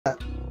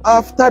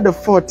After the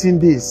 14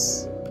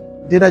 days,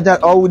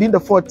 or within the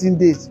 14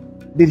 days,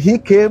 did he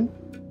came?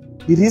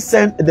 Did he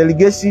send a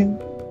delegation?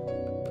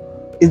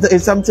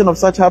 Is something of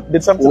such happen?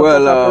 Did something?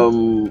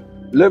 Well,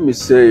 let me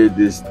say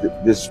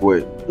this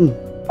way.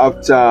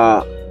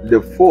 After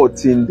the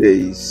 14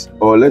 days,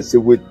 or let's say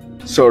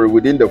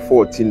within the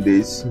 14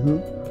 days,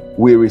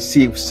 we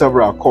received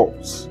several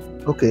calls.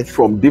 Okay.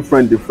 From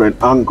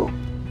different angles.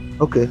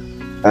 Okay.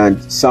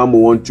 And some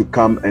want to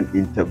come and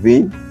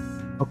intervene.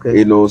 Okay.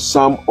 You know,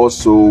 some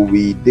also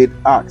we did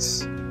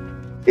ask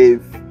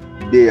if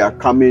they are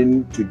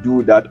coming to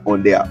do that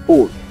on their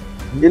own.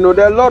 You know,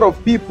 there are a lot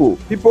of people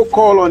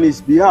call on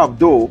his behalf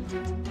though,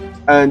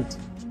 and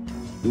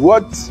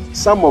what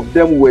some of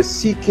them were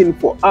seeking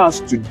for us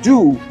to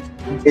do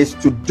is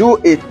to do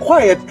it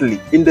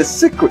quietly in the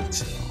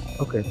secret.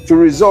 Okay. To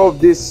resolve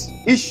this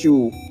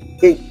issue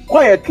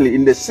quietly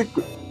in the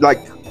secret,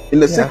 like in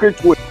the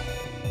secret way.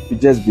 To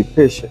just be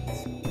patient.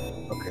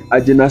 Okay.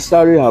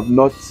 Agyin-Asare have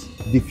not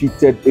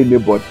defeated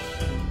anybody.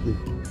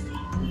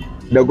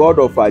 The God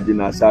of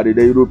Agyin-Asare,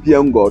 the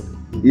European God,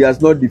 he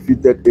has not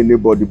defeated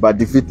anybody, but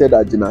defeated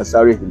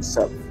Agyin-Asare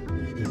himself.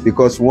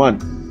 Because one,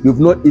 we've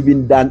not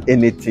even done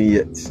anything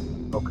yet.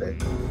 Okay.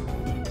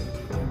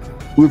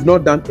 We've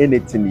not done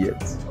anything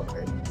yet.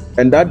 Okay.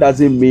 And that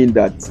doesn't mean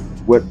that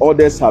when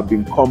others have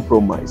been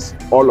compromised,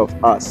 all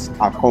of us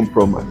are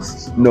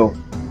compromised. No.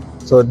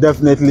 So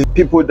definitely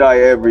people die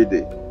every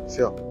day.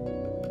 Sure.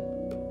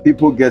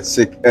 People get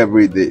sick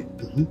every day.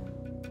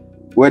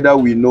 Whether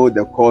we know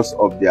the cause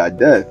of their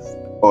death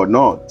or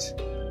not,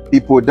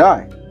 people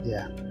die.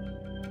 Yeah.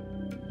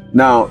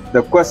 Now,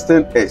 the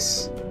question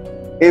is,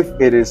 if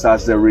it is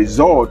as a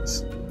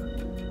result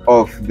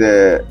of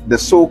the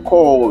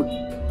so-called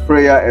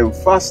prayer and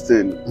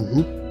fasting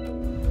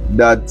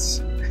that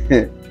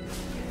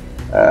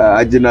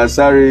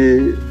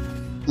Agyin-Asare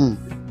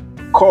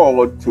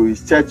called to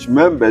his church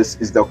members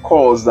is the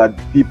cause that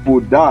people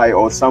die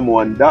or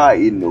someone die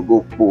in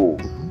Nogokpo,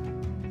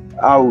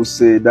 I would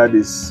say that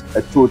is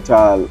a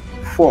total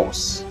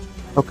false.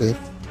 Okay.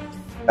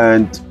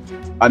 And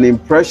an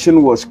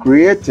impression was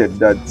created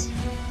that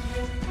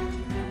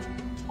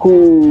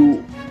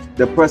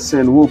the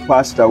person who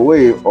passed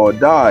away or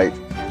died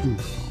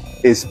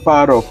is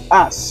part of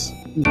us.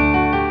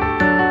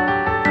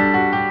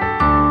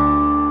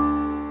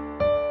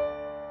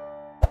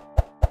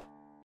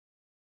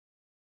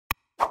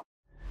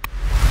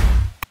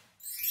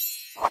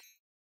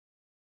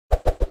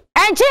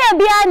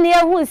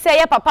 Who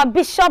say Papa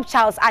Bishop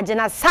Charles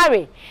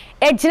Agyin-Asare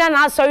ejina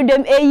na sorry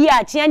dem eyi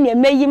a tia ne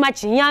meyi ma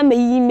chinya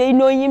meyi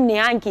no yim ne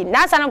hanki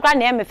na asa no kra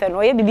na emefe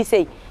no ye bibi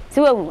sei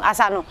ti wehu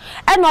asa no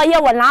e no ye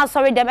wo na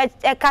sorry dem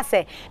e ka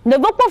se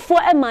Nogokpo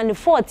e man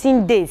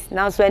 14 days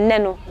na so enne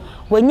no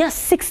wonya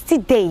 60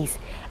 days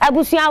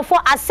abusuafo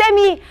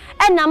asemi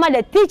e na ma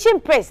the teaching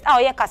priest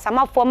a ye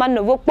kasama for man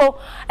Nogokpo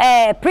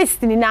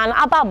priest ni na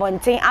aba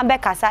bonten abe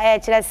kasa e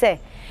kire se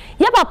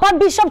ye Papa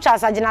Bishop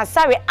Charles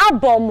Agyin-Asare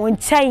abom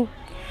nchen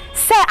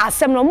se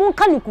asem no mun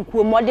kan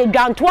kukuo mo de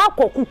dwanto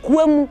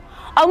akokukuo mu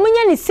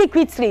omunya ni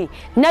secretly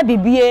na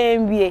bibie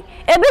nwie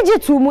ebeji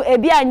tumu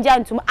ebi anja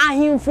ntum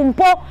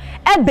ahimfumpo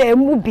ebe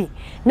mu bi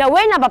na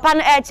we na papa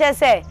no eche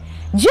se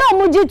ji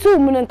omuji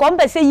tumu ne nko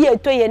mpese ye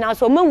etoye na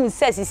so mahu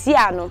se sisi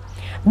ano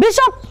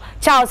Bishop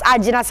Charles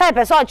Agyin-Asare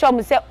pese o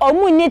chom se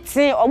omu ni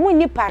tin omu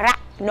ni para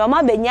no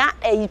ma benya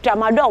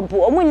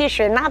eyitwamadonpo omu ni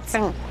hwe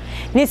natin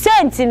ni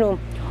senti no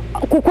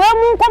kukuo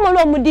mu nkomo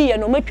no mu di ye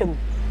no matwam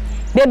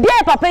baby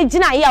Papa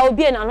Gina ya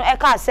obi na no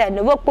eka say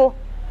Nogokpo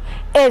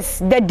is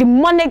the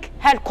demonic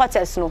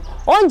headquarters no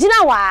on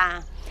Gina wa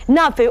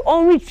na fe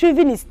on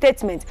retrieving his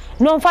statement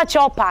no fa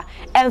chopper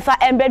emfa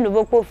embe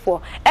Nogokpo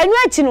for enu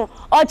achi no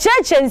o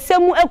cheche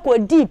nsemu eko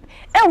deep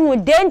ehu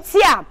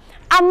dentia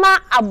ama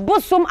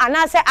abosom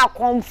anase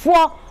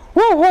akonfo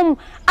huhum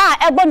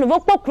a egbo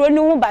Nogokpo kro ni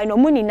hu by no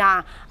muni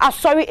na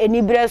asori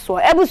enibre so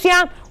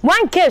ebusua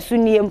one case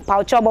ni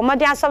empa chobo mo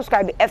dey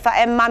subscribe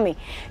efa mami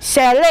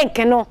share link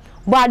no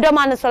but I don't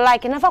mind so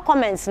like never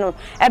comments no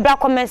ebra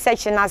comment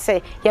section na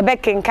say ye be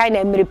kenkan na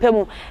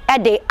emirepemu e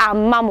de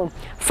amamu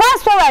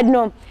fast forward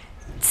no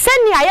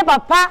senia ye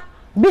Papa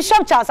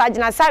Bishop Charles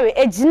Agyin-Asare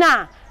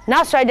ejina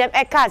na so dem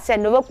e ka say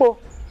Nogokpo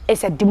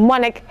is a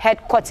demonic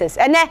headquarters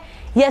ene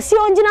ye si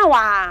onjina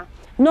wa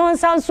no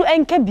nsanso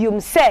enke biom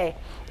say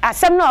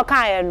asem na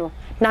okan ye no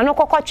na no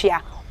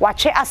kokotwea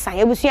wache asan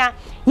ebusua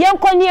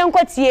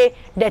yenkotie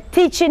the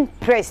teaching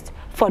priest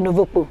for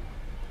Nogokpo.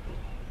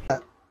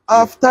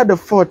 After the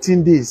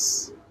 14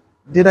 days,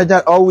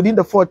 or within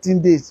the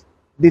 14 days,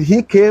 did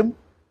he came?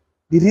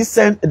 Did he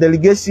send a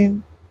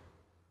delegation?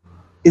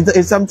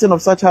 Is something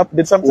of such happen?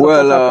 Did something?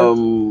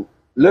 Well,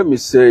 let me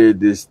say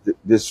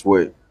this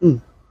way.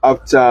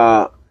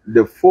 After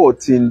the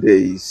 14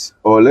 days,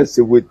 or let's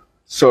say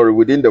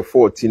within the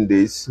 14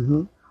 days,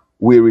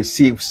 we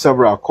received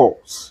several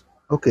calls.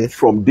 Okay.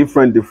 From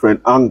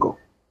different angles.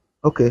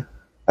 Okay.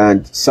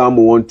 And some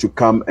want to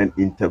come and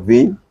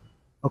intervene.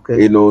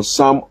 Okay. You know,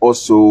 some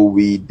also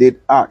we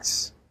did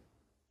ask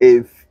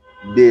if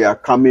they are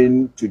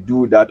coming to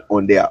do that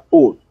on their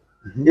own.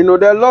 You know,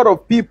 there are a lot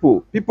of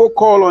people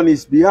call on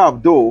his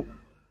behalf though,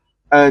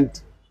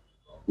 and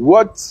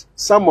what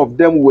some of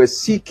them were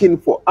seeking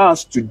for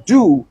us to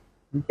do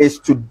is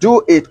to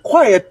do it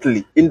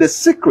quietly in the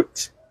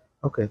secret.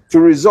 Okay. To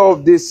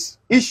resolve this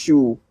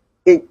issue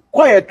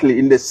quietly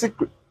in the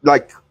secret,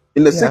 like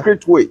in the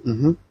secret way.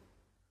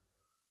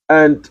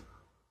 And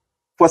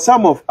for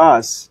some of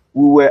us,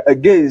 we were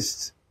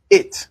against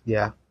it.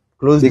 Yeah.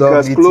 Because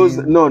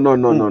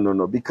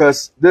no.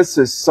 Because this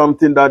is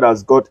something that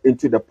has got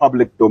into the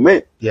public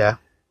domain. Yeah.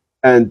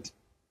 And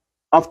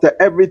after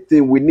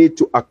everything, we need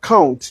to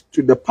account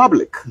to the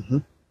public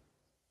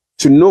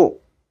to know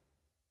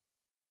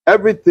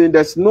everything.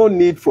 There's no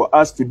need for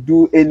us to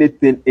do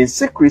anything in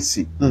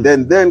secrecy.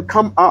 Then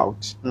come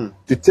out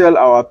to tell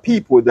our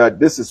people that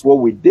this is what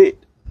we did.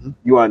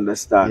 You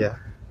understand? Yeah.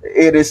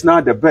 It is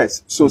not the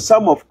best. So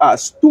some of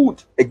us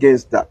stood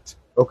against that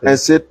and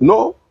said,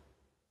 no,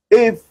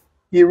 if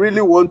he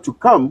really want to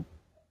come,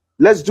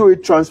 let's do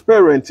it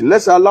transparently.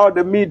 Let's allow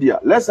the media,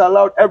 let's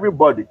allow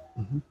everybody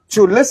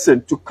to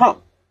listen, to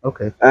come.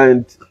 Okay.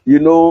 And, you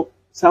know,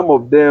 some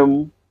of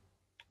them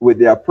with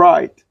their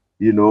pride,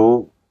 you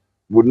know,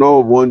 would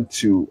not want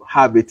to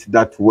have it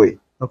that way.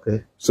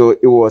 Okay. So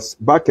it was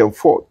back and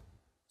forth.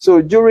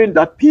 So during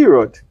that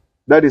period,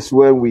 that is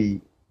when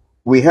we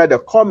had a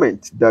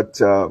comment that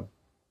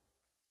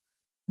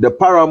the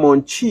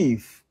paramount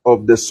chief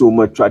of the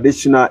Soma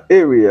traditional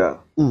area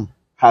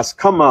has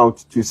come out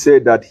to say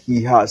that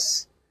he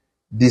has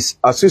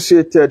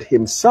disassociated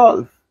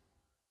himself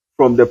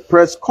from the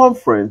press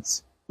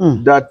conference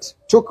that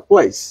took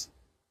place.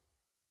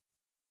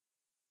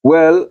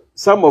 Well,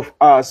 some of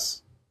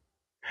us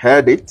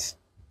heard it,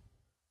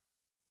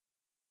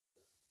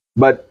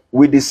 but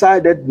we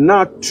decided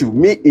not to,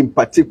 me in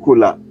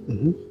particular,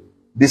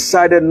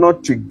 decided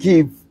not to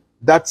give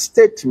that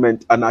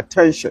statement an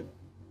attention.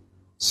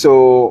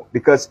 So,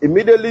 because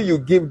immediately you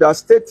give that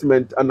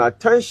statement an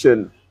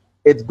attention,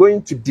 it's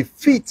going to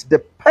defeat the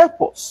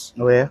purpose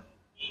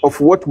of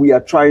what we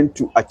are trying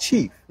to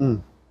achieve.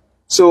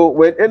 So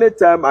when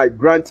anytime I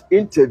grant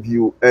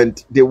interview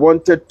and they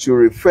wanted to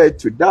refer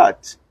to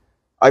that,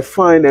 I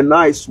find a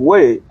nice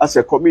way as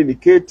a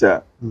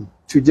communicator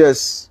to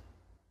just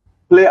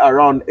play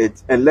around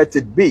it and let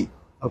it be.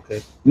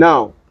 Okay.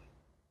 Now,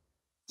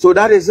 so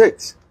that is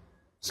it.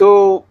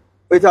 So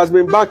it has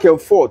been back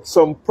and forth.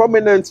 Some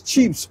prominent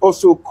chiefs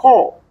also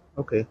call.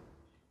 Okay.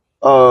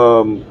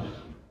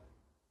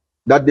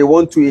 That they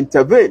want to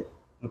intervene.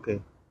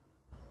 Okay.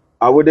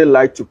 I wouldn't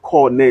like to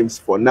call names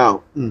for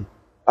now.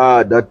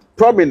 That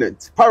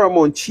prominent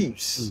paramount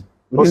chiefs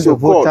also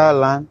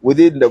called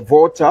within the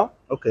Volta.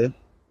 Okay.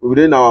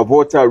 Within our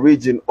Volta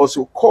region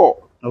also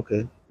called.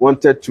 Okay.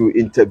 Wanted to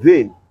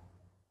intervene.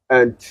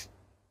 And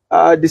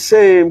the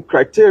same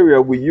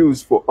criteria we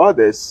use for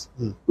others,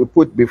 we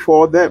put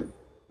before them.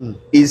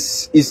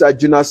 Is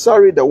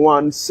Agyin-Asare the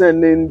one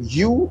sending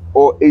you,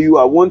 or you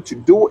want to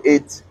do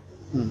it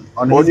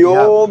on your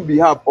own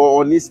behalf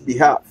or on his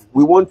behalf?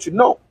 We want to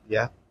know.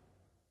 Yeah.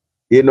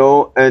 You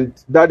know, and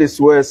that is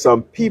where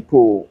some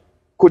people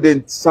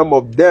some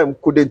of them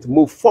couldn't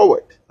move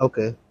forward.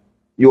 Okay.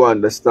 You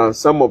understand?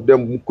 Some of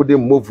them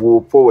couldn't move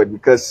forward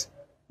because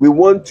we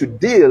want to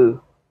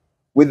deal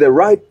with the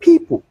right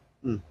people.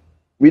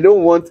 We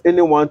don't want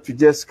anyone to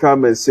just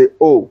come and say,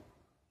 oh,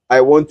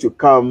 I want to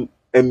come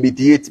and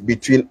mediate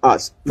between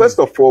us. First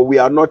of all, we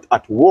are not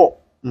at war.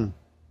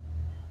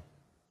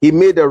 He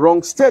made a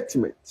wrong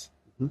statement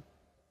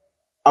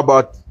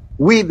about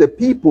we, the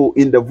people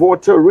in the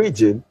Volta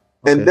region,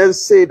 and then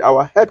said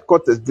our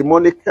headquarters,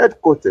 demonic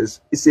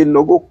headquarters, is in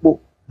Nogokpo.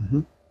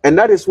 And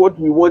that is what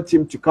we want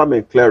him to come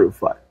and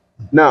clarify.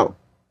 Now,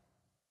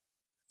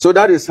 so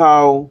that is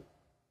how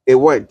it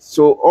went.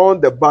 So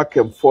on the back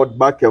and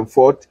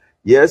forth,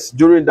 yes,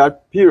 during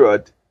that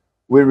period,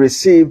 we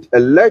received a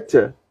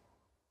letter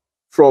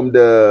from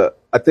the,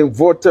 I think,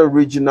 Volta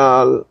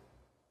Regional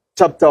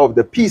chapter of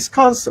the Peace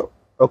Council.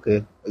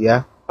 Okay,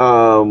 yeah.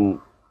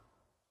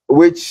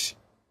 Which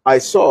I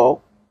saw,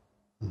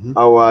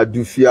 our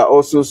Dufia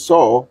also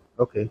saw,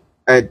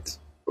 and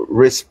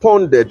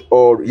responded,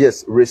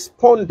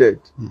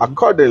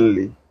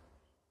 accordingly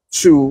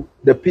to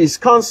the Peace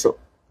Council.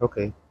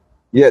 Okay.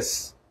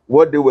 Yes,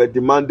 what they were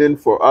demanding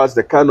for us,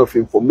 the kind of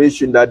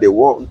information that they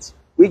want,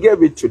 we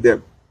gave it to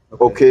them.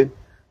 Okay.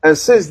 And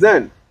since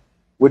then,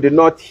 we did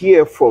not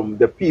hear from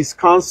the Peace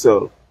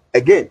Council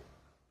again.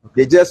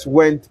 They just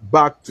went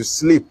back to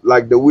sleep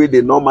like the way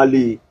they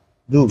normally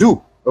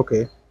do.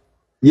 Okay.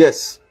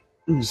 Yes.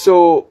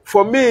 So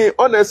for me,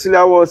 honestly,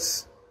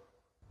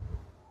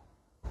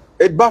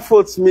 it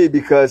baffles me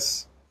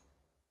because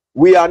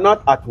we are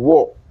not at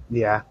war.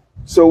 Yeah.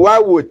 So why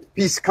would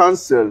Peace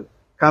Council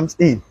comes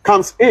in?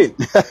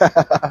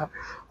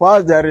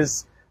 While there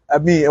is, I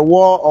mean, a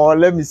war, or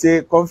let me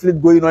say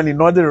conflict going on in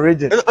northern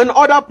region. And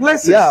other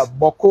places. Yeah,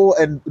 Boko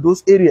and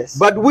those areas.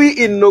 But we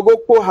in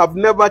Nogokpo have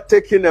never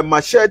taken a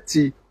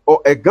machete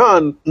or a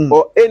gun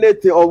or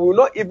anything, or we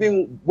not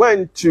even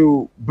went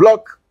to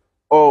block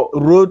or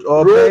road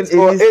or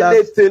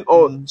anything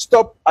or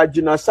stop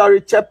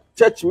Agyin-Asare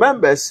church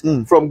members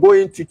from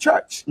going to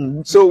church.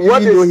 So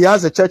what is, he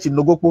has a church in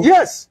Nogokpo?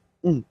 Yes.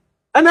 And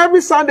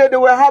every Sunday they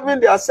were having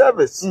their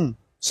service.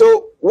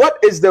 So what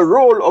is the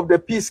role of the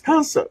Peace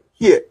Council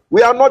here?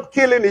 We are not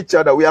killing each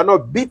other. We are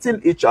not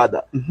beating each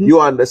other. You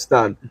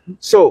understand?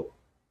 So,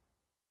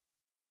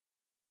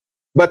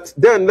 but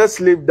then let's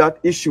leave that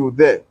issue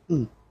there.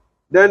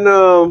 Then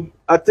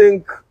I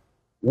think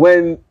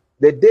when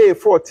the day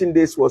 14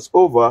 days was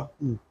over,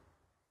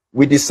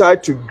 we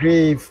decided to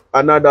give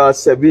another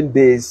 7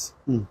 days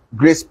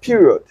grace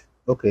period.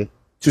 Okay.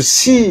 To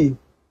see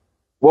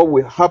what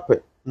will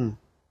happen.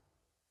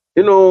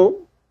 You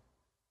know,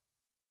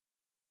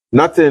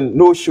 nothing,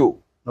 no show.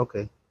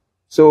 Okay.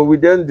 So we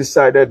then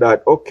decided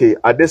that, okay,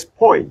 at this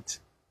point,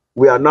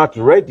 we are not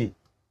ready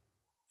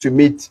to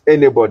meet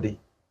anybody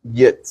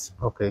yet.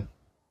 Okay.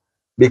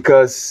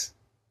 Because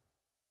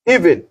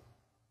even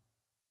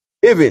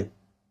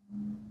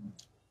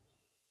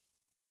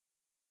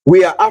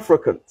we are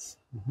Africans.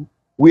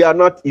 We are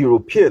not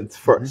Europeans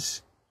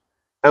first.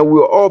 And we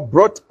were all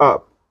brought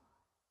up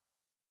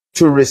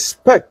to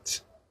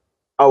respect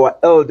our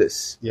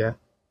elders. Yeah.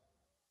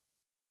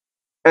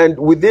 And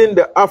within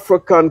the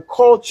African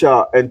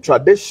culture and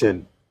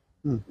tradition,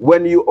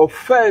 when you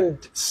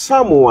offend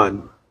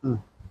someone,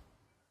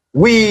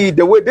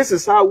 this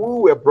is how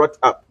we were brought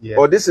up,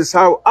 or this is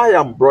how I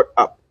am brought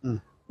up.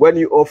 When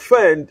you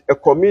offend a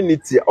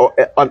community or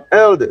an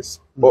elders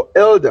or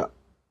elder,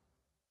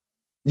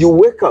 you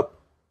wake up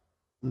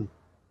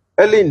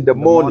early in the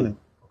morning.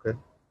 Okay.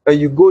 And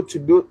you go to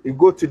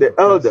the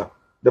elder,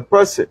 the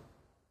person,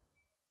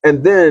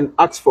 and then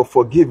ask for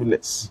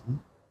forgiveness.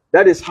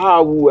 That is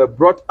how we were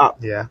brought up.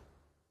 Yeah.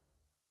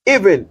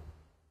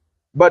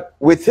 But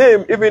with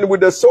him, even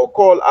with the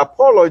so-called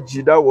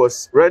apology that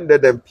was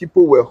rendered, and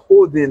people were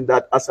holding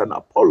that as an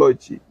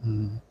apology,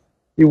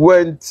 he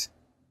went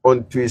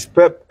onto his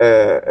pulpit.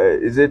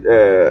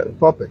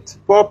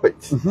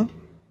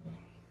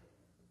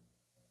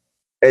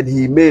 And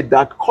he made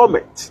that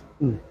comment.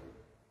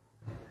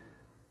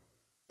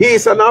 He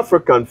is an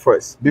African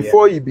first,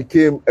 before he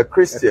became a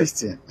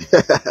Christian.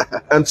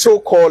 And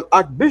so-called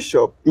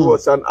Archbishop, he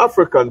was an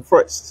African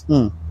first.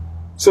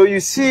 So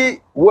you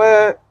see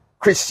where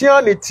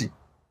Christianity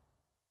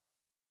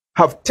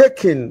have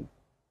taken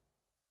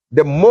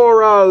the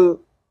moral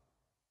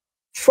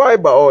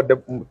fiber or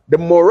the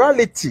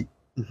morality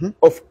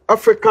of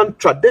African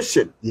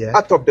tradition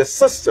out of the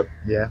system.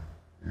 Yeah.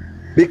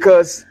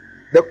 Because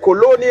the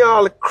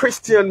colonial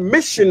Christian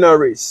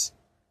missionaries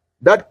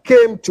that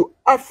came to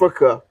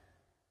Africa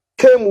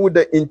came with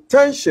the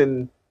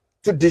intention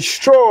to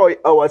destroy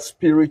our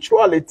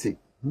spirituality,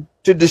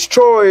 to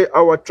destroy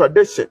our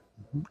tradition,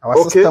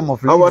 our system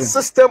of living. Our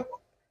system,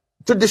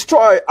 to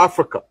destroy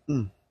Africa.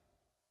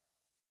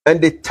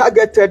 And they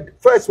targeted,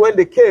 first when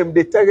they came,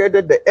 they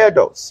targeted the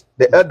adults,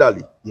 the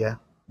elderly,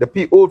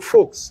 the old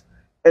folks.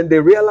 And they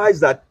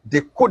realized that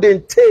they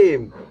couldn't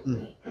tame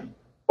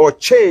or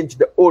change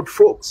the old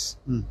folks.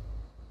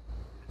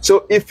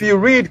 So if you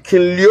read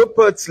King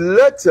Leopold's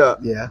letter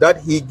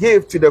that he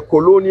gave to the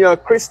colonial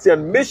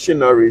Christian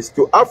missionaries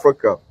to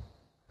Africa,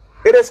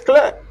 it is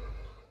clear.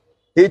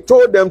 He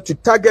told them to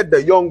target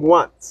the young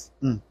ones.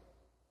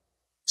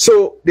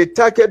 So they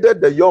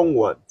targeted the young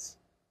ones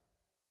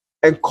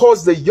and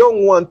caused the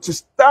young ones to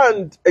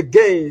stand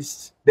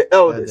against the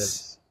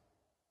elders.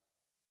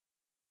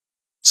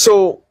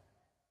 So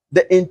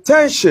the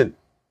intention,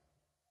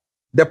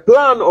 the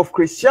plan of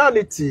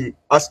Christianity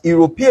as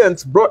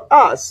Europeans brought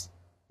us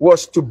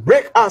was to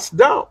break us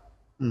down,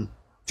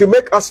 to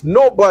make us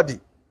nobody,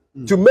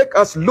 to make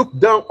us look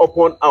down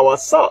upon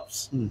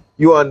ourselves.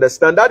 You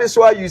understand? That is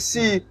why you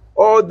see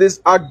all these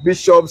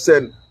archbishops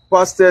and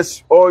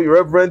pastors, all your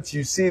reverends,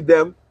 you see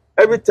them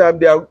every time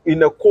they are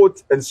in a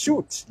coat and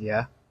suit.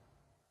 Yeah.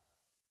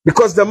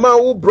 Because the man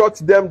who brought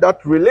them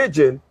that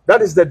religion,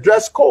 that is the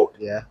dress code.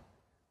 Yeah.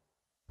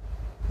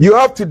 You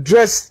have to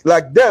dress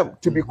like them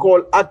to be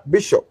called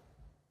archbishop.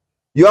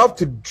 You have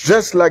to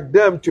dress like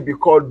them to be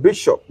called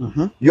bishop.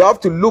 You have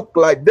to look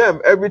like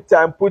them every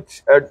time.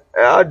 Put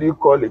how do you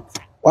call it?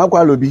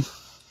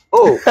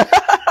 Oh,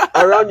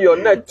 around your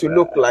neck to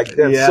look like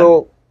them.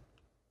 So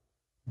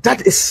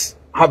that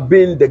have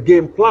been the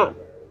game plan.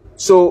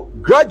 So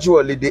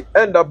gradually they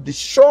end up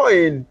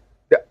destroying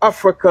the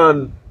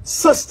African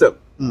system.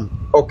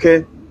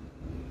 Okay,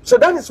 so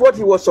that is what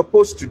he was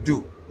supposed to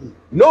do.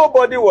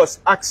 Nobody was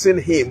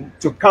asking him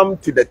to come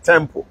to the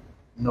temple.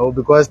 No,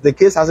 because the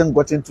case hasn't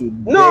gotten to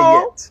there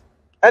yet.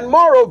 And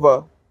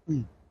moreover,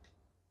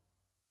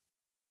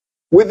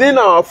 within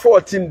our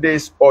 14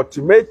 days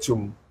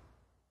ultimatum,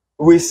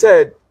 we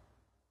said,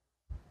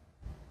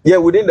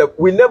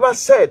 we never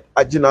said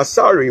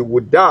Agyin-Asare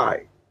would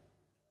die.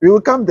 We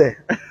will come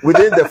there.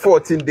 Within the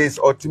 14 days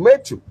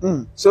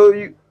ultimatum.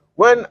 So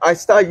when I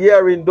start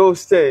hearing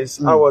those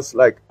things, I was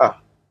like,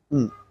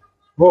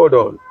 hold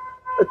on.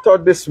 I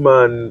thought this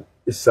man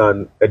is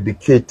an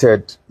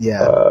educated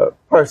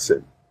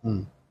person.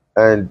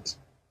 And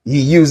he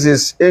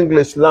uses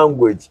English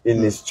language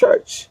in his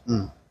church.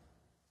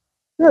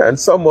 Yeah, and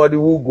somebody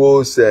who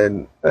goes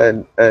and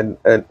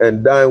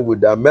dine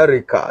with the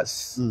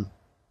Americas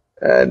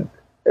and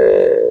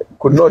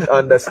could not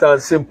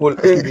understand simple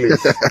English.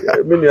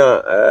 I mean,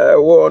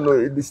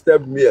 it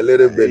disturbed me a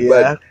little bit,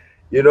 but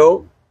you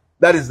know,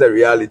 that is the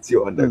reality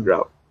on the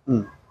ground.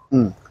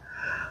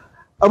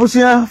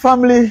 Abusia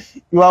family,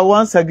 you are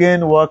once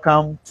again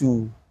welcome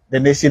to the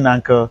Nation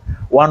Anchor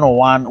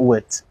 101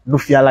 with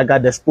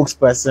Nufialaga, the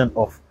spokesperson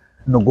of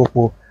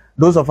Nogokpo.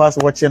 Those of us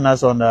watching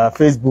us on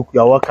Facebook, you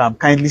are welcome.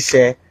 Kindly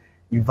share,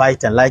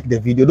 invite, and like the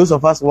video. Those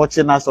of us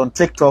watching us on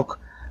TikTok,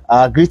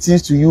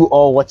 greetings to you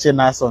all watching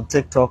us on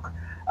TikTok.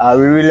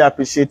 We really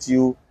appreciate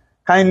you.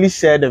 Kindly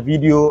share the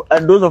video.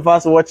 And those of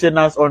us watching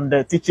us on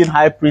the Teaching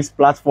High Priest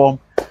platform,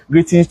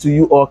 greetings to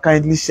you all.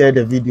 Kindly share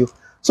the video.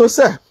 So,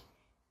 sir,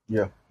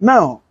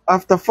 now,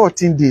 after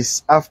 14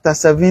 days, after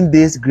 7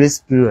 days grace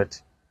period,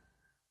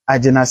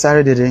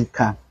 Agyin-Asare didn't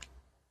come.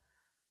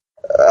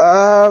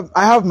 I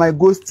have my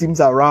ghost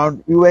teams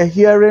around. We were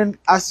hearing,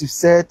 as you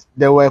said,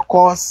 there were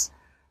calls.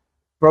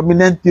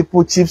 Prominent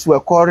people, chiefs were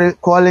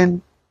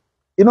calling.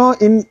 You know,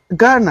 in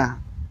Ghana,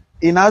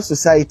 in our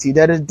society,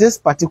 there is this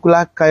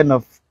particular kind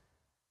of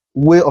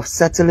way of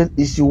settling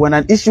issue. When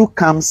an issue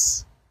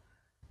comes,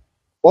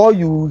 all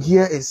you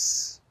hear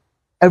is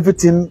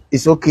everything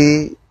is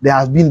okay. There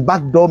has been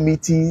backdoor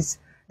meetings.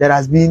 There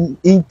has been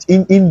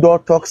indoor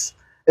talks.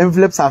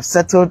 Envelopes have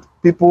settled.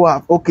 People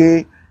have,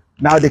 okay,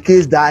 now the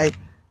case died.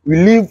 We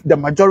leave the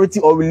majority,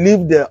 or we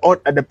leave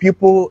the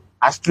people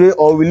astray,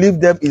 or we leave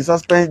them in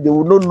suspense. They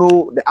will not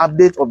know the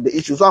update of the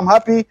issue. So I'm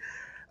happy,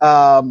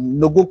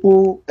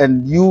 Nogokpo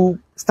and you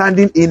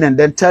standing in and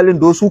then telling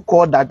those who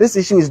called that this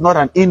issue is not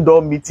an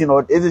indoor meeting,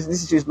 or this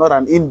issue is not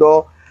an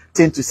indoor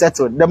thing to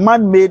settle. The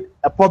man made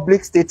a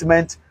public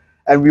statement,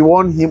 and we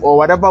want him, or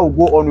whatever will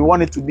go on, we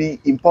want it to be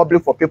in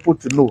public for people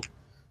to know.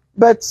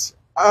 But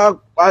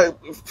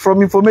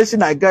from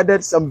information I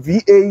gathered, some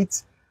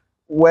V8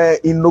 were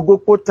in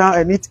Nogokpo town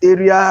and its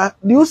area.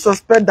 Do you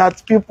suspect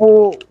that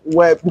people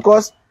were,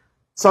 because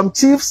some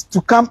chiefs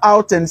to come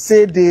out and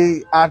say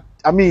they are,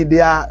 they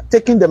are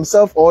taking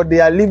themselves, or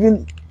they are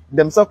leaving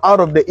themselves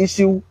out of the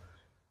issue?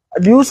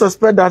 Do you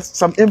suspect that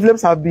some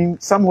envelopes have been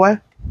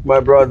somewhere? My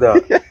brother,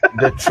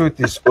 the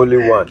truth is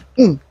only one.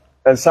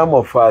 And some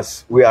of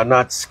us, we are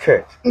not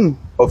scared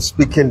of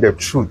speaking the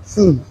truth,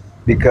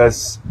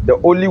 because the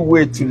only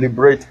way to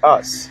liberate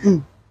us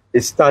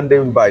is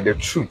standing by the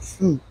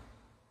truth.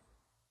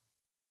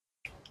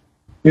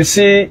 You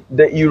see,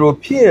 the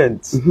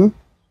Europeans,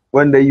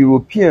 when the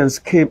Europeans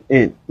came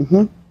in,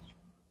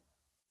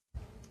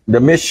 the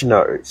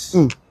missionaries,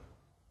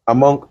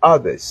 among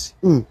others,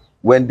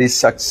 when they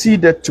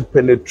succeeded to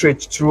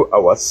penetrate through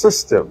our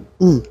system,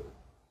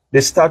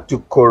 they start to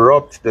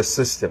corrupt the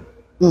system.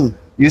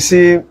 You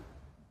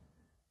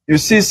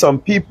see some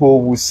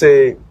people who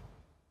say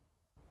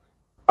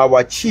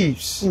our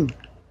chiefs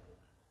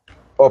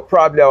or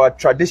probably our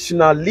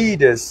traditional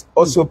leaders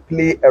also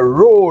play a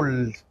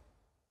role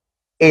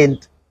in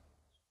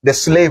the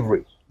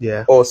slavery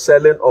or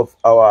selling of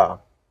our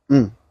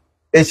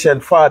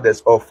ancient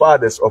fathers or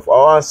fathers of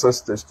our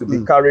ancestors to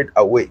be carried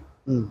away.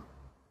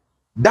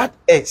 That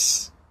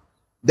is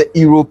the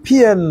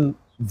European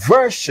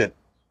version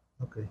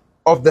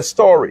of the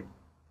story.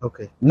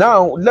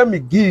 Now, let me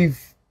give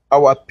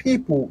our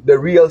people the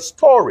real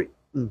story.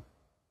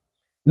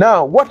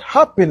 Now, what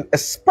happened,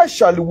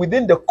 especially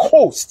within the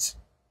coast?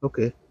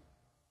 You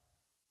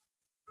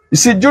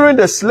see, during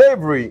the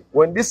slavery,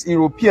 when these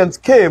Europeans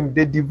came,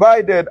 they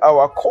divided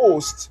our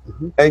coast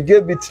and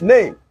gave it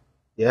name.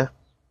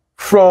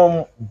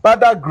 From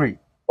Badagry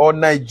or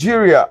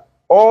Nigeria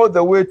all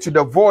the way to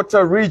the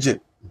Volta region.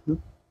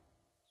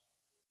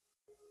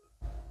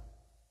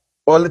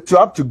 Or to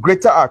up to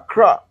Greater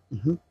Accra.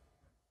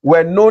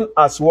 Were known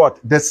as what?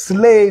 The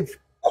slave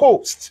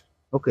coast.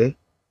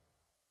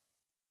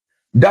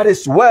 That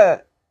is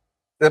where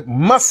the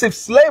massive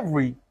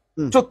slavery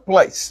took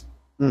place.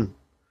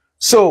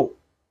 So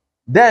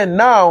then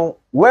now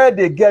where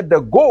they get the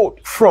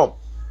gold from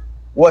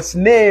was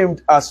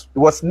named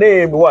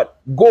what?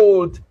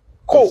 Gold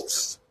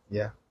Coast.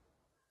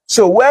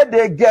 So where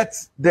they get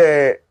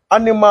the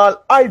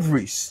animal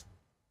ivories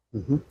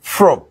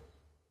from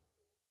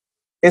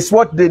is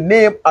what they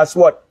name as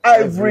what?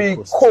 Ivory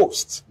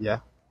Coast.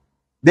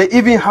 They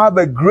even have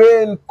a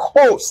grain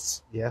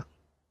coast.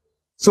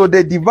 So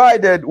they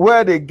divided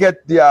where they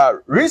get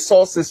their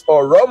resources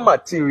or raw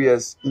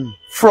materials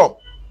from.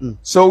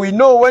 So we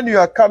know when you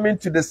are coming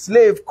to the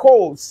slave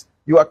coast,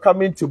 you are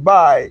coming to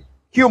buy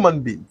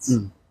human beings.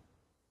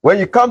 When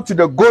you come to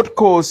the gold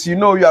coast, you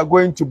know you are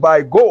going to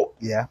buy gold.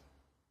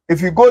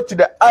 If you go to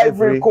the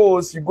ivory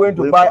coast, you're going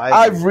to buy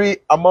ivory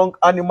among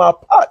animal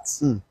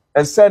parts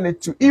and send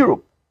it to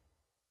Europe.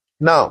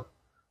 Now,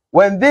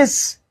 when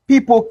these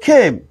people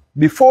came,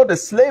 before the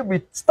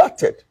slavery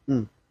started,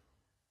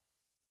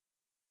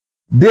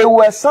 there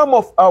were some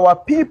of our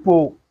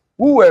people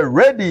who were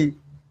ready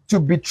to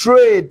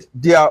betray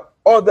their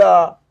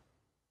other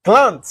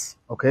clans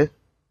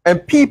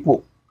and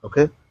people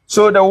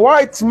So the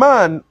white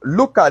man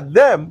look at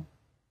them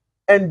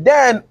and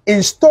then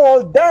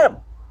install them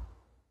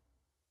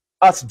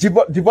as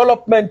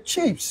development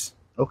chiefs.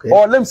 Okay.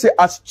 Or let me say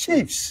as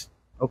chiefs.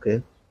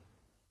 Okay.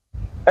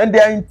 And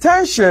their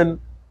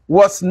intention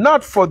was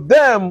not for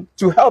them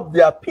to help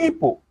their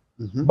people,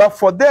 but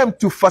for them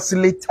to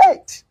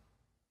facilitate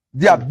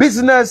their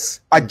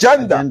business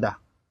agenda.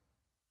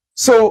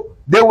 So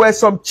there were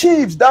some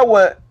chiefs that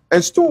were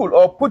installed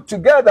or put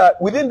together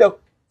within the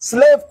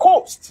slave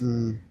coast.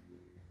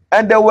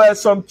 And there were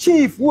some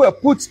chiefs who were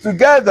put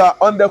together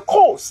on the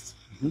coast,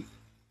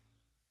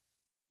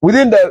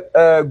 within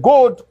the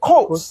Gold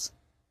Coast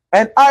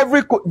and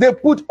Ivory Coast. They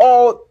put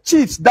all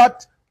chiefs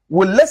that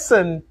will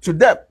listen to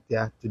them.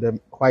 Yeah, to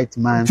the white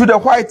man. To the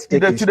white, to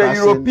the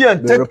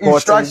European, take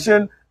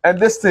instruction and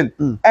this thing.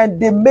 And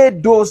they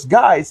made those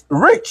guys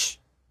rich.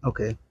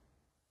 Okay.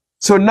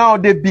 So now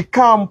they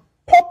become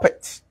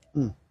puppets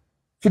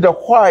to the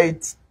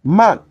white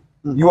man.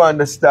 You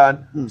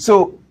understand?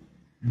 So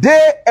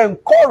they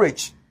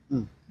encourage,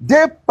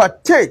 they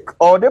partake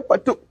or they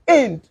partook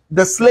in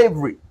the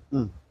slavery.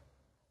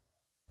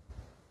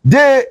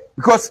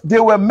 Because they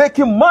were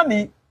making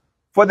money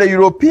for the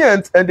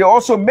Europeans and they're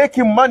also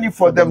making money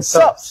for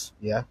themselves.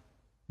 Yeah.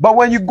 But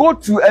when you go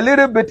to a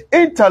little bit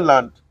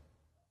interland,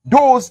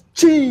 those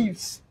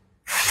chiefs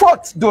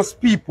fought those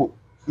people.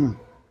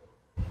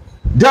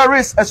 There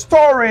is a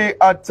story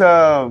at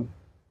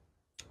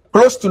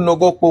close to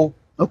Nogokpo.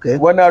 Okay.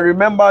 When I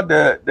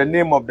remember the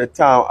name of the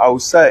town, I will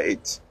say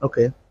it.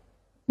 Okay.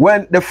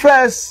 When the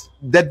first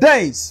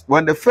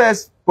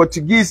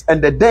Portuguese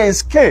and the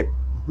Danes came,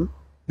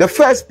 the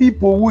first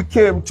people who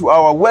came to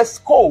our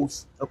west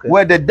coast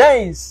were the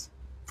Danes,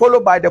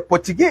 followed by the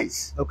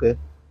Portuguese. Okay.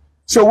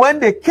 So when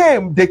they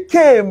came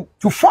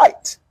to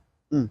fight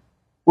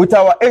with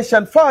our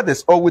ancient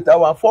fathers or with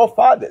our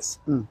forefathers.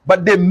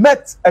 But they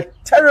met a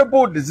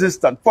terrible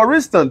resistance. For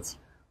instance,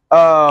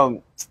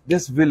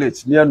 this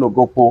village near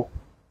Nogokpo,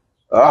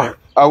 I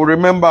will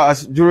remember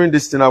during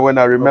this thing, when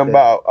I remember,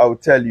 I will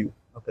tell you.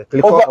 Okay.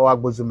 Clifford or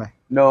Agbozume?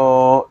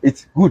 No,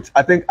 it's good.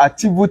 I think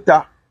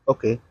Ativuta.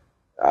 Okay.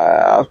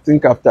 I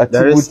think after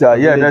Ativuta,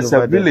 yeah, there's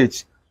a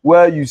village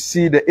where you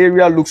see the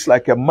area looks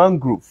like a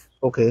mangrove.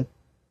 Okay.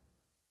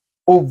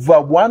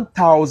 Over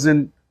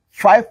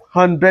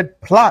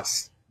 1,500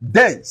 plus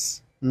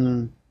Danes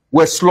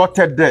were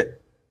slaughtered there.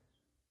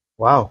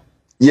 Wow.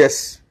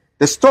 Yes.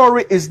 The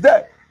story is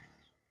there.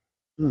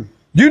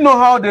 You know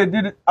how they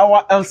did it?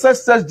 Our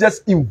ancestors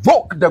just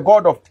invoked the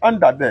god of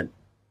thunder then.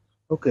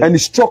 Okay. And he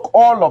struck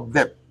all of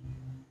them.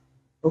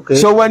 Okay.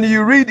 So when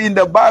you read in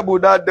the Bible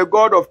that the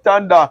god of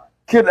thunder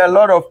killed a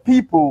lot of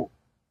people,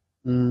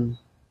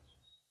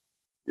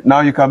 now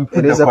you can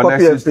put the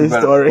connections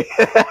together.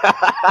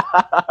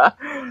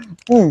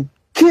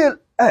 Kill,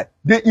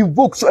 they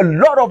invoked, so a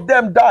lot of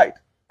them died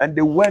and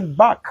they went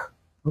back.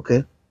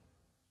 Okay.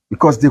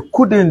 Because they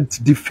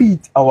couldn't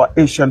defeat our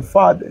ancient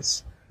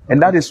fathers. And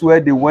that is where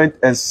they went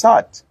and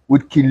sat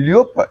with King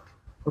Leopold.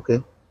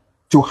 Okay.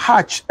 To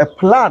hatch a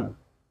plan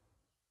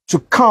to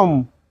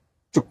come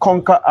to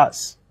conquer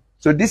us.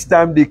 So this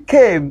time they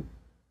came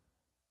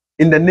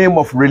in the name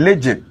of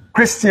religion,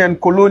 Christian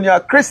colonial,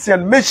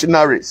 Christian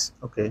missionaries.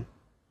 Okay.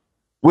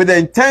 With the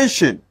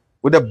intention,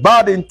 with the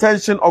bad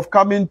intention of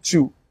coming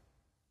to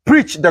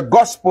preach the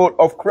gospel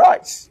of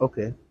Christ.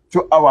 Okay.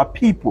 To our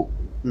people.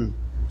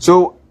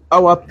 So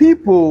our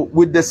people,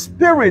 with the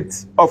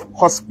spirit of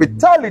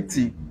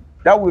hospitality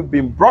that we've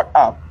been brought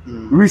up,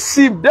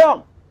 received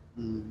them.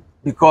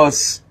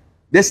 Because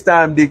this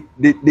time they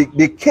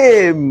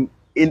came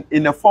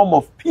in a form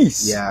of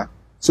peace. Yeah.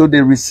 So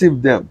they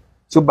received them.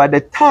 So by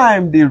the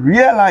time they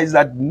realized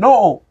that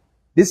no,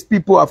 these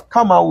people have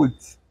come out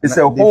with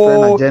a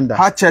whole agenda,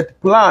 hatchet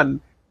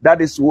plan,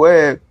 that is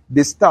where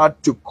they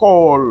start to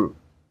call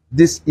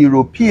these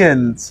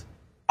Europeans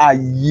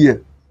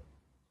Aye,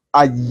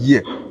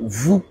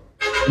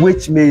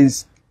 which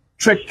means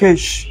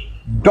trickish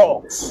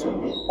dogs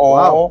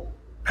or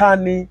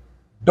canny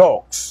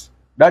dogs.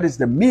 That is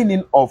the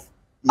meaning of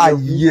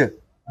Aye.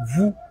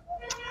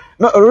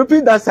 No,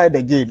 repeat that side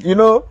again. You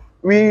know,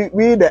 we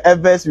the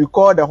Evers, we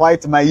call the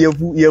white man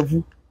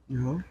Yevu.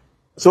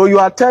 So you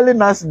are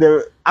telling us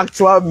the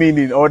actual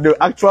meaning or the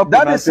actual pronunciation.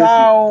 That is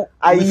how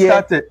we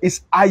started.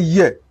 It's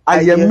Aye.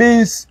 Aye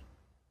means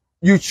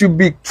you should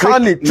be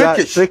canny,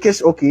 trickish.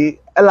 Trickish, okay.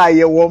 I'm a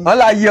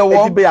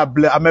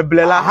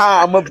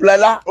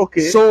blela.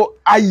 Okay. So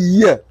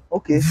Aye.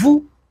 Okay.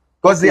 Vous,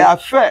 because they are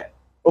fair.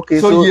 Okay.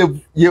 So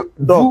you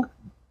dog.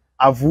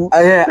 Avu.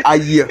 Aye.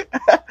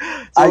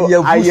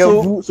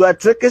 So a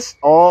trickish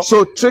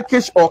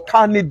or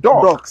canny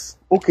dogs.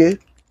 Okay.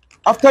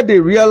 After they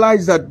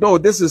realized that no,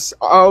 this is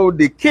how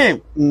they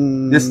came,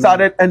 they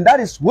started, and that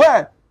is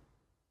where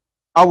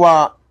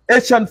our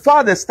ancient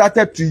fathers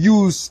started to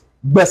use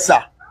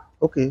besa,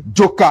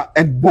 joker,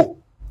 and bow.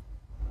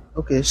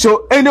 Okay.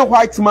 So any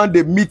white man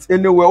they meet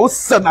anywhere,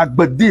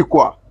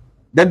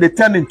 then they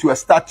turn into a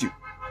statue.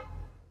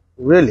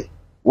 Really?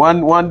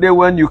 One day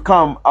when you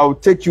come, I'll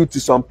take you to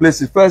some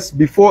places. First,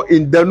 before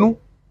in Danu,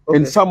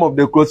 in some of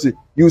the courses.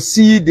 You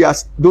see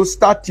those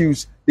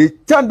statues, they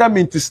turn them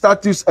into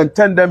statues and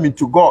turn them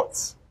into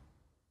gods.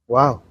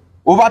 Wow.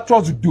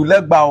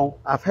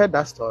 I've heard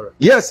that story.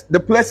 Yes, the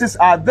places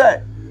are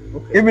there.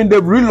 Okay. Even they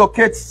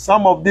relocate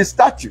some of these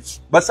statues.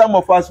 But some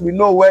of us, we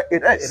know where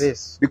it is. It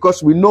is.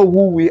 Because we know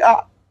who we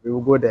are. We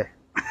will go there.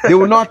 They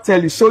will not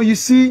tell you. So you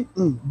see,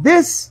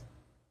 these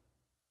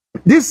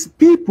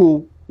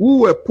people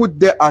who were put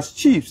there as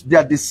chiefs,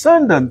 their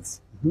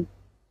descendants,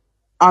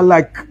 are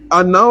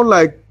now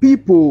like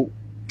people,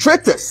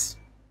 traitors.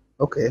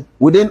 Okay.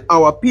 Within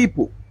our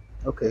people.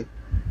 Okay.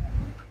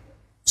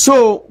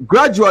 So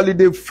gradually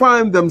they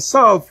find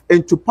themselves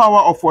into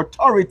power of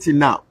authority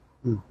now.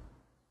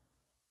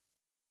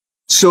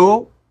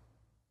 So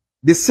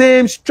the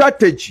same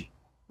strategy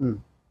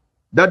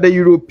that the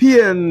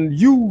European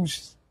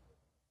used,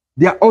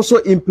 they are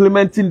also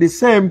implementing the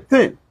same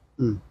thing.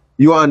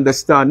 You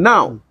understand?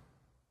 Now,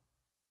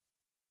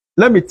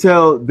 let me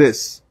tell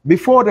this.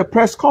 Before the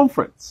press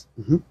conference,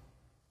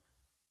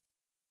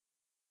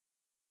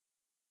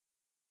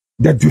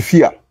 the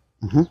Dufia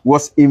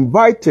was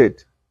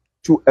invited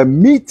to a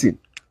meeting.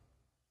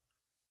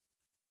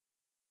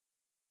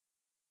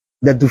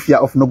 The Dufia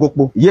of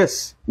Nogokpo?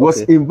 Yes,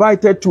 was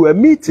invited to a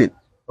meeting.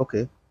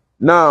 Okay.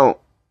 Now,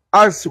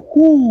 as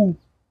who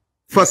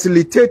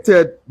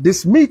facilitated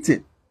this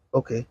meeting?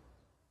 Okay.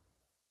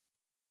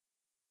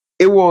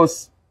 It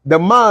was the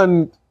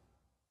man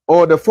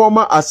or the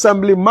former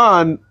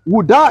assemblyman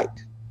who died.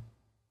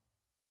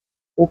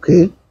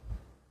 Okay.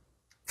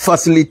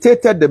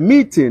 Facilitated the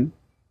meeting.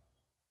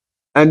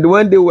 And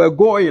when they were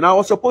going, I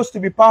was supposed to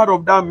be part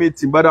of that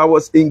meeting, but I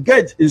was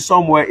engaged in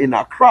somewhere in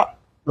Accra.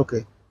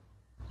 Okay.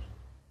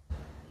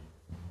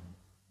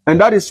 And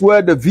that is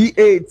where the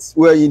V8s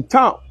were in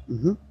town.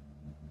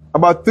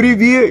 About 3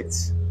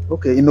 V8s.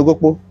 Okay, in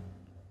Nogokpo.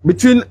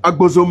 Between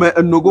Agbozome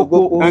and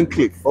Nogokpo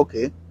Enclave.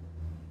 Okay.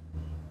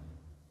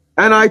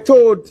 And I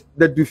told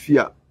the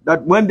Dufia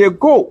that when they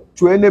go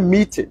to any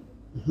meeting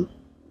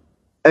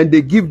and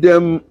they give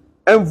them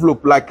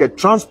envelope like a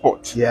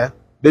transport,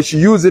 they should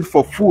use it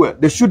for fuel.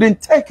 They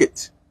shouldn't take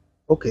it.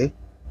 Okay.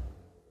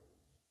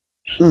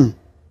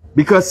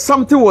 Because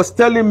something was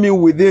telling me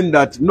within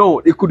that, no,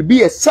 it could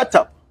be a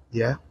setup.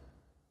 Yeah.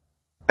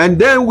 And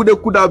then they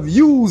could have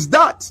used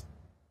that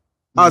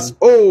as,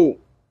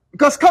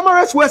 because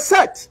cameras were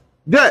set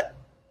there.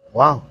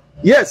 Wow.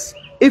 Yes.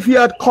 If he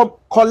had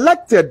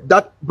collected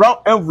that brown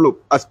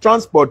envelope as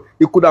transport,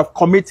 he could have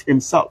committed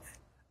himself.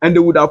 And they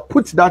would have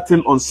put that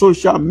thing on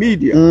social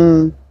media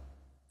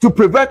to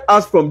prevent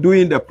us from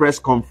doing the press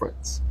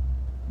conference.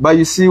 But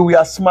you see, we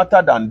are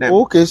smarter than them.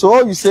 Okay, so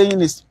all you're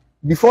saying is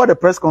before the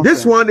press conference?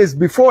 This one is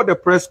before the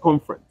press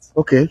conference.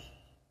 Okay.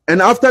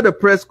 And after the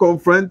press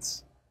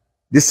conference,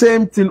 the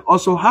same thing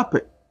also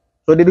happened.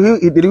 So did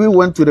we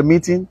went to the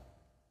meeting?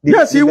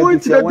 Yes, he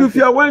went to the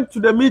Dufia, went to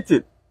the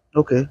meeting.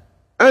 Okay.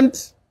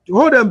 And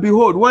hold and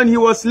behold, when he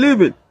was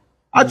leaving,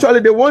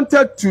 actually they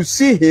wanted to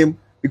see him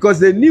because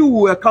they knew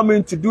we were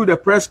coming to do the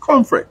press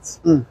conference.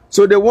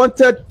 So they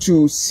wanted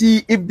to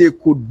see if they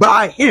could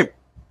buy him.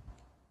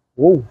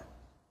 Whoa.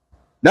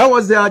 That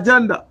was the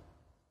agenda.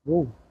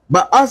 Whoa.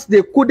 But as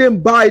they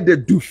couldn't buy the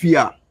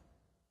Dufia,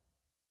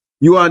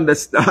 you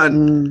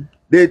understand,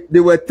 they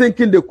were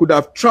thinking they could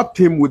have trapped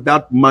him with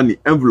that money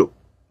envelope.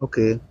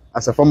 Okay.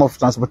 As a form of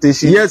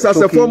transportation? Yes,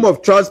 as a form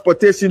of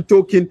transportation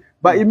token.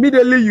 But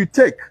immediately you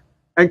take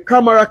and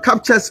camera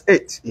captures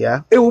it.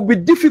 Yeah. It will be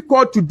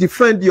difficult to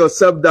defend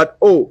yourself that,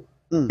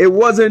 it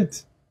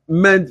wasn't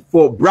meant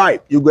for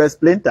bribe. You go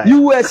explain time.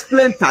 You will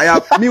explain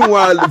time.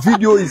 Meanwhile, the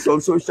video is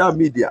on social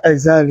media.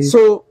 Exactly.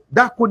 So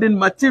that couldn't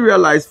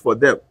materialize for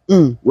them.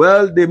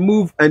 Well, they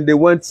moved and they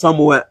went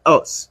somewhere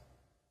else.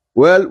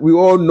 Well, we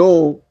all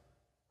know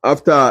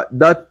after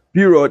that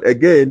period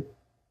again,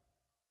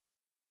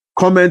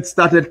 comments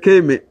started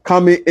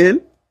coming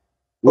in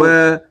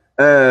where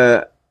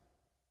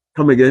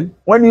come again.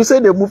 When you say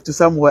they moved to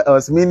somewhere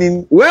else,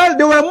 meaning? Well,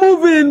 they were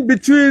moving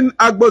between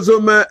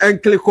Agbozome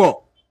and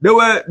Kliko.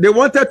 They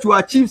wanted to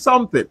achieve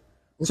something.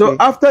 Okay. So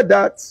after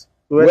that,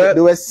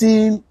 they were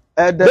seeing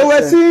others, they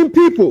were seeing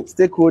people,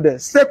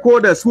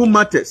 stakeholders who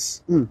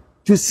matters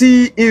to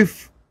see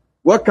if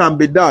what can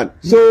be done.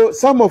 So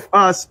some of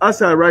us,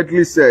 as I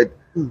rightly said,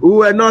 we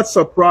were not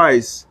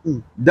surprised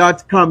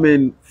that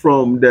coming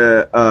from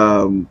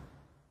the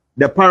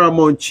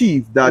paramount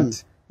chief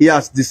that he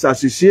has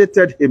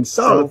disassociated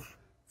himself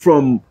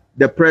from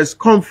the press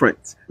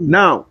conference.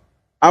 Now,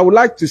 I would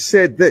like to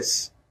say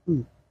this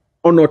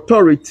on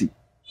authority,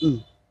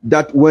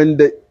 that when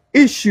the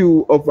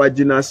issue of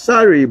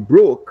Agyin-Asare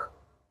broke,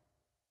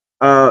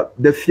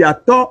 the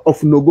Fiato of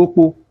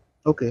Nogokpo,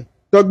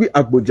 Togbi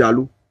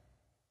Agbojalu,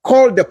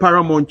 called the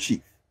paramount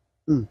chief.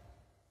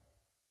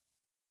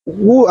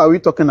 Who are we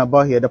talking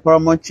about here? The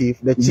paramount chief,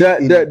 the chief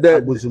in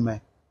Agbozume?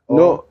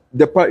 No,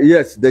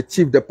 the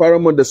chief, the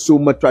paramount, the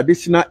Suma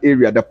traditional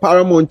area, the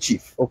paramount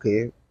chief.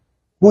 Okay.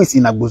 Who is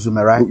in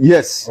Agbozume, right?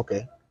 Yes.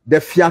 Okay. The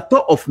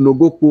Fiato of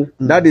Nogokpo,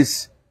 that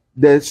is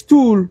the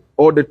stool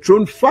or the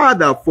throne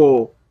father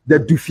for the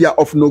Dufia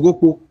of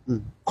Nogokpo,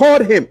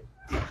 called him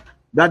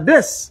that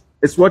this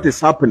is what is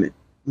happening.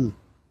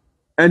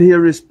 And his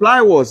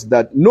reply was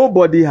that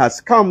nobody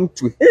has come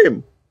to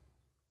him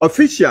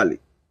officially.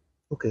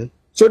 Okay.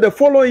 So the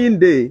following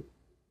day,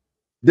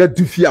 the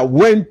Dufia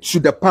went to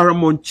the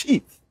paramount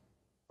chief.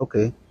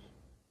 Okay.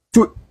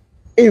 To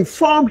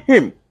inform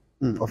him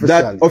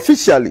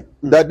officially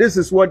that this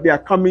is what they are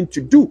coming to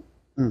do.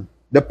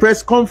 The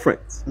press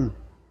conference.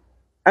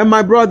 And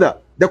my brother,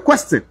 the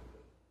question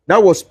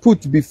that was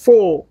put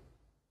before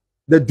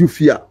the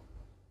Dufia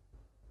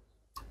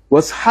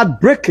was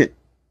heartbreaking.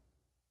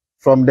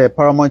 From the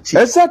paramount chief.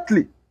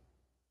 Exactly.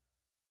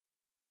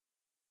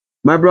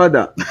 My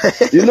brother,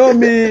 you know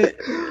me,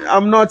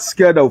 I'm not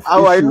scared of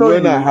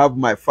issue I have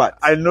my facts.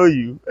 I know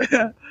you.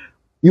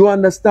 You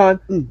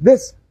understand?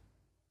 This,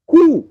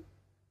 who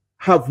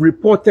have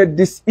reported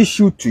this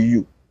issue to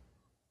you?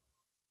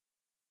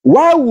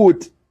 Why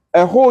would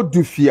a whole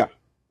Dufia,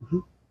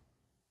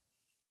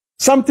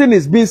 something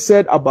is being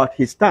said about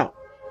his town,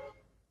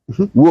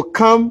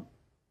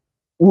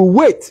 will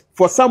wait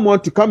for someone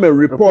to come and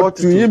report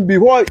to him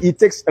before he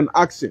takes an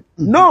action?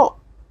 No.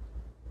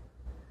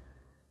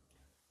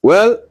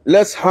 Well,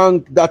 let's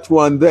hang that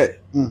one there.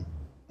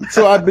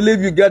 So I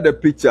believe you get the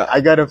picture.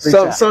 I got a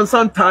picture.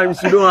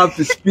 Sometimes you don't have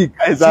to speak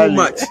too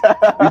much.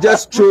 You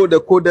just throw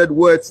the coded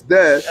words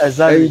there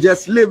and you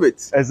just leave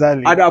it at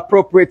the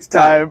appropriate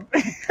time.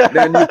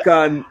 Then you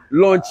can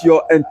launch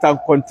your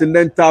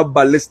intercontinental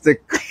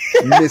ballistic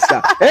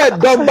missile. Hey,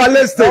 don't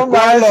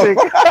ballistic.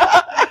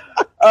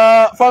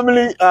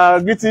 Family,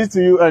 greetings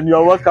to you, and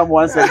you're welcome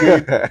once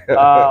again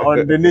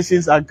on the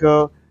Nation's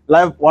Anchor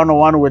live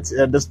one-on-one with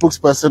the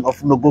spokesperson of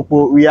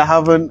Nogokpo. We are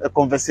having a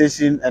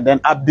conversation and then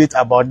update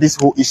about this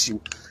whole issue.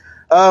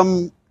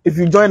 If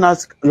you join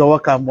us, you're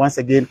welcome once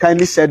again.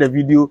 Kindly share the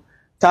video,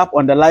 tap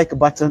on the like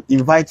button,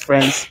 invite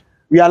friends.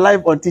 We are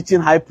live on Teaching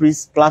High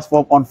Priest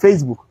platform on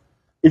Facebook.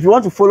 If you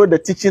want to follow the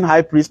Teaching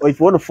High Priest, or if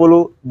you want to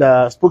follow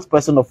the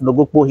spokesperson of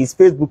Nogokpo, his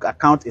Facebook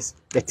account is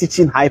the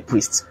Teaching High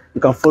Priest.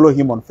 You can follow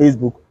him on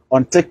Facebook,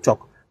 on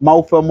TikTok.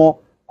 Maufemo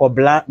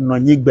Kobla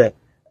Nonyigbe.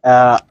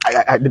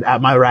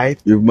 Am I right?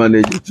 You've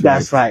managed it.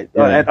 That's right.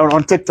 And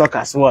on TikTok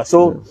as well.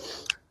 So,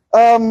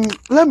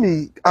 let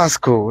me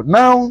ask you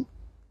now.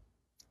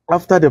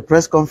 After the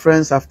press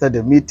conference, after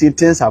the meeting,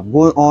 things have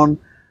gone on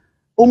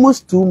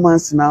almost 2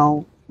 months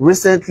now.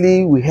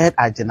 Recently, we heard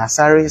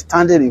Agyin-Asare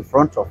standing in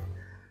front of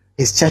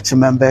his church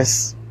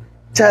members,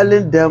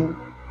 telling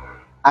them,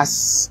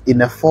 as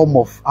in a form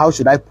of, how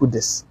should I put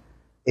this?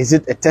 Is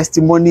it a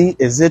testimony?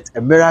 Is it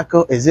a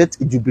miracle? Is it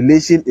a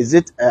jubilation? Is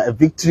it a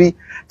victory?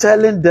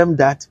 Telling them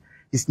that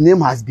his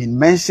name has been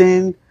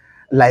mentioned,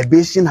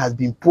 libation has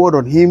been poured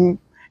on him.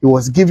 He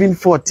was given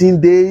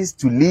 14 days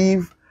to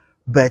live.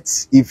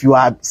 But if you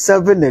are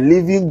serving a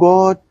living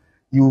God,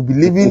 you will be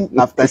living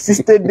after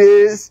 60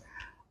 days.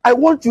 I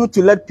want you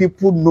to let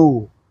people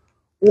know,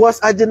 was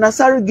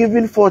Agyin-Asare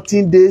given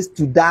 14 days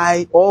to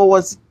die, or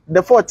was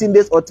the 14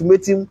 days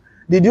ultimatum?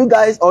 Did you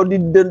guys, or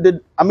did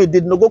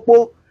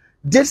Nogokpo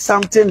did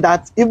something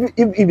that if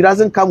it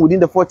doesn't come within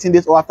the 14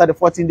 days or after the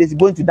 14 days, he's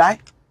going to die?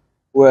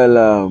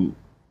 Well,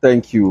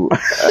 thank you.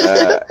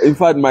 In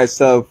fact,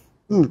 myself,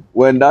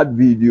 when that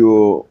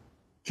video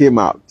came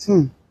out,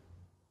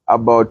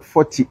 about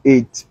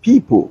 48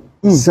 people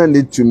sent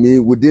it to me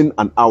within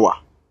an hour.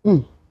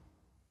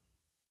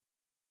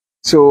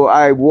 So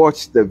I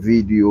watched the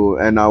video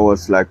and I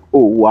was like,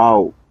 oh,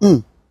 wow.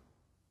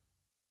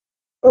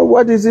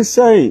 What is he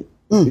saying?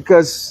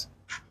 Because,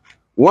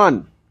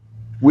 one,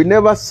 we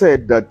never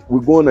said that we're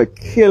going to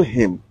kill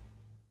him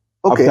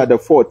after the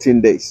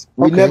 14 days.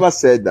 We never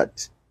said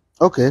that.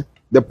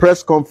 The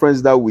press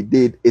conference that we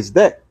did is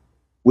there.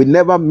 We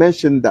never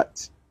mentioned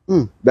that.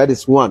 That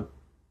is one.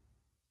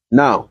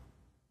 Now,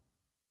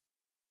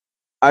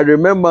 I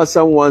remember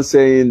someone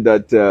saying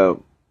that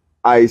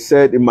I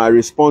said in my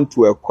response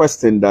to a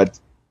question that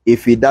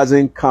if he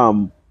doesn't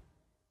come,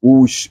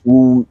 we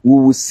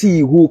will see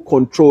who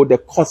control the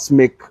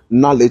cosmic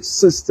knowledge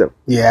system.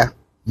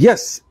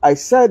 Yes, I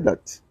said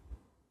that.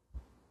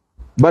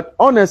 But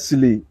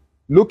honestly,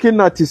 looking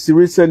at his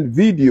recent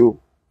video,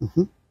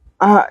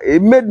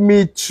 it made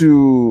me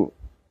to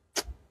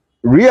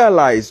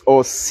realize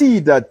or see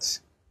that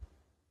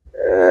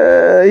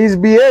his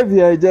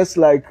behavior is just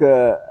like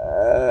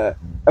a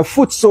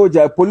foot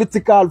soldier, a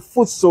political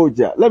foot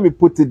soldier. Let me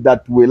put it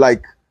that way,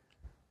 like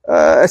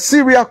a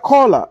serial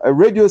caller, a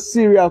radio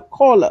serial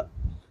caller.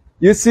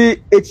 You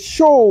see, it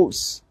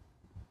shows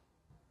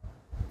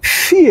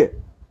fear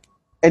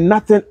and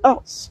nothing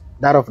else.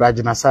 That of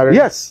Agyin-Asare?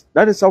 Yes,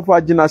 that is of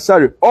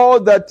Agyin-Asare. All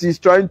that he's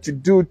trying to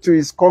do to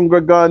his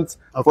congregants,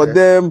 for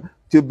them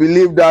to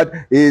believe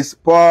that he is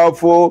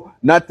powerful,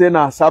 nothing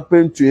has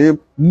happened to him.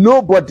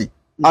 Nobody,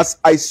 as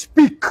I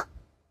speak,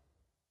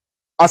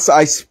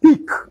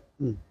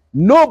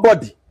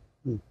 nobody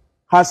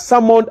has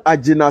summoned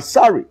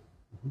Agyin-Asare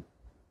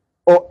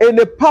or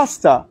any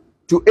pastor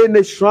to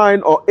any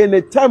shrine or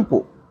any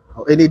temple.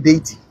 Or any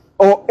deity.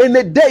 Or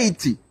any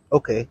deity.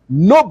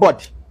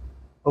 Nobody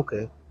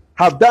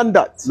have done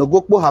that.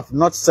 Nogokpo have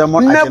not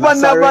summoned Never,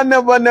 Agyin-Asare.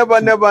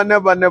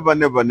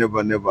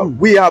 never.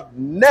 We have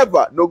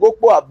never,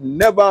 Nogokpo have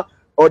never,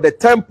 or the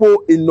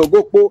temple in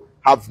Nogokpo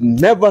have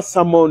never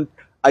summoned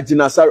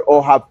Agyin-Asare,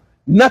 or have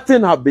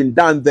nothing have been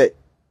done there. Okay.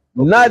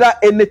 Neither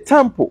in the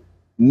temple,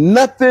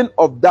 nothing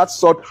of that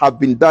sort have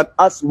been done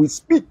as we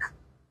speak.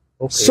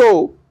 Okay.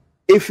 So,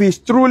 if he's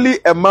truly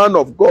a man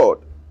of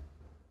God,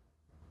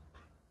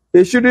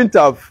 he shouldn't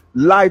have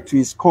lied to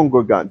his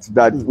congregants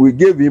that we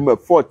gave him a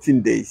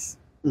 14 days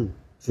to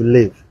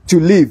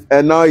live.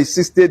 And now he's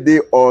 60th day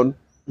on,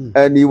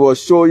 and he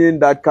was showing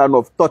that kind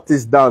of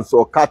tortoise dance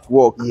or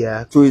catwalk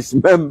to his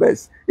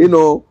members. You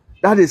know,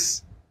 that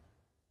is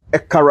a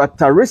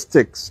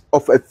characteristics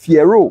of a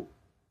pharaoh.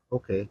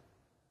 Okay.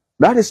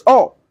 That is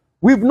all.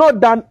 We've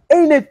not done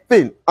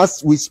anything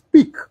as we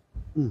speak,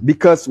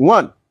 because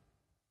one,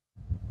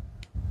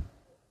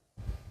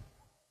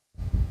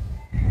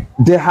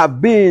 there have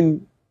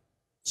been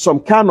some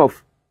kind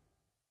of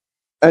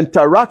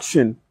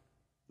interaction.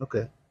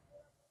 Okay.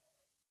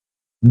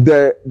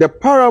 The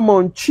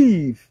paramount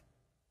chief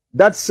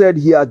that said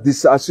he had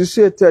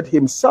disassociated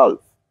himself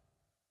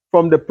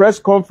from the press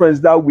conference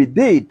that we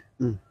did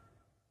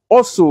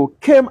also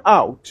came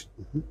out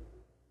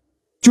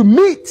to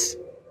meet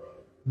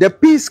the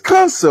Peace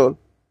Council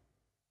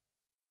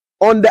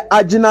on the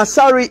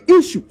Agyin-Asare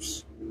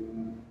issues.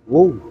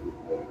 Whoa.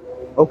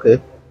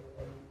 Okay.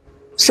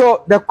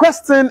 So the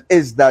question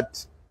is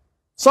that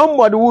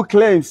somebody who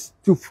claims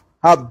to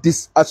have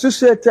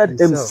disassociated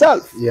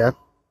himself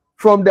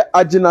from the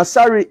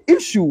Agyin-Asare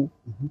issue,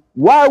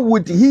 why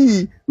would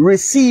he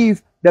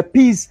receive the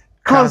Peace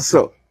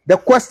Council? The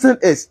question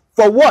is,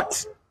 for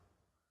what?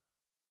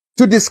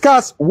 To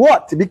discuss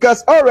what?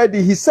 Because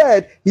already he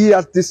said he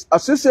has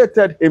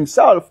disassociated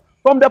himself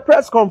from the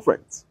press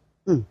conference.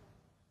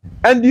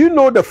 And you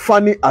know the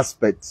funny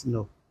aspect?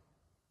 No.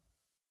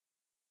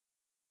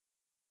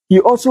 He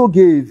also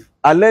gave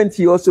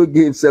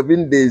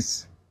 7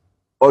 days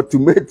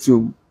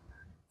ultimatum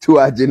to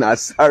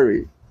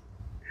Agyin-Asare.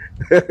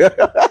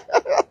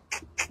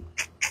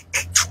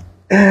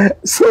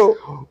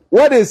 So,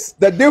 what is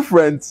the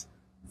difference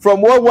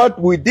from what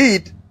we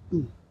did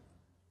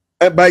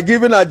by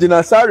giving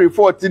Agyin-Asare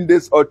 14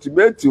 days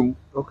ultimatum,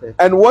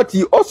 and what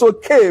he also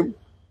came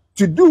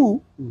to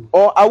do,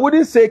 or I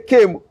wouldn't say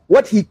came,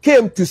 what he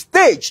came to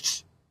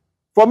stage?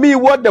 For me,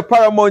 what the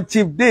paramount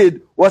chief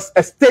did was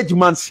a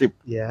stagemanship.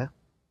 Yeah.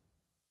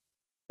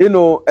 You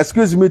know,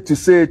 excuse me to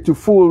say, to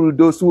fool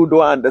those who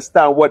don't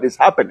understand what is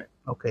happening.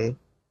 Okay.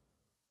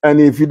 And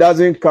if he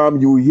doesn't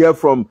come, you hear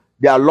from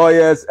their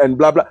lawyers and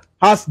blah, blah.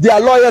 Has their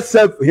lawyers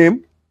served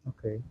him?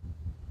 Okay.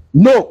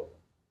 No.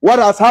 What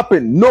has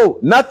happened? No,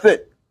 nothing.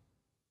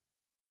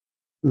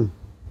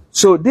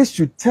 So this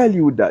should tell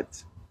you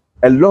that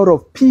a lot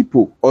of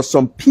people, or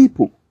some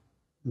people,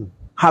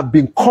 have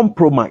been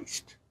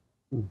compromised.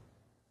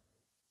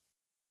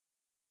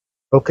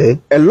 Okay.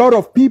 A lot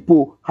of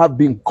people have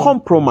been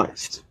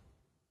compromised.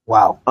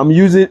 Wow. I'm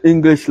using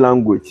English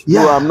language.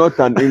 Yeah. No, I'm not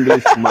an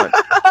Englishman,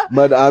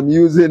 but I'm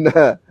using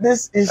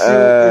this issue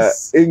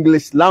is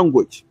English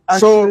language.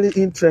 Actually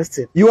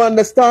interesting. You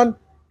understand?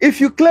 If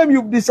you claim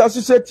you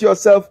disassociate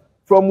yourself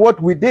from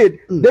what we did,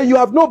 then you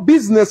have no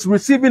business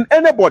receiving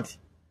anybody.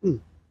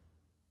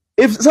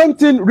 If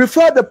something,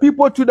 refer the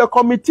people to the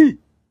committee.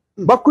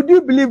 But could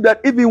you believe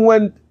that even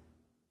when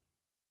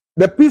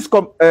the Peace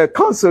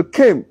Council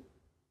came,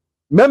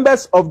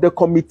 members of the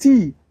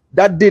committee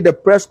that did the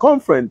press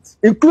conference,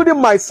 including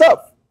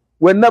myself,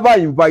 were never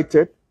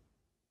invited?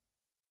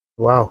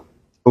 Wow.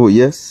 Oh,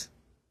 yes.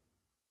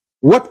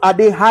 What are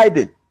they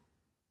hiding?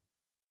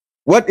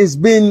 What is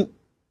being...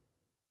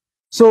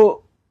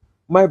 So,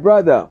 my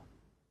brother,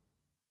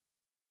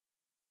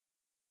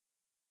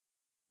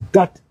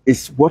 that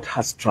is what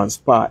has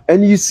transpired.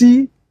 And you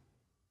see,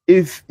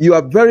 if you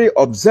are very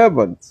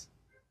observant,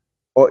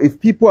 or if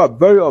people are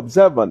very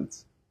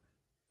observant,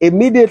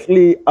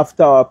 immediately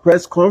after our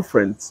press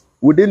conference,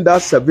 within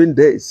that 7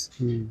 days,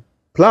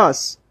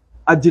 plus,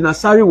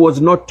 Agyin-Asare was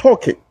not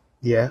talking.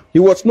 Yeah. He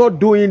was not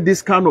doing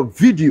this kind of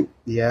video.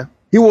 Yeah.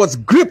 He was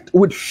gripped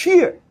with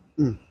fear.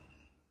 And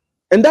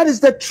that is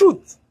the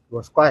truth. He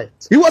was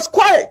quiet. He was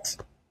quiet.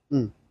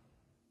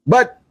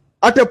 But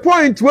at a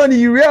point when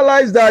he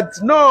realized that,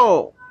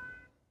 no,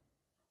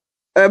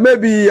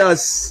 maybe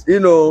as,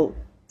 you know,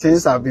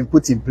 things have been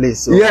put in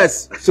place. So.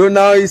 Yes. So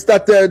now he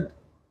started,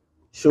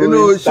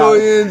 showing,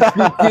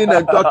 speaking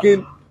and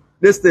talking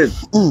this thing.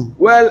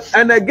 Well,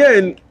 and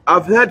again,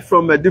 I've heard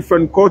from a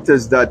different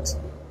quarters that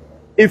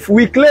if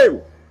we claim,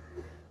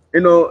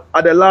 you know,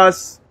 at the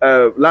last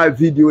live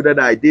video that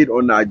I did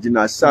on the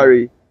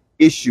Agyin-Asare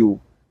issue,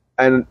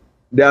 and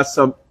there are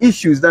some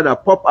issues that are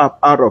pop up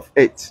out of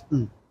it.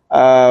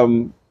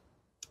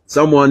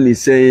 Someone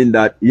is saying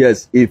that,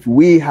 yes, if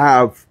we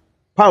have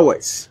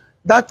powers.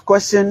 That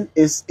question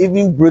is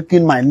even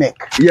breaking my neck.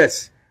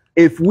 Yes.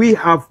 If we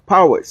have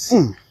powers,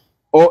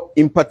 or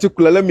in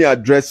particular, let me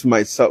address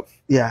myself.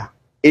 Yeah.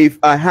 If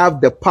I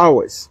have the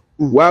powers,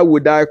 why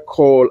would I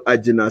call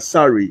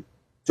Agyin-Asare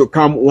to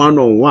come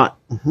one-on-one?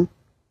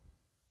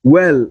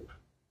 Well,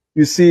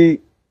 you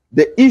see,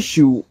 the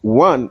issue,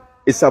 one,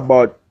 is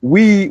about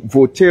we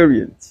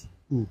Votarians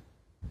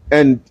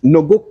and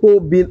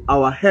Nogokpo being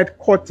our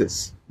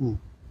headquarters.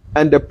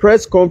 And the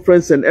press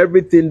conference and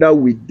everything that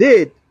we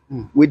did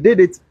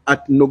it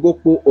at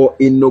Nogokpo or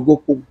in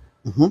Nogokpo.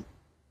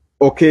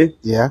 Okay?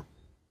 Yeah.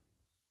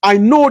 I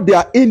know there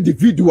are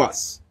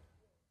individuals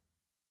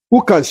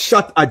who can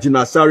shut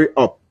Agyin-Asare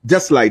up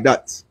just like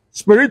that,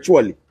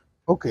 spiritually.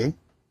 Okay.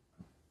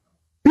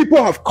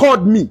 People have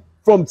called me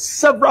from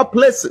several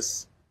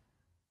places.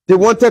 They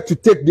wanted to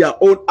take their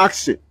own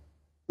action.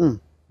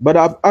 But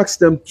I've asked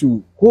them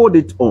to hold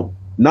it on,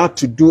 not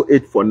to do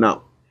it for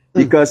now.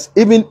 Because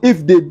even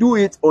if they do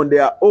it on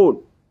their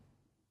own,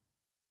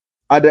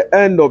 at the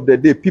end of the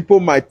day, people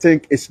might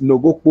think it's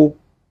Nogokpo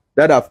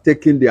that have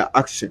taken their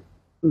action.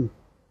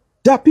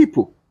 There are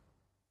people.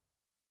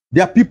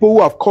 There are people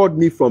who have called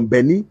me from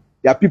Benin.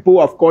 There are people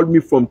who have called me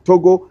from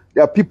Togo.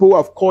 There are people who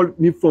have called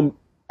me from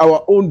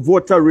our own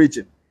Volta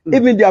region.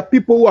 Even there are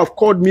people who have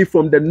called me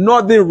from the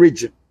northern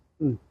region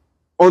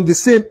on the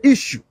same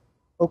issue.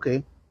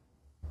 Okay.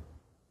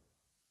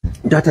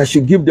 That I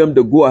should give them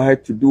the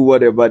go-ahead to do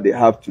whatever they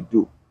have to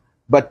do.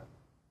 But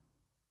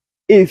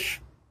if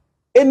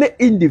any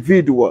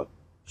individual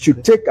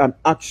should take an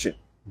action,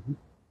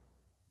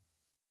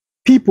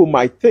 people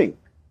might think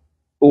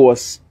it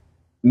was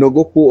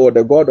Nogokpo or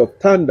the god of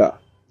thunder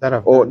that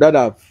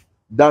have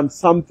done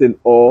something,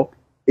 or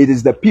it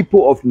is the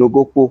people of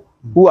Nogokpo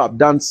who have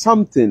done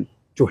something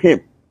to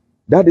him.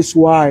 That is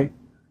why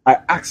I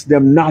asked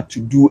them not to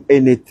do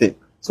anything.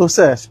 So,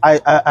 sir,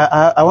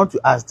 I want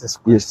to ask this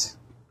question. Yes.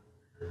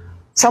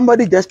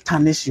 Somebody just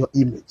tarnished your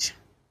image.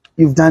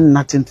 You've done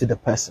nothing to the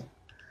person.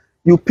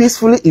 You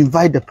peacefully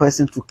invite the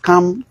person to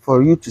come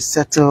for you to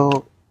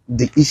settle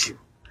the issue.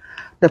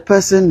 The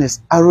person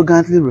is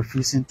arrogantly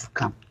refusing to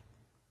come.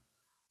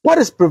 What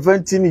is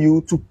preventing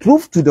you to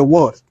prove to the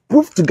world,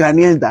 prove to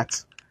Ghanaians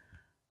that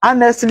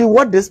honestly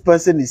what this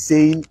person is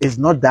saying is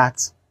not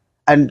that,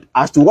 and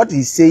as to what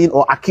he's saying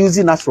or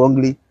accusing us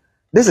wrongly,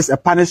 this is a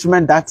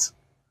punishment that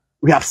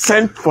we have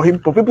sent for him,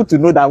 for people to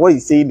know that what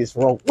he's saying is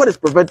wrong? What is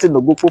preventing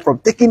Nogokpo from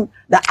taking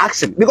that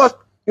action? Because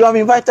you have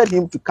invited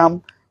him to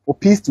come for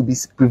peace to be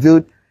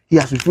prevailed. He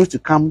has refused to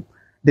come.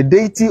 The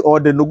deity or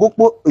the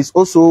Nogokpo is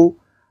also,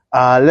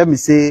 let me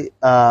say,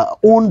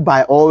 owned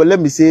by, or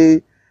let me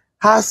say,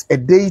 has a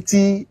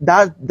deity.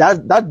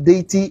 That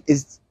deity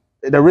is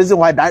the reason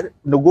why that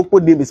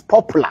Nogokpo name is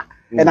popular.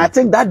 And I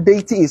think that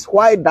deity is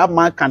why that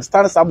man can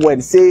stand somewhere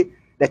and say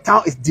the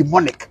town is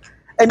demonic.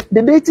 And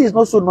the deity is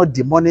also not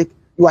demonic.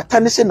 You are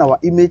tarnishing our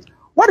image.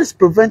 What is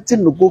preventing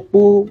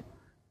Nogokpo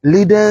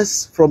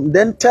leaders from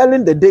then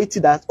telling the deity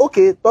that,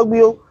 okay,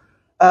 Togbio,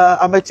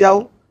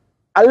 Ametiao,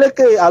 well,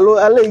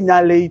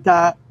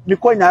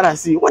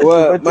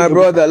 my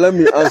brother, let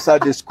me answer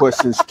this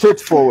question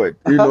straightforward.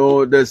 You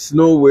know, there's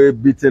no way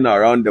beating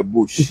around the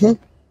bush.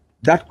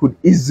 That could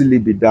easily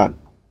be done.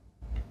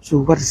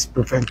 So what is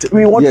preventing?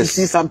 We want to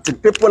see something.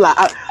 People are,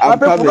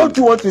 people don't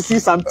want to see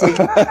something.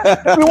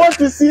 We want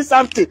to see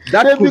something.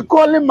 They'll be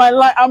calling my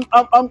line.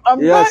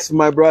 I'm yes,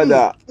 my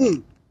brother.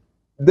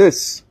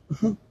 This,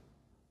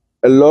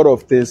 a lot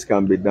of things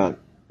can be done.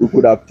 We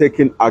could have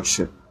taken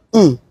action.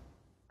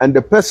 And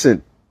the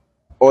person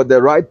or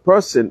the right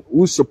person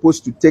who's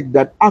supposed to take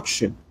that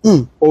action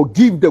or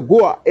give the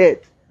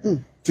go-ahead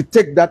to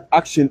take that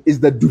action is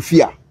the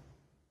Dufia.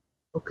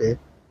 Okay.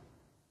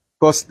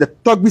 Because the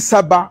Togbi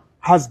Saba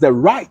has the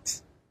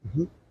right,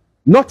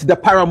 not the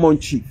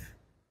paramount chief.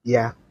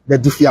 Yeah, the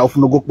Dufia of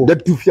Nogokpo. The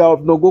Dufia of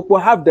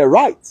Nogokpo have the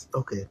right.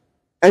 Okay.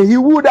 And he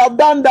would have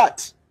done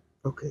that.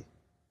 Okay.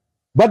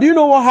 But do you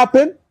know what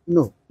happened?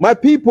 No. My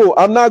people,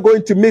 I'm not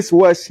going to miss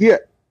words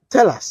here.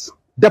 Tell us.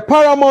 The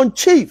paramount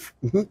chief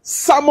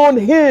summoned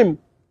him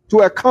to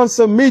a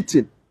council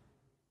meeting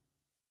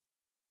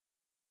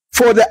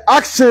for the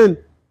action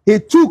he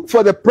took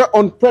for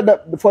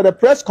the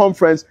press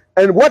conference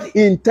and what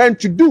he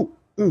intends to do.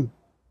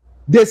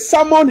 They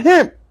summoned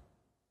him.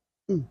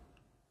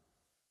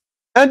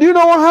 And you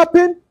know what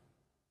happened?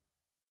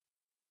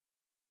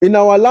 In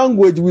our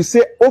language, we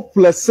say,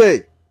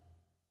 "Oplese."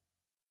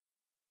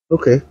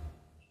 Okay.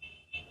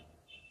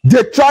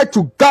 They tried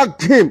to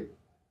gag him.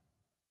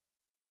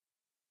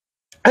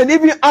 And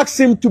even asked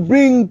him to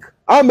bring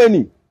how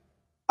many?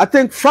 I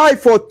think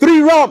 5 or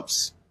 3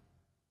 rams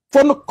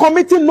for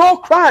committing no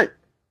crime,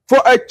 for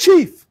a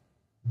chief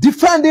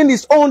defending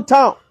his own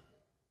town.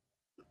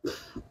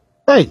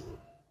 Hey.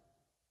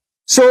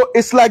 So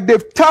it's like they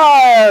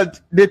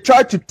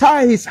tried to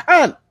tie his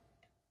hand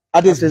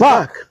at his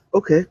back.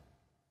 Okay.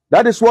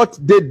 That is what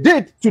they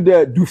did to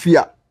the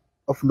Dufia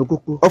of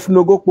Nogokpo. Of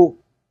Nogokpo.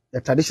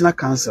 The traditional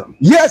council.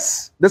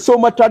 Yes, the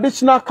Soma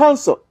traditional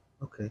council.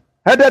 Okay.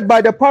 Headed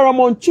by the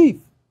paramount chief.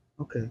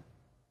 Okay.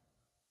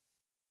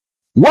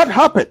 What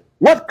happened?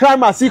 What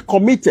crime has he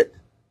committed?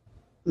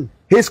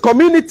 His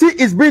community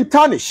is being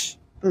tarnished.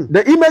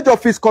 The image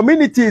of his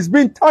community is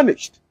being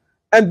tarnished.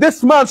 And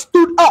this man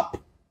stood up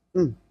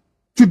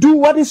to do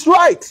what is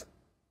right.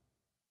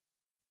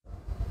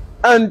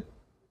 And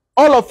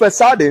all of a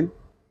sudden,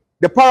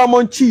 the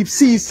paramount chief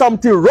sees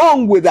something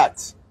wrong with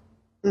that.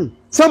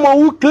 Someone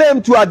who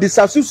claimed to have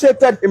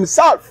disassociated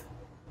himself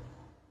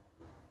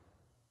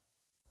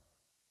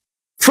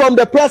from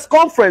the press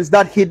conference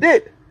that he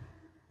did,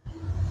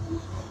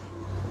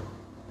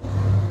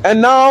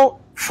 and now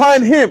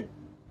find him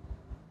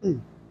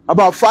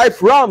about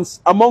 5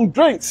 rams among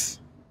drinks.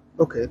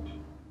 Okay.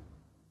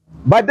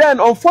 But then,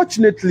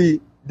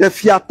 unfortunately, the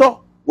Fiato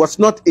was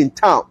not in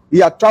town. He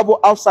had traveled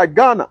outside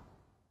Ghana.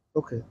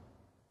 Okay.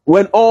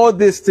 When all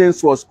these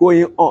things was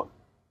going on.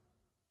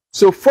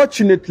 So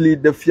fortunately,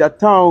 the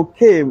Fiato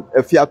came.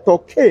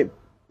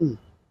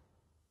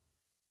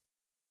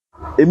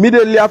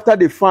 Immediately after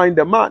they find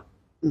the man,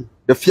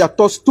 the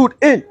Fiato stood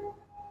in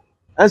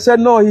and said,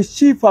 no, his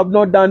chief have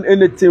not done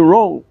anything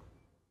wrong.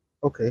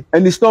 Okay.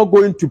 And he's not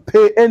going to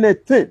pay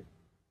anything.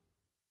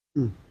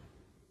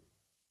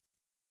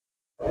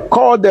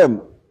 Call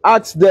them,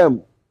 ask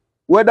them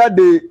whether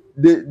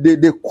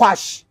they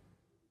quash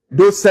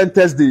those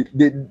sentences they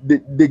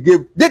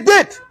gave. They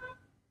did.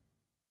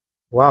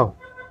 Wow.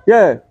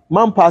 Yeah,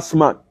 man pass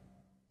man.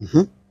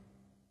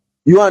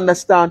 You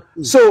understand?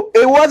 So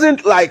it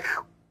wasn't like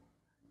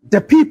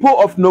the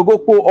people of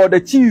Nogokpo or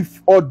the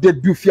chief or the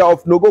Dufia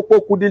of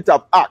Nogokpo couldn't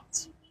have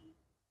acted.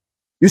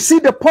 You see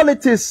the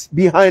politics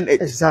behind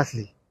it.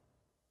 Exactly.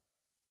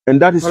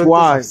 And that is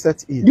why,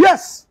 set in.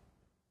 yes,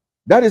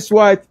 that is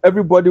why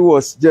everybody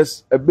was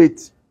just a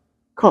bit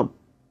calm.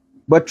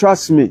 But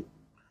trust me.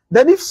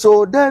 Then if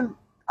so, then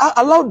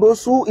allow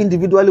those who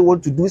individually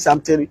want to do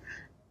something,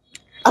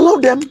 allow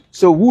them.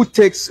 So who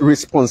takes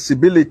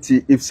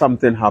responsibility if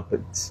something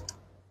happens?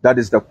 That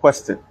is the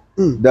question.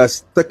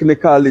 That's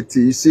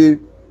technicality. You see,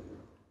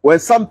 when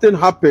something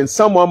happens,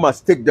 someone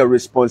must take the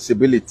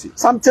responsibility.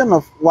 Something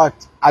of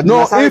what?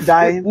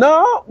 Dying?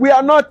 No, we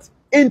are not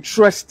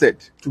interested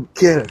to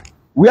kill.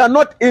 We are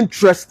not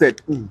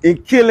interested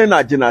in killing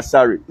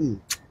Agyin-Asare.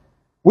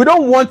 We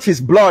don't want his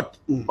blood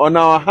on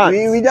our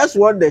hands. We just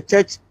want the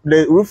church,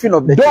 the roofing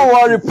of the church. Don't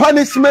worry,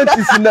 punishment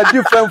is in a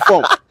different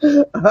form.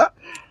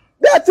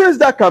 There are things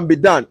that can be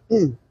done.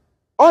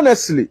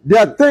 Honestly,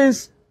 there are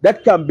things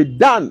that can be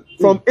done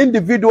from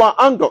individual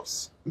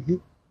angles.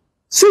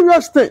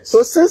 Serious things.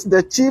 So since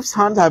the chief's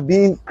hands have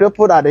been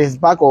crippled at his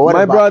back or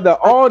whatever. My brother,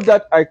 all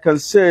that I can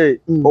say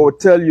or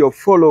tell your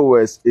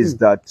followers is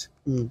that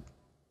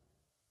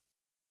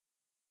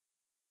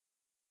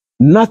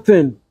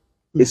nothing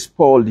is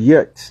spoiled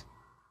yet.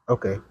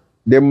 Okay.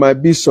 There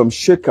might be some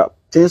shake-up.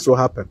 Things will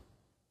happen.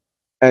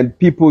 And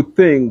people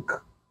think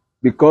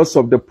because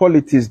of the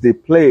politics they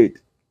played,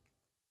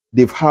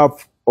 there's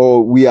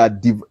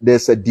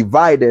a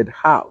divided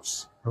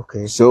house.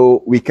 Okay.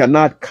 So we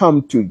cannot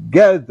come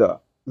together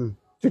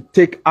to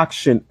take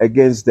action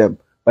against them.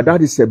 But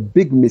that is a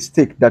big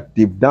mistake that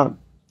they've done.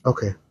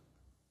 Okay.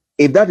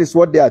 If that is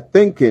what they are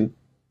thinking,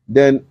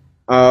 then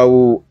I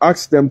will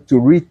ask them to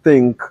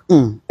rethink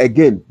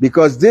again.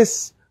 Because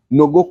this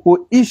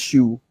Nogokpo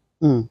issue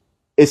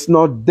is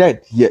not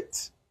dead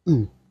yet.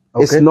 Okay.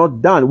 It's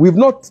not done. We've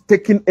not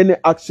taken any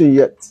action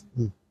yet.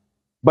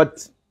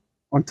 But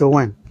until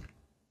when?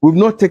 We've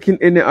not taken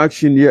any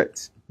action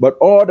yet. But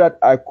all that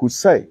I could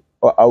say,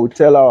 or I will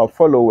tell our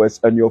followers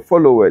and your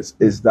followers,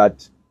 is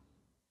that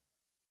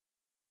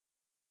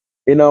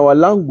in our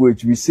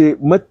language we say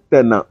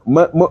matana.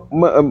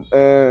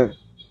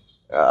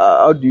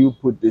 How do you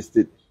put this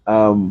thing?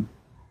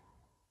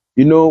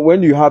 You know,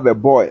 when you have a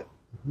boil,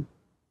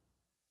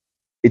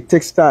 it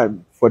takes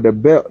time for the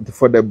boil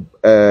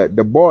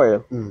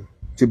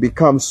to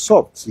become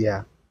soft.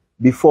 Yeah.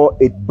 Before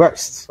it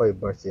bursts. Before it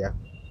bursts, yeah.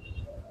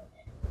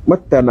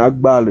 Matana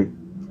agbali.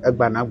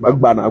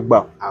 Agbana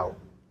agba. Ow.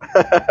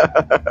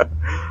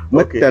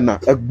 Matana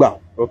agba.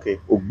 Okay.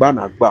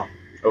 Ugbana agba.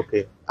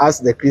 Okay. As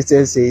the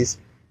Christian says,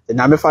 the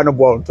Namefano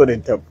born to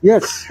them.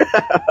 Yes.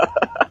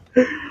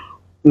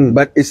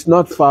 But it's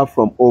not far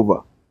from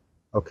over.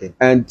 Okay.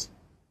 And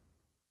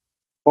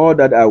all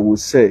that I will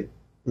say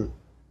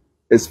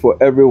is for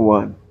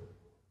everyone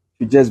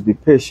to just be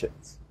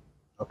patient.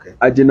 Okay.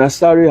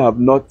 Agyin-Asare have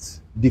not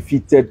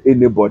defeated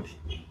anybody.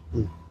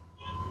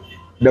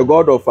 The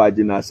God of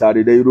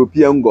Agyin-Asare, the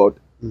European God,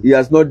 he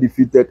has not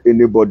defeated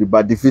anybody,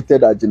 but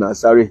defeated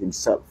Agyin-Asare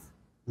himself.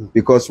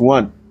 Because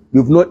one,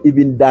 we've not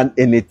even done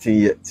anything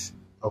yet.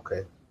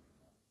 Okay.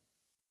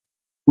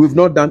 We've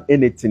not done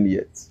anything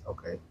yet.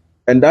 Okay.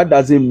 And that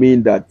doesn't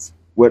mean that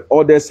when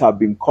others have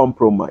been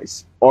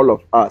compromised, all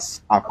of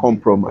us are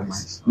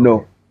compromised. Okay.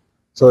 No.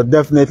 So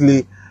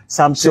definitely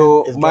something.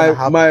 So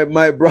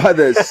my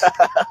brothers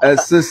and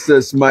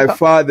sisters, my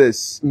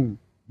fathers,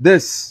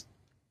 this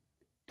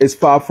is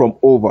far from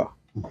over.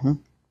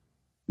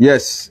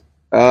 Yes.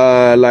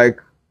 Like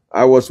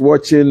I was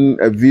watching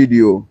a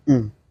video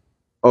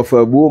of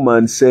a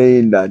woman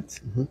saying that,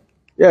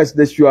 yes,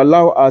 they should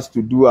allow us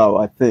to do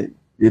our thing.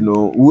 You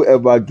know,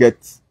 whoever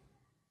gets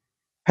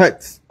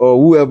hurt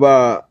or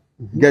whoever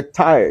get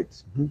tired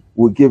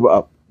will give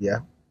up. Yeah.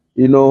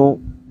 You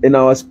know, in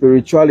our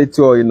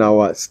spirituality or in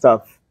our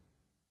stuff,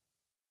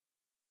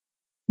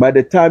 by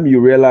the time you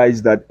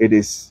realize that it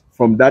is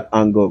from that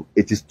angle,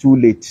 it is too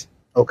late.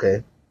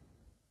 Okay.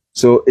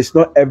 So it's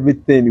not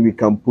everything we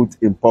can put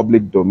in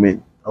public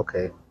domain.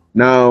 Okay.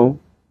 Now,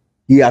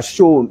 he has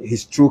shown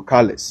his true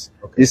colors.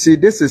 Okay. You see,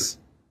 this is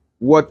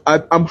what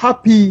I'm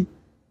happy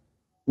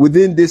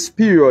within this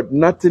period,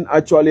 nothing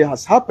actually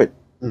has happened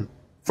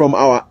from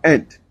our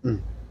end.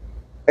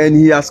 And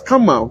he has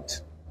come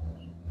out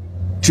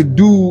to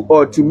do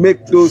or to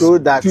make those,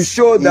 to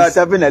show that he's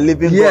serving a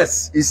living God.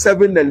 Yes, he's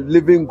serving a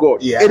living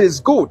God. Yeah. It is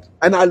good.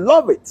 And I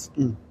love it.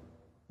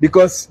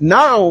 Because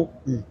now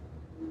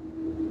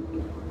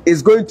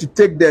it's going to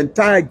take the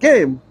entire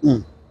game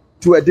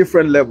to a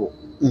different level.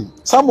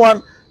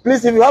 Someone,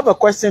 please, if you have a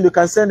question, you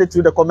can send it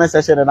to the comment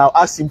section and I'll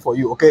ask him for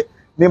you, okay?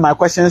 Me, my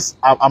questions,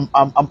 I'm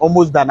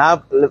almost done. I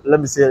have, let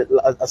me say,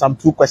 some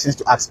 2 questions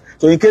to ask.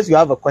 So in case you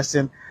have a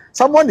question,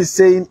 someone is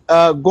saying,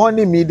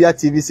 Goni Media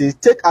TV says,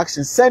 take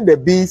action, send the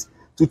bees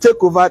to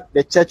take over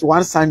the church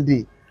one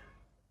Sunday.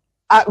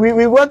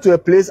 We went to a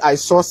place, I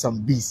saw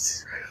some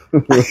bees.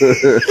 And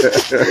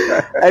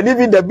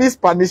even the bees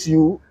punish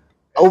you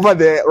over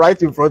there,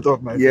 right in front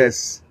of me.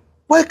 Yes.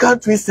 Why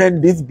can't we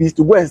send these bees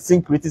to go and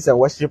sing praises and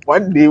worship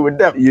one day with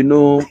them? You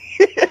know,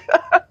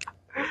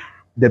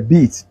 the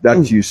beat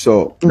that you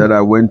saw, that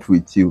I went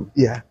with you,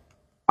 yeah,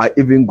 I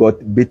even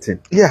got bitten.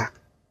 Yeah.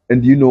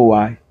 And you know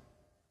why?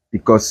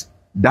 Because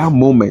that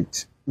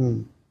moment,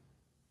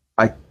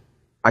 I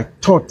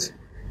thought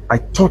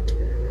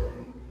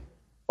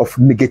of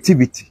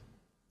negativity.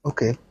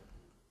 Okay.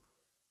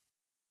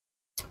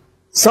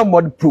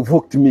 Somebody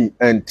provoked me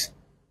and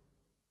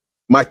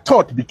my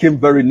thought became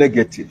very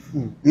negative.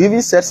 You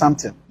even said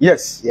something.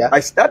 Yes. Yeah.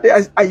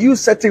 I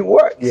used certain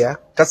words. Yeah.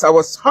 Because I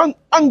was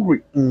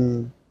angry.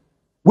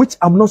 Which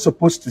I'm not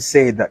supposed to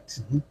say that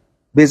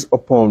based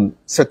upon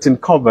certain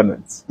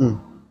covenants.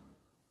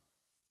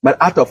 But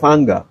out of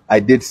anger, I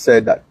did say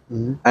that.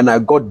 And I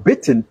got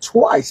bitten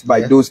twice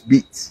by those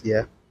beats.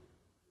 Yeah.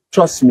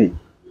 Trust me.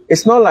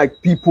 It's not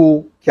like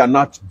people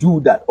cannot do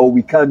that or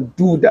we can't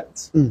do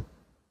that.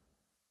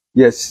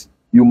 Yes,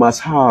 you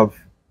must have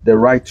the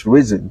right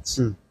reasons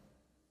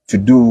to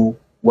do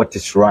what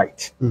is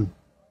right.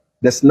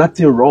 There's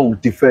nothing wrong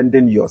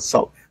defending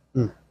yourself.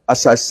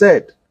 As I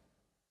said,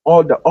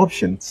 all the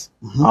options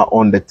are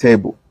on the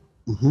table.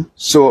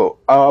 So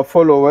our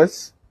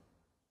followers,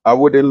 I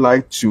wouldn't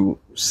like to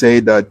say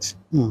that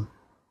we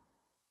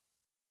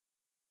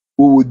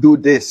will do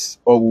this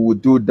or we will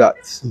do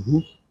that.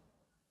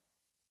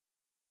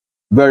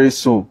 Very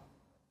soon,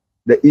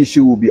 the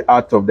issue will be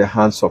out of the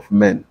hands of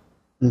men.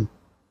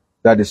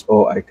 That is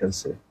all I can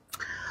say.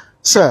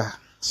 Sir,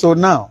 so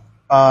now,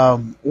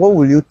 what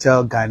will you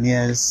tell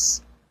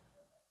Ghanaians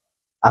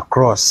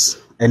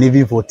across, and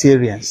even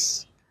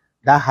Votarians,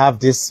 that have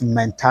this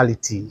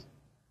mentality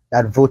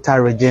that Volta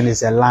region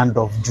is a land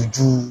of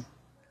juju,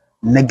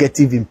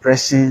 negative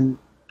impression?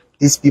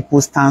 These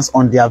people stand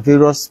on their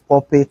various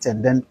pulpits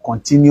and then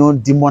continue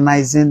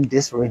demonizing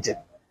this region.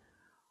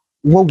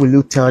 What will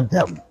you tell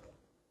them?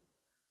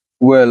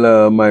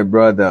 Well, my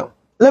brother,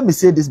 let me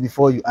say this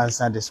before you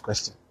answer this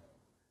question.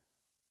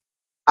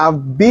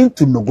 I've been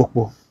to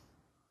Nogokpo.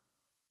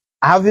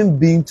 I haven't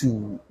been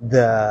to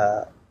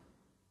the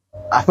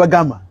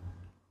Afagama.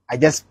 I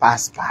just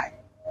passed by.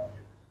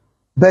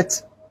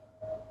 But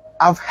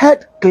I've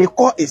heard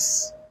Kleko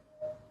is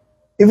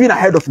even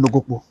ahead of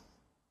Nogokpo.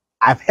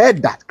 I've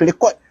heard that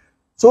Kleko.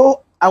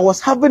 So I was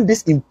having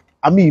this,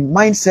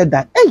 mindset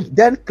that, hey,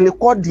 then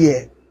Kleko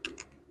there.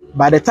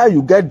 By the time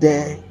you get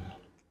there,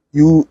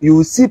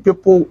 you see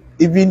people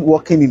even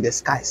walking in the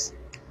skies.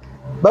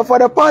 But for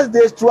the past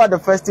days throughout the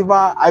festival,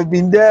 I've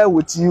been there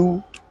with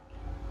you.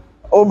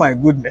 Oh my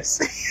goodness.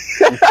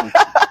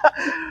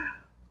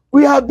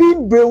 We have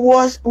been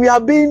brainwashed. We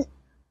have been,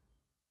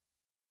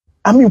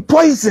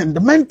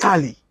 poisoned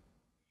mentally.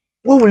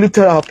 What will you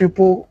tell our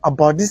people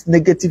about this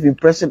negative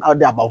impression out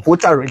there about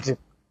voter regime?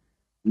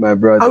 My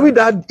brother. Are we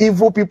that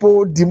evil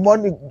people,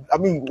 demonic,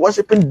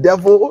 worshipping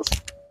devils?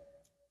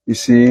 You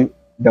see,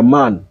 the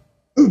man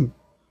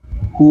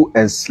who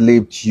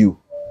enslaved you,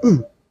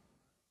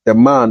 the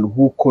man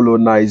who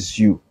colonized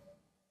you,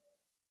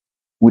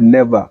 will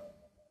never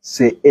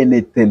say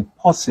anything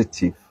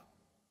positive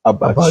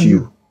about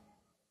you.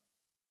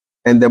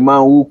 And the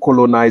man who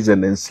colonized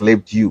and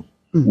enslaved you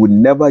will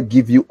never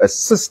give you a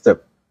system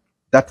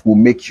that will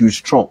make you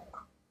strong,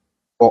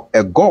 or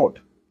a God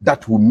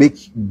that will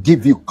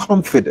give you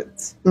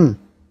confidence.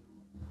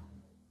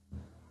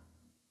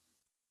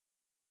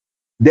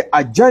 The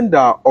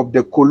agenda of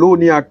the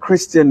colonial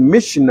Christian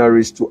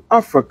missionaries to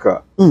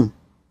Africa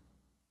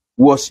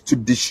was to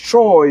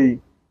destroy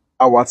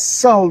our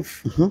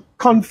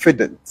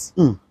self-confidence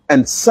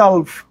and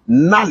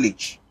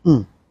self-knowledge,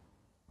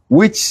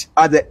 which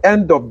at the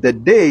end of the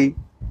day,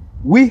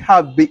 we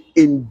have been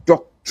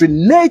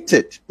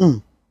indoctrinated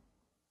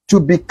to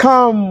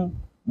become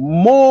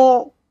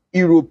more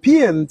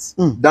Europeans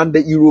than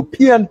the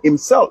European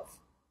himself.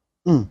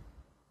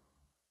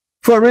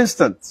 For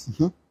instance,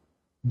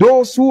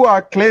 those who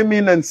are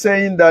claiming and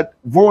saying that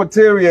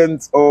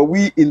Votarians or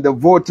we in the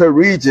Volta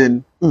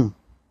region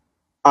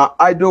are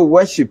idol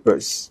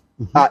worshippers,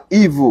 are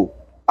evil,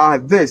 are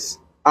this,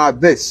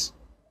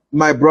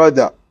 my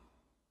brother,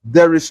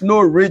 there is no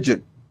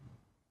region,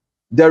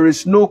 there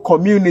is no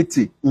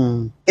community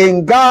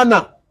in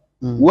Ghana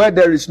where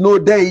there is no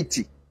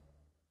deity.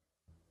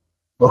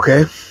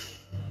 Okay.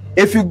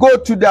 If you go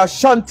to the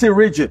Ashanti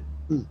region,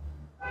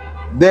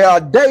 there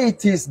are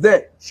deities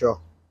there. Sure.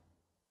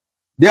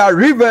 There are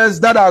rivers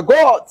that are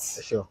gods.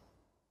 Sure.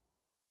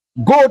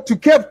 Go to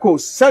Cape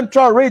Coast,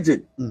 Central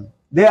region.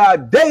 There are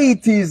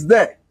deities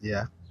there.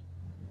 Yeah.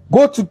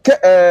 Go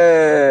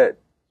to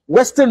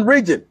Western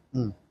region.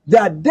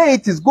 There are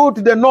deities. Go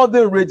to the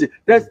Northern region.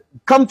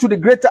 Come to the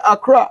Greater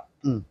Accra.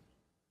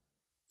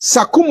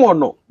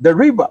 Sakumono, the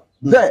river,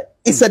 there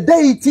is a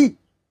deity.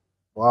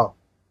 Wow.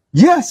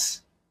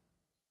 Yes.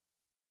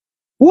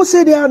 Who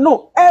say there are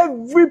no?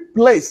 Every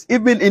place,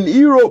 even in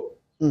Europe.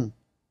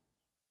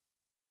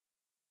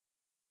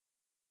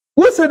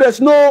 Who say there's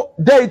no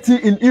deity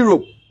in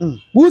Europe?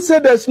 Who say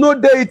there's no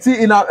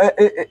deity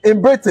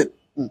in Britain?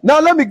 Now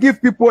let me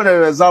give people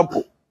an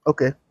example.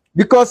 Okay.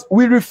 Because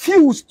we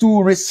refuse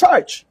to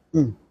research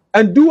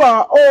and do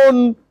our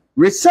own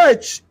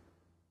research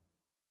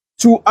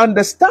to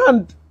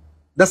understand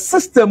the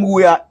system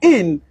we are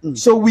in.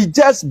 So we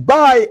just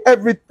buy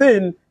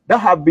everything that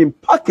have been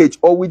packaged,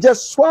 or we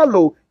just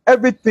swallow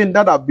everything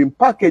that have been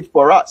packaged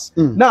for us.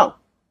 Now,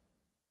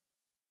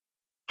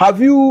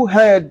 have you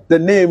heard the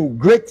name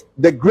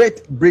the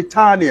Great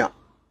Britannia?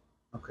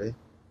 Okay.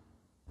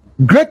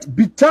 Great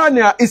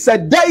Britannia is a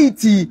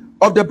deity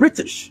of the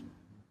British.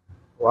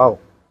 Wow.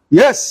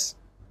 Yes.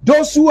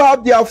 Those who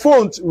have their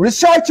phones,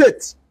 research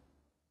it.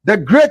 The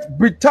Great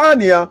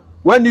Britannia,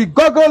 when you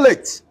Google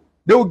it,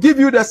 they will give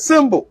you the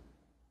symbol.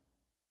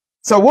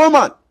 It's a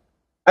woman.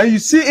 And you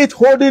see it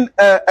holding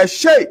a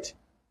shade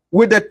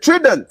with a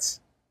trident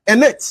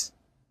in it.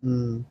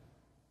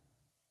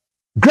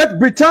 Great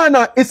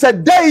Britannia is a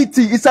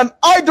deity, it's an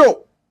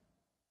idol.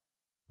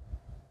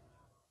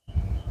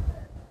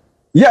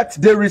 Yet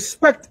they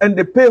respect and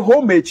they pay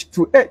homage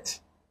to it.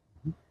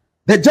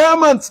 The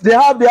Germans, they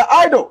have their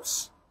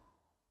idols.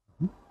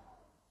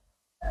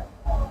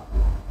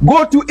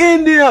 Go to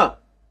India.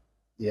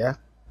 Yeah.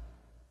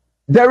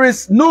 There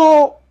is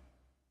no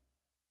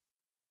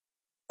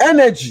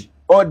energy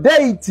or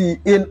deity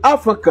in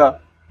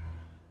Africa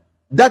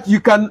that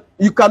you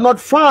cannot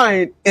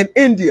find in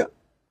India.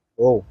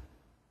 Oh.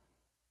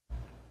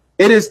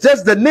 It is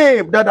just the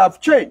name that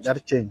have changed.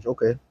 That changed.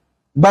 Okay.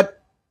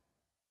 But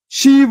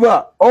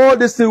Shiva, all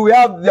this thing, we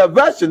have their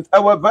versions,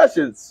 our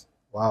versions.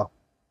 Wow.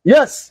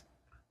 Yes.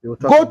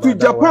 Go to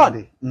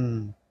Japan.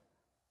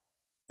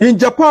 In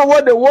Japan,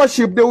 what they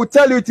worship, they will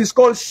tell you it is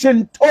called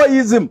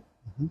Shintoism.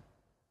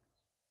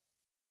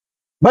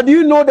 But do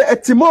you know the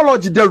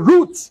etymology, the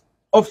root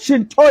of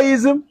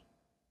Shintoism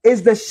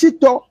is the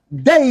Shito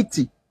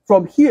deity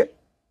from here.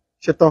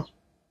 Shito.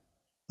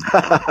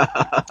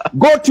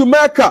 Go to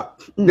Mecca,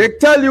 they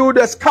tell you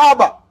there's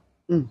Kaaba.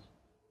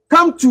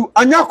 Come to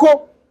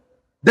Anyako,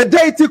 the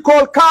deity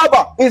called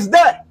Kaaba is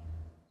there.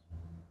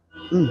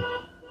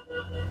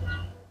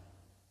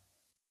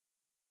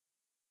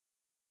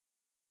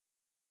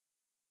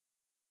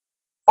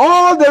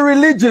 All the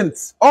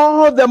religions,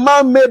 all the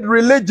man-made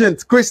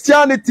religions,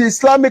 Christianity,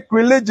 Islamic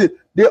religion,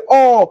 they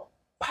all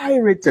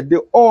pirated, they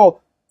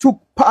all took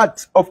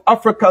part of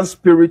African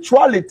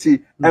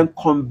spirituality and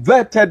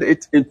converted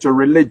it into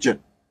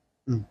religion.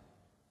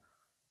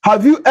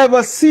 Have you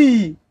ever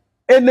seen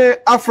any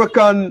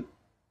African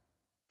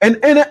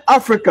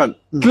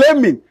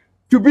claiming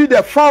to be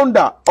the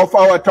founder of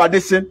our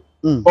tradition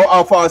or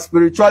of our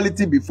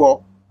spirituality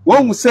before?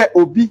 When we say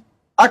Obi,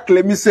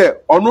 claim say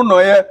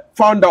Onunoye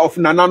founder of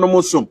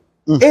Nananomosum.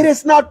 It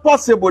is not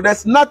possible.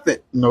 There's nothing.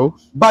 No.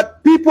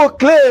 But people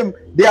claim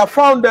they are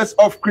founders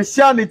of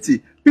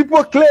Christianity.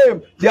 People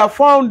claim they are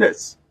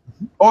founders.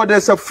 Or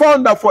there's a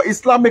founder for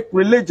Islamic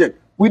religion.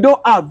 We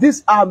don't have.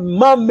 These are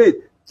man-made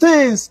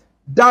things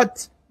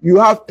that you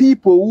have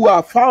people who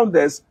are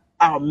founders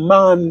are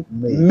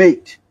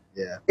man-made.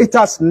 Yeah. It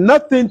has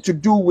nothing to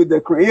do with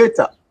the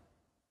creator.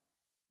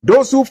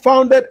 Those who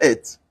founded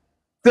it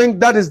think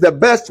that is the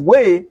best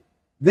way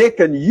they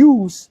can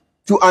use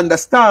to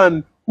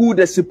understand who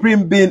the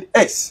supreme being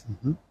is.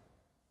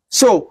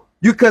 So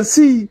you can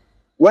see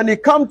when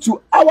it comes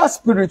to our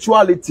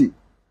spirituality,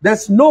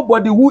 there's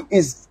nobody who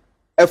is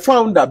a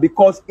founder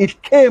because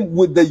it came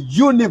with the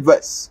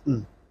universe.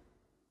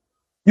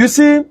 You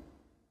see,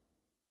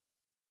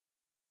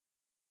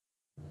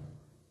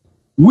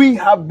 we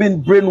have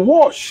been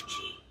brainwashed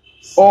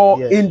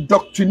or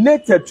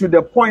indoctrinated to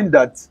the point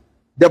that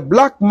the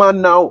black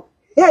man now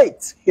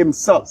hates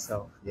himself.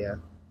 Yeah.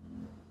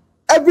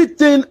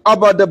 Everything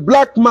about the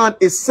black man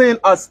is seen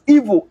as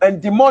evil and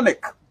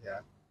demonic. Yeah.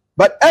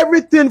 But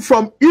everything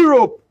from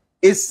Europe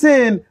is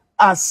seen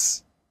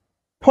as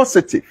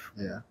positive.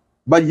 Yeah.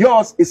 But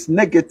yours is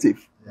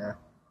negative. Yeah.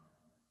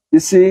 You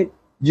see,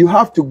 you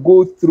have to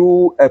go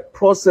through a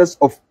process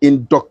of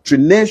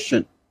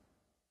indoctrination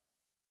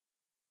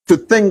to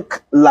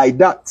think like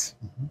that.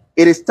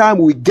 It is time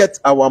we get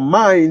our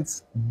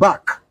minds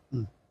back.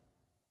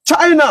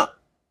 China,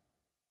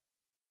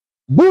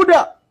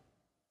 Buddha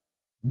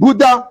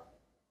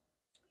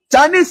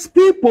Chinese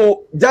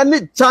people,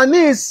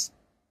 Chinese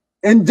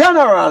in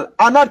general,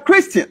 are not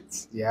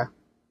Christians. Yeah.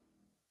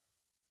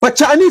 But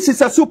Chinese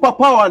is a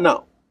superpower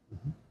now.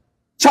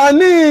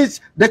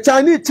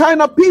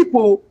 China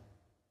people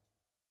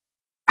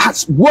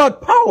has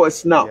world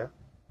powers now. Yeah.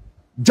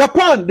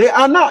 Japan, they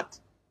are not.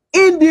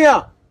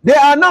 India, they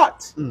are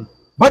not.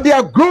 But they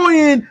are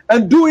growing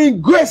and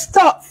doing great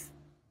stuff.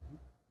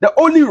 The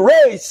only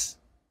race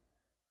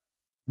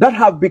that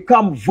have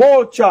become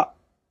vulture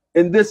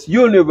in this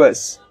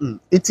universe.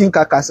 Eating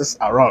carcasses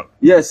around.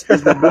 Yes,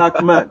 is the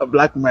black man. A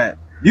black man.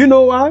 You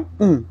know why?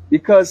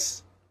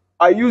 Because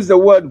I use the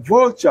word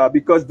vulture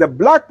because the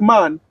black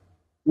man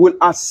will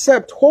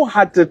accept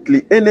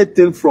wholeheartedly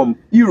anything from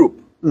Europe,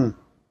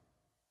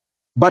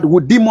 but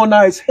would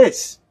demonize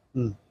his.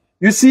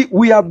 You see,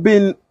 we have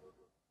been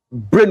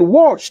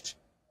brainwashed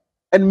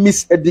and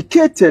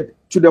miseducated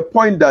to the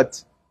point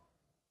that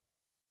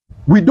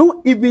we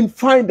don't even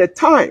find the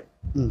time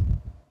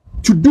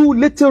to do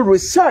little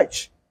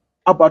research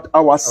about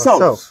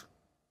ourselves.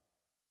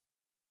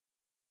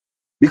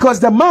 Because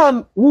the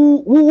man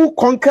who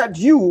conquered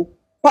you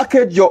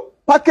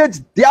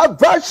packaged their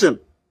version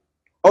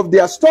of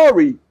their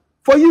story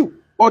for you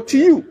or to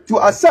you to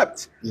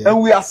accept,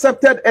 and we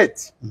accepted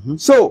it.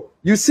 So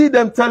you see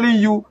them telling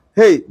you,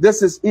 hey,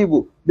 this is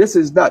evil, this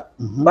is that.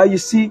 But you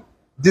see,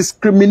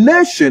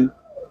 discrimination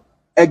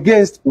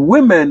against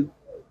women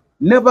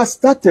never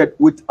started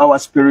with our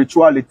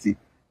spirituality.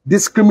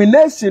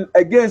 Discrimination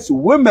against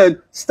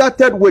women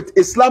started with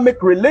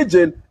Islamic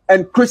religion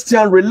and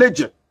Christian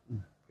religion.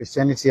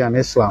 Christianity and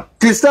Islam.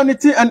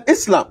 Christianity and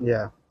Islam.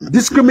 Yeah.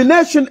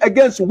 Discrimination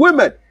against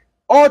women,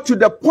 all to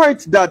the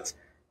point that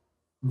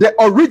the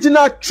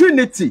original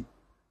Trinity,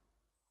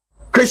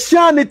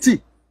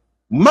 Christianity,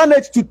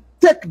 managed to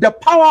take the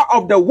power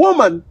of the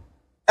woman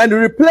and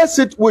replace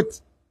it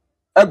with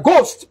a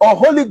ghost or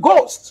Holy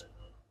Ghost.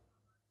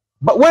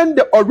 But when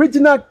the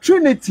original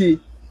Trinity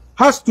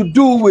has to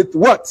do with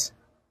what?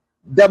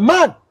 The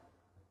man,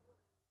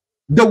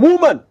 the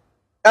woman,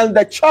 and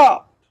the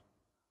child.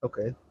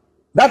 Okay.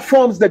 That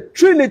forms the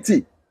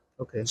Trinity.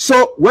 Okay.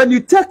 So when you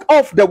take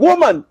off the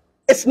woman,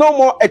 it's no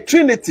more a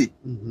Trinity.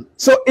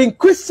 So in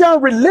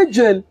Christian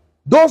religion,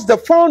 those the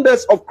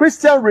founders of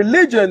Christian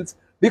religions,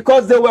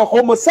 because they were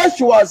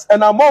homosexuals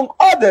and among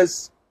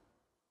others,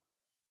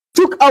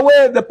 took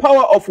away the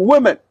power of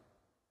women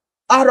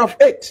out of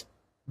it.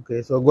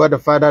 Okay, so God the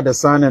Father, the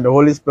Son, and the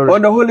Holy Spirit.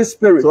 On the Holy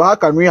Spirit. So how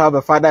can we have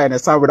a father and a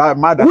son without a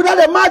mother?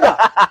 Without a mother.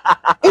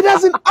 It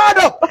doesn't add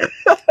up.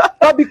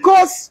 But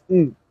because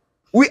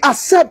we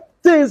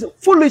accept things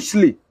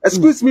foolishly,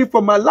 excuse me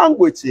for my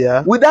language,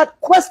 without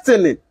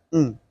questioning,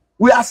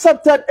 we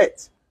accepted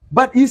it.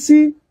 But you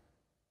see,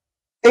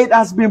 it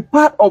has been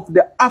part of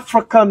the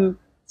African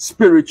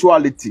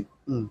spirituality.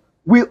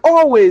 We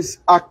always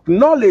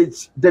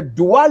acknowledge the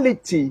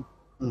duality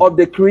of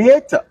the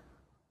Creator.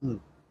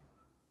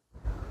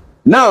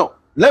 Now,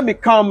 let me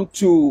come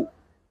to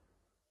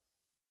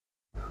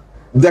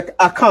the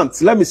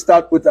accounts. Let me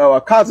start with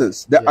our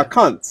cousins, the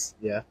accounts.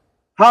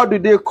 How do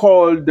they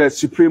call the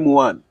Supreme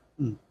One?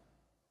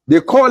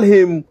 They call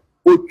him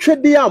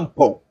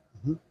Ochediampo,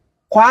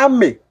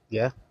 Kwame,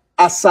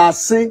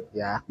 Asase,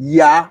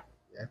 Ya.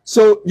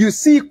 So you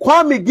see,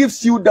 Kwame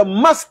gives you the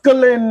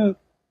masculine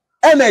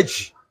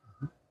energy.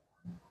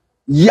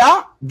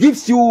 Ya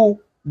gives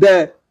you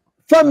the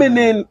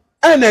feminine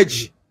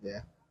energy.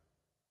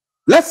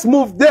 Let's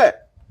move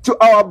there to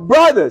our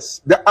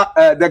brothers, the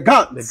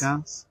Gans. The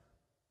Gans.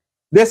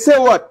 They say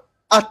what?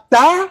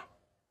 Ata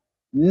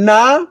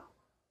na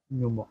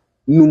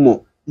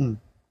numo.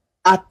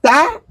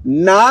 Ata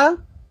na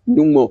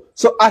numo.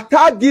 So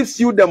Ata gives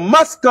you the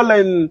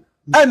masculine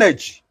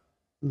energy.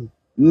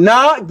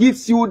 Na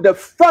gives you the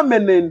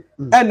feminine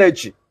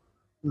energy.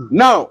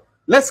 Now,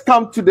 let's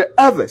come to the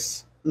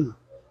others.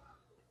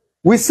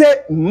 We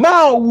say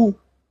Mau.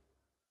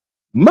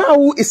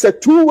 Mau is a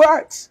two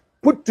words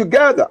put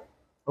together.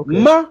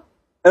 Ma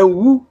and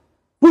Wu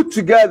put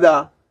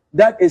together,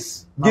 that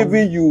is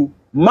giving you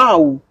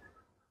Mau.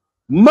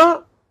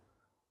 Ma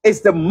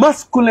is the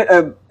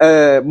masculine,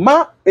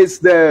 Ma is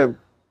the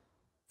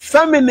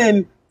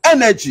feminine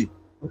energy.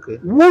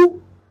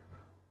 Wu,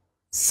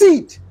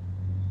 seed.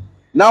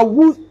 Now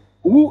Wu,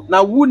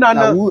 now Wu,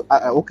 now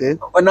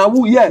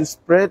Wu, yes.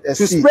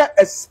 To spread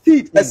a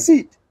seed, a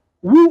seed.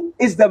 Wu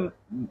is the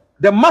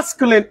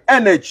masculine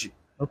energy.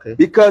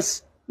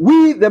 Because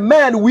we, the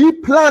men, we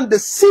plant the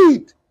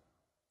seed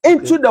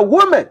into the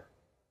woman.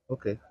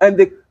 And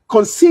they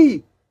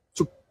conceive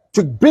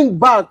to bring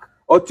back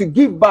or to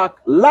give back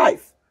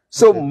life.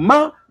 So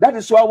Ma, that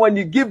is why when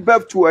you give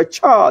birth to a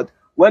child,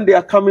 when they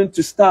are coming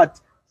to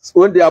start,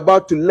 when they are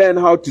about to learn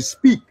how to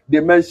speak,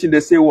 they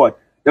say what?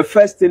 The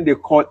first thing they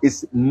call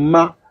is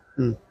Ma.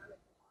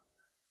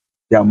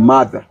 Their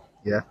mother.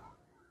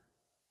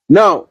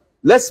 Now,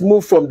 let's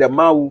move from the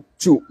Mau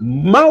to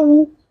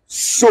Mau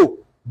So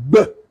B.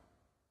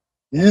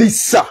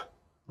 Lisa.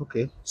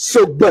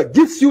 So B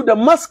gives you the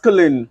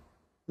masculine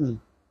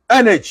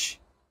energy.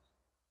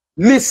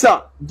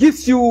 Lisa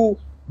gives you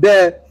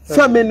the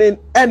feminine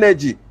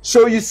energy.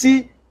 So you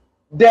see,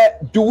 the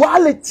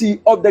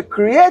duality of the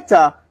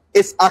Creator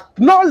is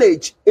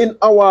acknowledged in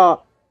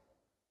our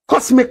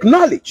cosmic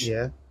knowledge.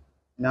 Yeah.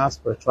 In our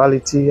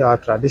spirituality, our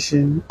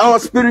tradition. Our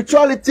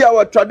spirituality,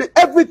 our tradition,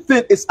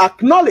 everything is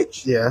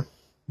acknowledged. Yeah.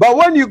 But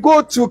when you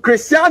go to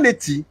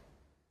Christianity,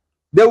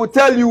 they will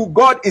tell you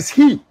God is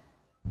He.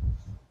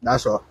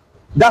 That's all.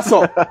 That's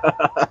all.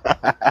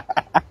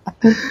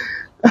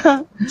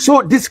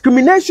 So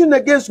discrimination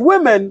against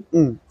women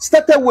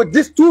started with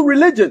these two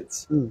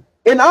religions.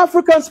 In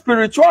African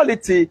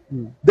spirituality,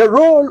 the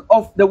role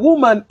of the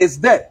woman is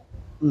there.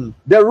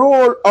 The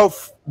role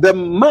of the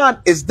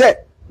man is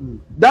there.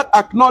 That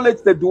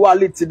acknowledge the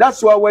duality.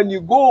 That's why when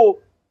you go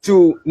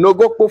to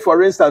Nogokpo,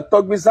 for instance,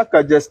 Togbi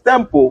Zakaja's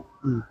temple,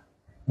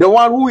 the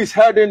one who is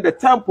heading the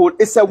temple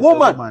is a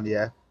woman.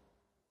 Yeah.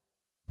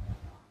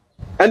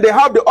 And they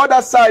have the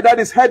other side that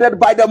is headed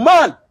by the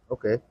man.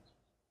 Okay.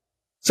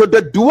 So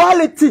the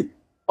duality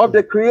of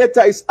the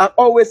Creator is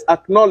always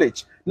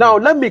acknowledged. Now,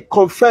 let me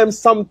confirm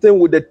something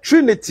with the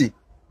Trinity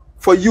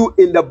for you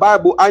in the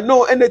Bible. I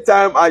know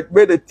anytime I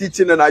made a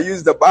teaching and I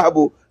use the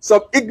Bible,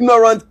 some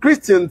ignorant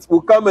Christians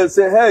will come and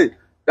say, hey,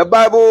 the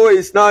Bible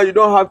is now, you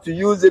don't have to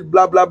use it,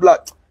 blah, blah, blah.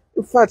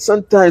 In fact,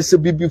 sometimes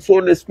it be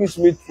before, excuse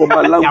me for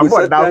my language,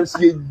 sometimes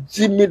you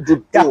Jimmy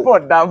the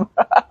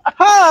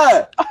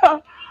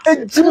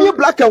Hey, Jimmy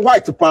black and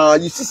white,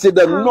 you see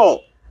that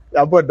no.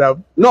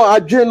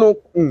 No,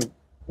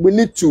 we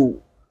need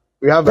to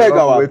have peg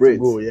our brains.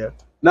 To go, yeah.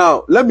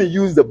 Now, let me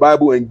use the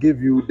Bible and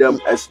give you them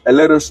as a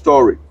little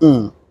story.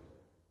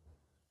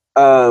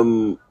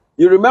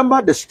 You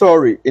remember the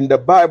story in the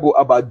Bible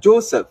about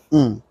Joseph,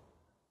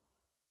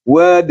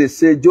 where they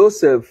say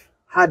Joseph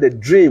had a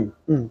dream.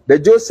 The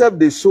Joseph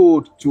they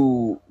sold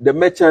to the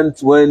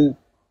merchants when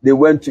they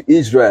went to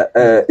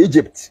Israel,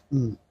 Egypt.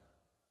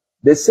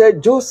 They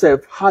said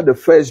Joseph had the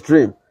first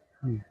dream.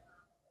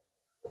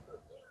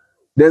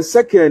 Then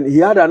second, he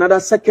had another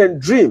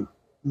second dream.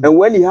 And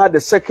when he had the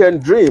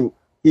second dream,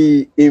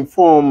 he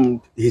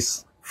informed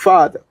his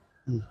father.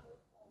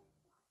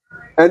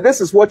 And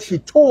this is what he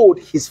told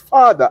his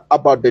father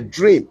about the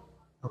dream.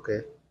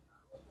 Okay.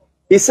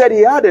 He said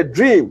he had a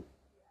dream.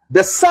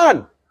 The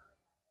sun,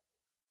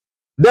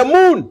 the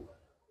moon,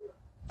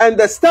 and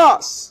the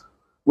stars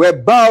were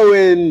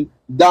bowing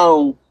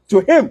down to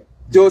him,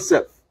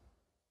 Joseph.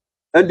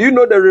 And do you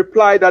know the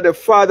reply that the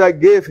father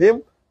gave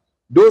him?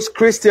 Those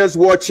Christians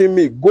watching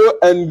me, go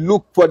and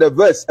look for the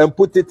verse and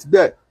put it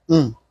there.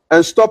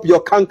 And stop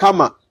your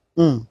kankama.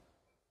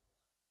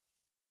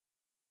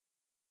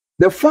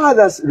 The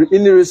father,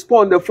 in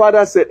response, the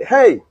father said,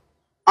 hey,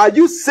 are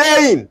you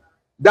saying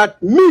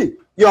that me,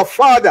 your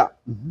father,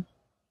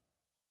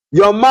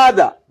 your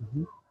mother,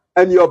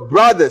 and your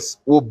brothers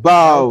will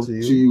bow to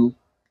you?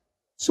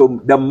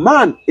 So the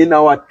man in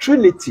our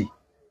Trinity,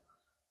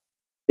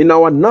 in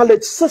our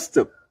knowledge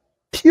system,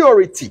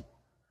 purity,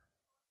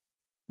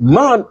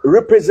 man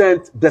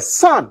represents the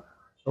sun.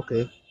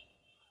 Okay.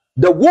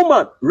 The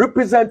woman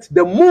represents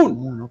the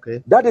moon.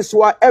 Okay. That is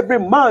why every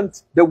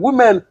month the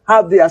women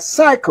have their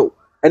cycle.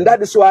 And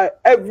that is why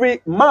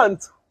every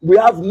month we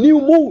have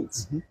new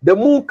moons. The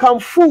moon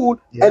comes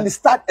full and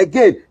start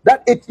again.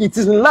 That it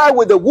is in line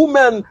with the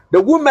woman,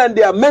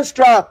 their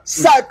menstrual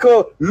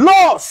cycle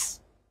laws.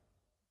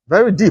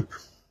 Very deep.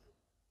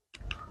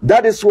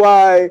 That is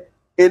why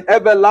in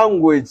every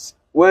language,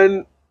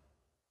 when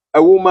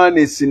a woman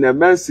is in a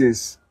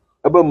menses,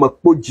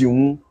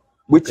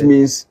 which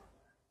means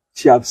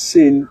she have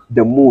seen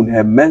the moon,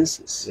 her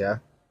menses. Yeah.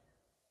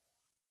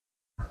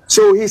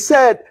 So he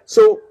said,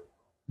 so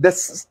the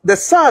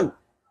sun,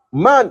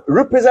 man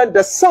represent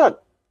the sun.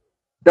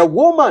 The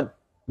woman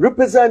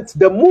represents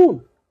the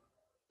moon.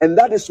 And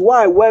that is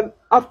why when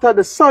after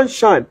the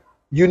sunshine,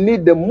 you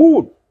need the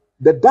moon,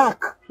 the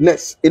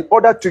darkness, in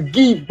order to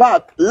give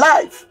back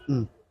life.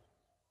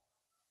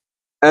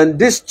 And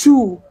these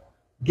two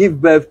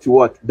give birth to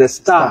what? The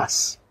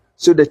stars.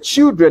 So the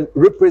children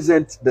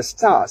represent the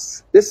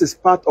stars. This is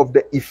part of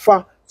the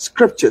Ifa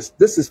scriptures.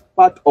 This is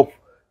part of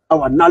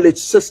our knowledge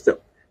system.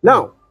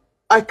 Now,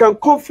 I can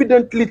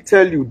confidently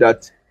tell you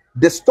that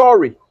the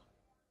story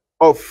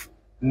of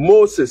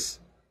Moses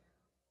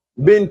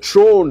being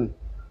thrown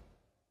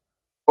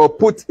or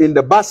put in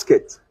the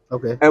basket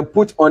and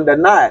put on the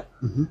Nile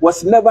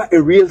was never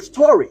a real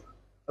story.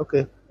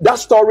 Okay. That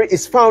story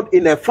is found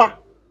in Ifa.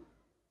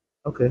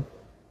 Okay.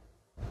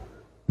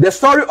 The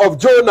story of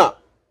Jonah.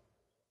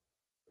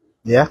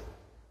 Yeah.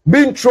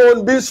 Being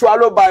thrown, being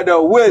swallowed by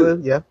the whale.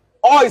 Yeah.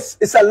 Oh,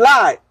 it's a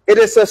lie. It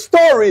is a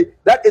story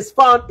that is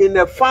found in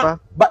a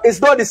farm, but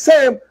it's not the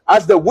same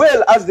as the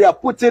whale as they are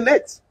putting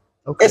it.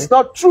 Okay. It's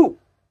not true.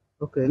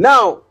 Okay.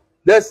 Now,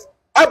 there's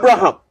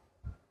Abraham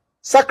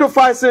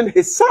sacrificing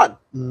his son,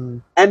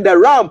 and the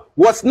ram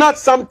was not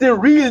something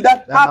real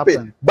that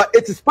happened, but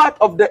it is part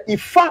of the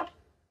Ifa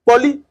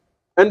poly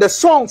and the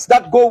songs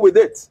that go with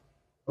it.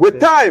 With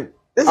time,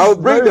 I'll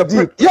bring the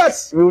deep.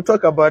 Yes, we will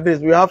talk about this.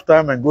 We have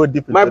time and go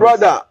deep. My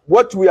brother,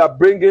 what we are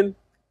bringing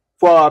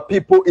for our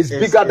people is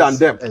bigger than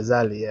them.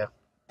 Exactly, yeah.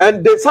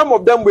 And some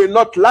of them will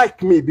not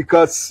like me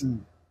because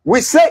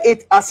we say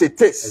it as it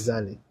is.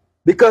 Exactly.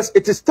 Because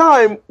it is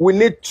time we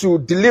need to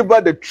deliver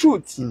the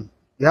truth in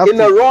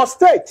a raw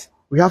state.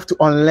 We have to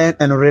unlearn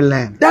and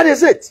relearn. That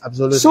is it.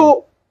 Absolutely.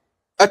 So,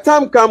 a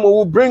time come, we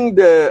will bring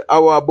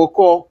our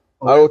boko,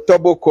 our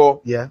toboko.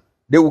 Yeah.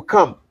 They will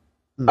come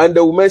and they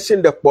will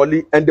mention the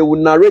poly and they will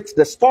narrate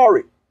the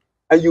story.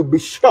 And you'll be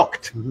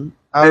shocked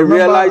I and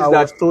realize I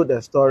was told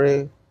the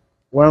story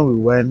when we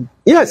went.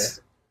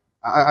 Yes.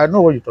 I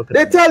know what you're talking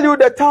about. They tell you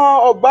the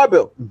Tower of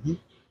Babel.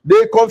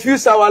 They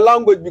confuse our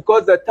language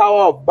because the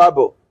Tower of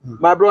Babel.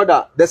 My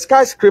brother, the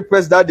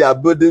skyscrapers that they are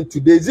building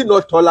today, is it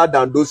not taller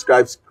than those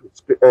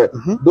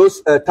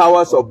those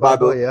towers of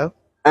Babel? Yeah.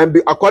 And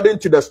according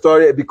to the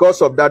story,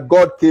 because of that,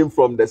 God came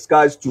from the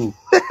skies to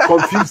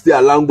confuse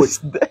their language.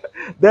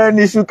 Then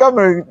you should come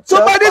and.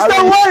 So by this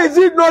time, why is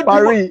it not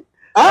Paris?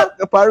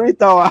 The Paris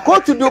Tower. Go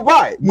to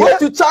Dubai. Go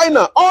to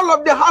China. All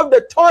of them have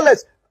the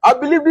tallest. I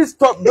believe these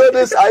top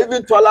buildings are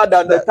even taller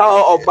than the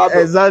Tower of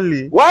Babel.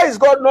 Exactly. Why is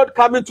God not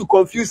coming to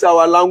confuse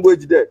our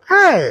language there?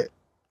 Hey.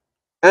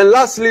 And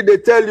lastly, they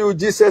tell you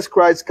Jesus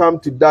Christ came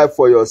to die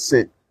for your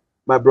sin.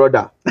 My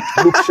brother,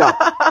 look sharp.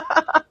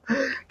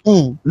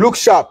 Look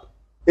sharp.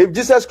 If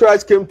Jesus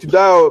Christ came to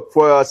die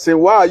for your sin,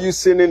 why are you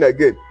sinning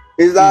again?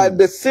 Is that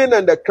the sin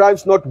and the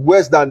crimes not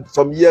worse than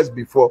some years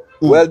before?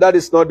 Well, that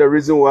is not the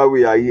reason why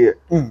we are here.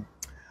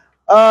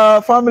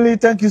 Family,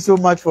 thank you so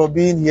much for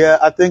being here.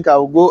 I think I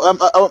will go.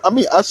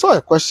 I saw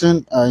a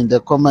question in the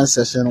comment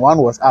section. One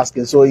was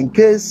asking, so in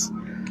case,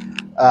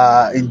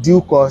 in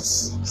due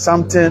course,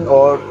 something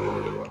or,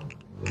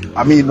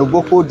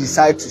 Nogokpo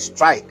decide to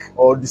strike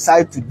or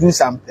decide to do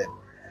something,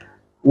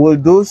 will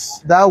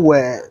those that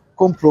were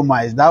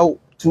compromised, that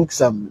took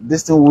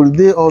this thing, will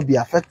they all be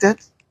affected?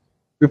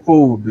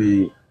 People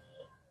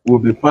will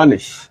be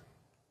punished.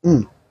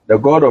 The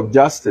God of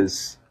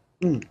justice.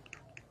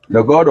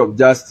 The God of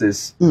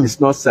justice is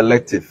not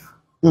selective.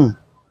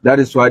 That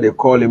is why they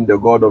call him the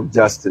God of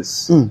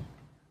justice.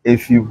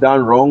 If you've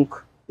done wrong,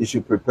 you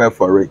should prepare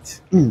for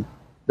it.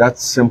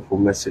 That's simple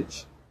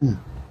message.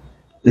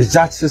 The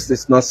justice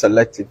is not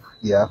selective.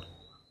 Yeah.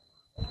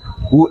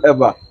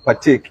 Whoever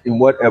partake in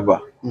whatever,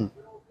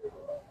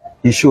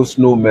 he shows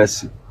no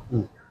mercy.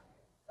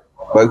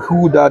 But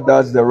who that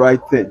does the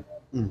right thing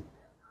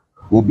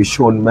will be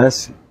shown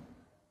mercy.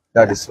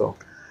 That is all.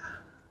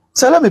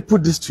 So let me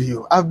put this to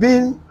you. I've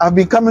been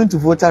coming to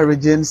Volta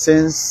region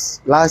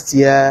since last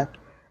year.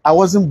 I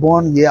wasn't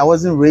born here. I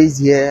wasn't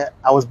raised here.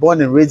 I was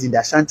born and raised in the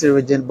Ashanti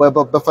region. But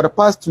for the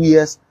past 2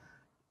 years,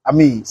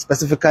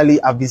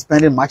 specifically, I've been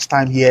spending much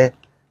time here,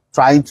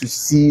 trying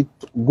to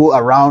go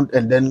around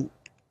and then,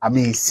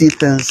 see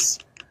things.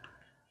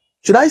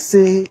 Should I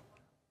say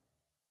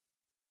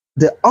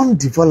the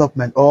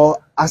undevelopment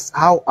or as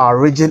how our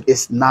region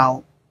is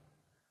now?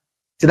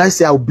 Should I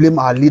say I will blame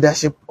our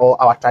leadership or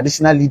our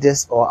traditional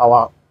leaders or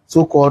our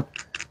so-called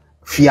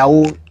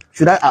Fiao?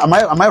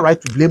 Am I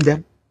right to blame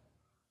them?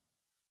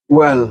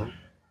 Well,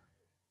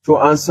 to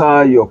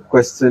answer your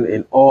question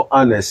in all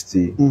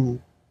honesty,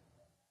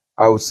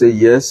 I would say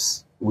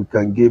yes, we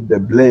can give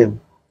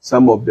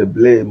some of the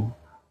blame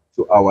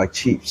to our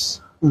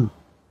chiefs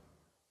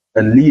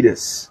and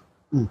leaders.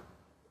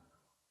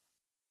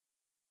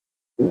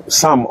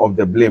 Some of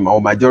the blame,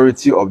 or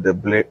majority of the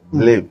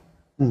blame.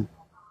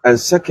 And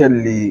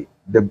secondly,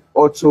 the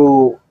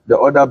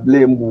other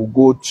blame will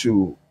go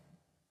to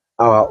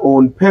our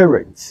own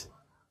parents.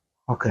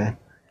 Okay.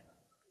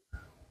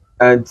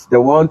 And the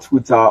ones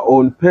with our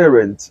own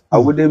parents, I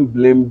wouldn't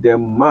blame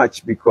them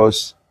much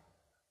because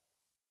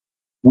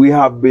we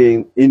have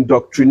been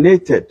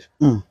indoctrinated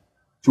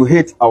to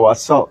hate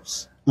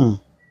ourselves.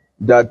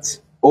 That,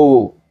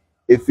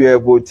 if you're a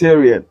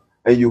Voltarian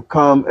and you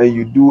come and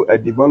you do a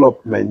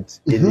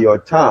development in your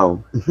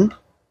town,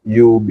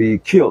 you'll be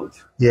killed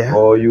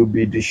or you'll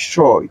be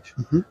destroyed.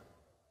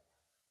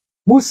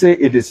 Who say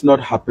it is not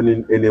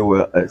happening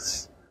anywhere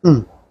else?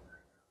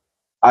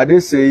 Are they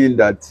saying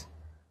that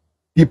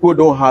people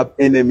don't have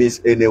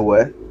enemies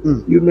anywhere?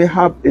 You may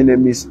have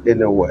enemies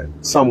anywhere,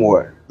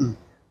 somewhere.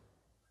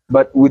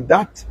 But with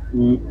that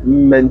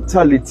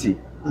mentality,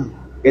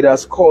 it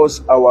has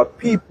caused our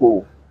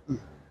people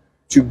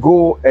to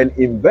go and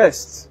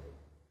invest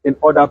in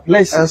other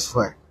places. That's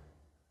right.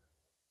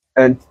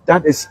 And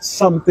that is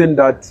something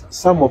that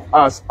some of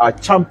us are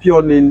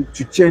championing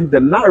to change the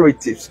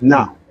narratives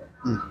now.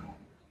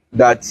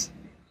 That,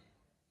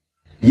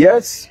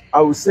 yes,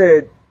 I would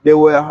say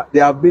there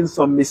have been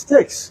some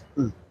mistakes,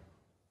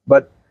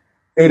 but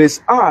it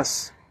is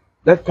us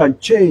that can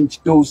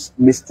change those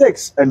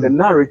mistakes and the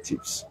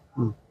narratives.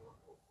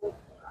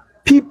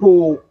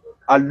 People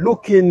are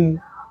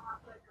looking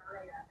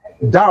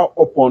down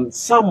upon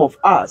some of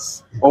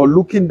us, or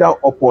looking down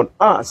upon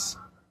us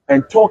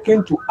and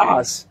talking to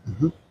us,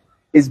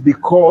 is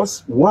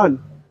because,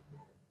 one,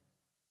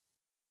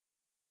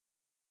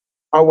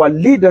 our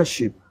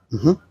leadership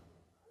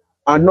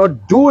are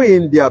not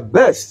doing their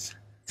best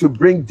to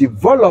bring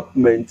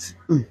development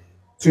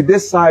to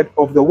this side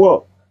of the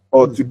world,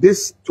 or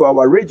to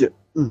our region.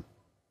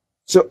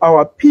 So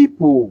our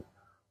people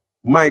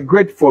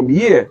migrate from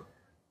here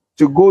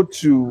to go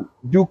to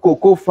do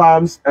cocoa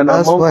farms and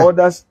among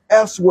others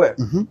elsewhere.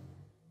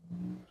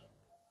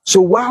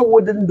 So why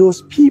wouldn't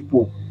those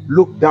people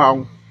look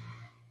down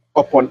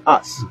upon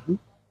us?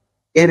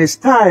 It is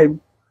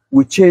time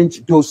we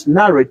change those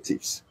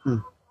narratives.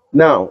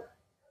 Now,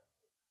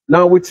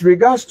 with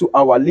regards to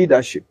our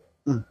leadership,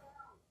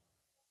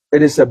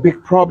 it is a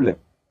big problem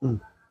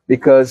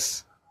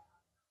because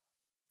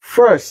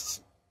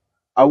first,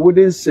 I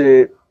wouldn't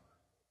say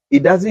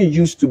it doesn't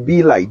used to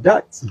be like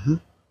that.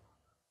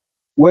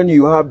 When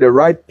you have the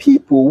right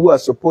people who are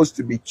supposed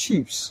to be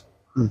chiefs,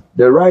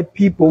 the right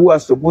people who are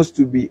supposed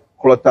to be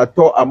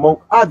Klotato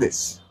among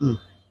others.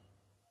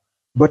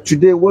 But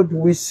today, what do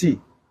we see?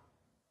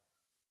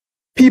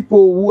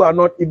 People who are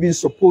not even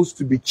supposed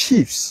to be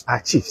chiefs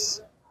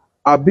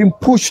are being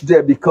pushed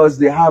there because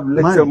they have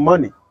little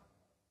money.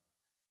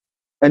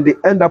 And they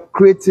end up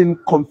creating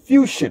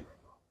confusion.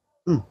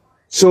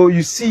 So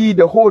you see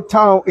the whole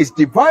town is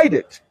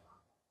divided.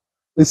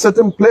 In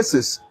certain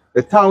places,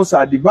 the towns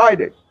are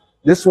divided.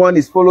 This one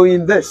is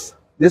following this.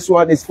 This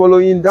one is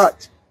following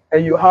that.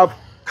 And you have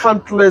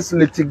countless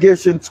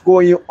litigations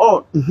going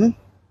on.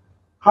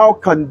 How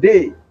can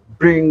they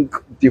bring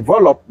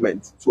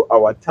development to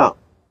our town?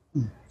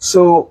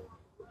 So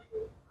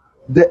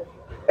the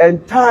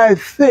entire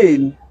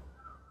thing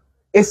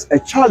is a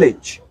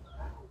challenge.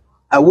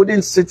 I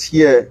wouldn't sit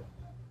here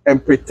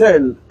and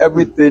pretend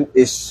everything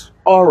is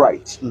all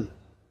right.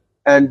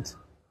 And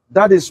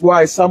that is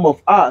why some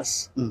of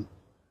us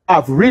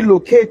have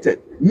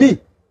relocated. Me,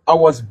 I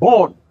was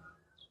born,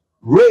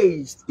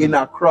 raised in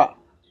Accra,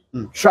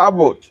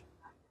 traveled,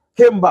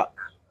 came back,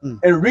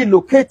 and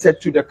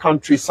relocated to the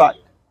countryside.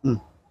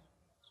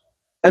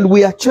 And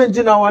we are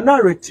changing our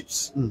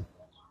narratives.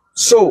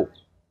 So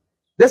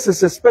this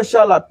is a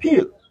special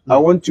appeal I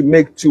want to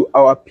make to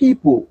our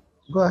people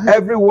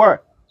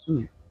everywhere,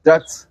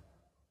 that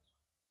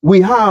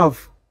we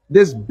have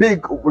this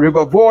big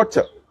river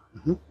water.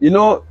 You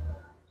know,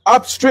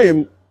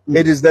 upstream,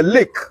 it is the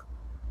lake.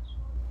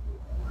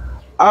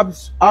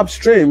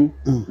 Upstream,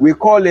 we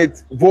call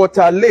it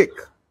Water Lake.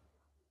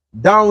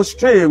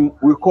 Downstream,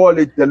 we call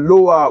it the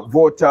Lower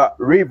Water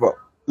River.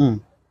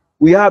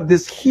 We have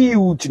this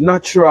huge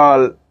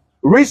natural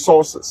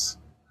resources.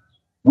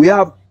 We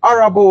have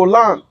arable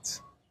land.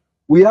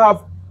 We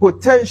have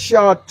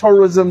potential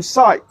tourism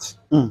sites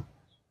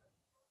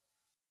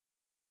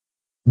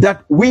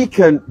that we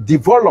can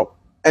develop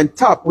and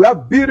tap. We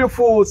have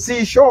beautiful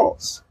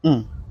seashores,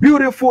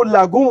 beautiful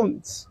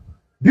lagoons,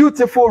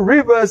 beautiful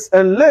rivers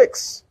and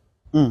lakes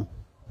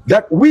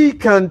that we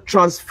can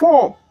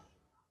transform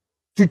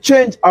to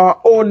change our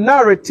own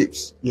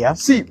narratives.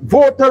 See,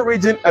 Volta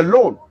region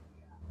alone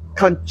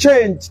can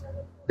change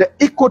the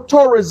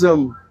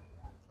ecotourism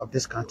of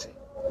this country.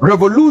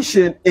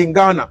 Revolution in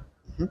Ghana.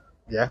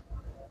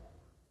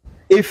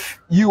 If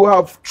you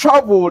have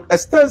traveled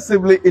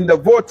extensively in the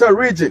Volta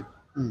region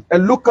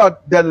and look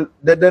at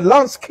the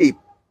landscape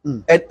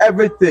and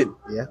everything,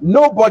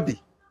 nobody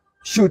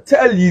should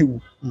tell you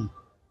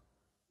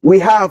we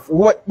have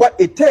what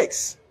it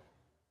takes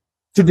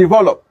to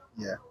develop.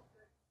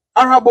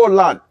 Arable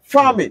land,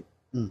 farming.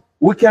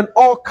 We can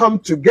all come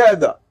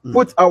together,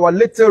 put our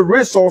little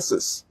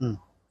resources.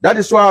 That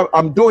is what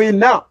I'm doing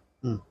now.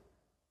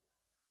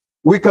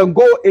 We can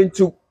go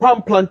into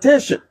palm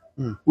plantation.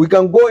 We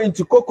can go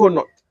into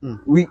coconut.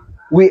 We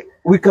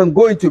can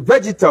go into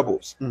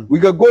vegetables. We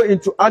can go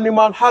into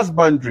animal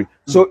husbandry.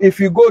 So if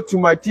you go to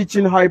my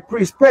Teaching High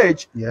Priest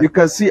page, you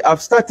can see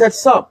I've started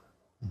some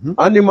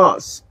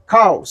animals,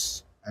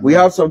 cows. We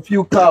have some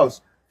few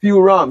cows,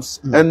 few rams,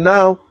 and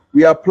now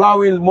we are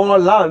plowing more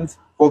land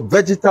for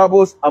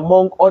vegetables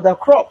among other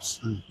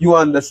crops. You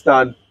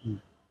understand?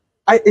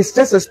 It's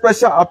just a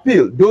special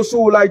appeal. Those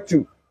who would like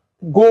to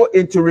go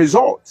into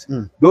resorts,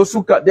 those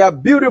who they are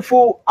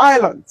beautiful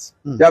islands,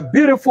 they are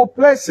beautiful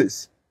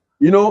places.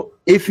 You know,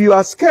 if you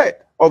are scared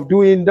of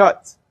doing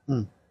that,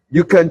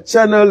 you can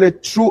channel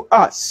it through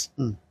us,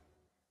 and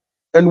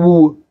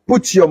we'll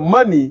put your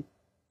money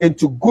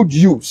into good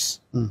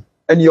use,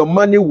 and your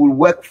money will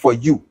work for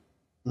you.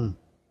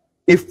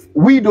 If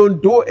we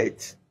don't do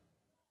it,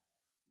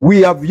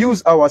 we have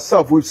used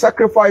ourselves, we've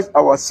sacrificed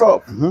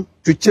ourselves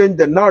to change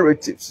the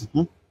narratives.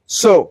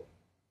 So,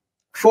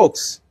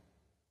 folks,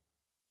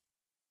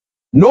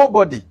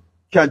 nobody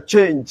can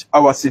change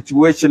our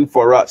situation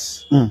for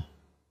us.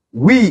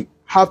 We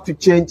have to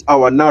change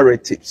our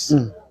narratives.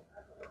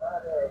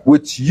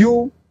 With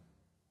you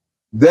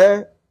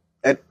there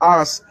and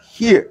us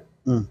here,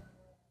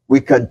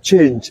 we can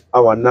change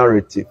our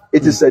narrative.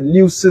 It is a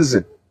new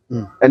season,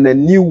 and a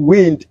new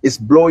wind is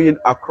blowing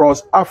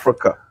across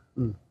Africa.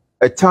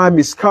 A time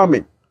is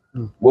coming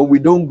when we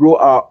don't grow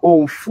our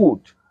own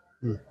food.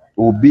 It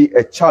will be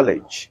a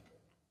challenge.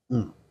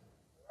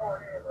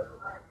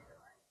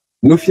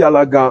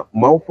 Nufialaga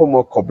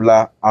Maupomo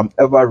Kobla, I'm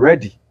ever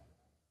ready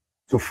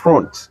to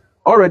front.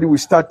 Already we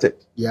started.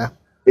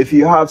 If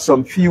you have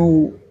some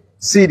few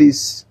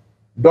cedis,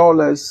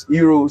 dollars,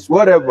 euros,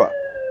 whatever,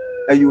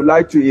 and you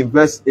like to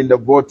invest in the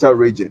Volta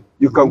region,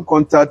 you can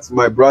contact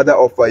my brother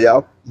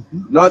Ofayao.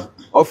 Not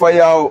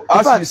Ofayao,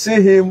 as you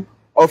see him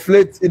of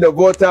late in the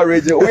Volta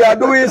region, we are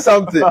doing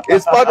something.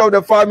 It's part of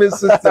the farming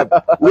system.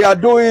 We are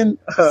doing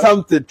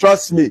something,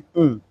 trust me.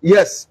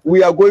 Yes,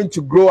 we are going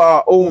to grow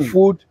our own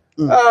food.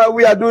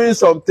 We are doing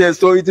something.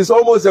 So it is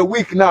almost a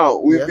week now.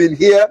 We've been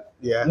here,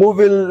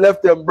 moving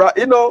left and right,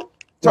 you know,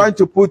 trying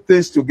to put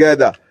things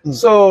together.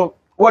 So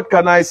what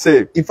can I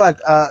say? In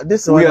fact,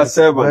 this one is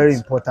very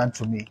important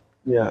to me.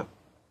 Yeah.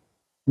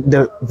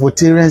 The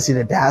Votarians in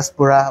the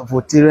diaspora,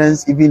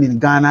 Votarians even in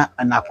Ghana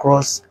and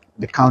across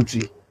the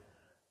country.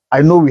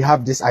 I know we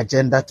have this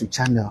agenda to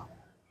channel.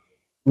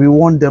 We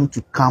want them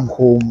to come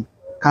home,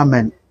 come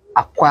and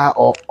acquire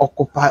or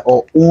occupy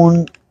or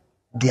own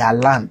their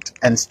land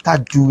and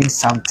start doing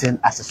something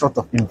as a sort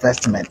of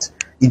investment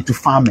into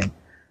farming,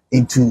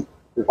 into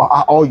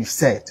all you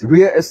said.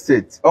 Real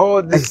estate,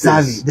 all this.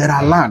 Exactly. There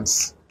are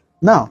lands.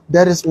 Now,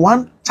 there is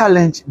one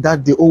challenge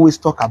that they always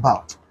talk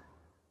about.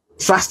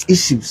 Trust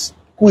issues.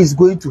 Who is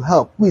going to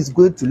help? Who is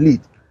going to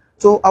lead?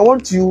 So I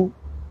want you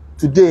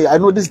today, I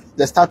know this is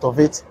the start of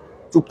it,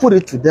 to put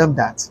it to them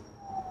that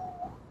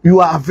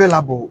you are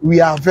available. We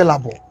are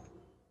available.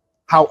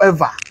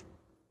 However,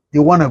 they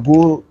want to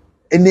go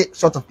any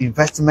sort of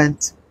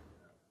investment,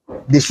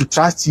 they should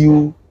trust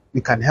you.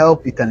 You can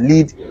help, you can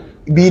lead,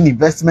 be in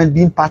investment,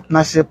 be in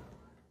partnership.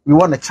 We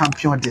want to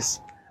champion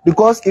this.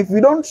 Because if we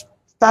don't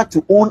start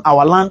to own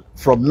our land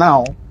from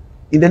now,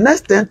 in the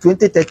next 10,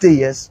 20, 30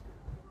 years,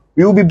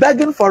 we will be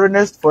begging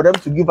foreigners for them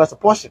to give us a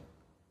portion.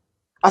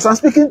 As I'm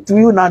speaking to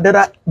you now, there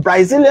are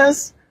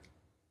Brazilians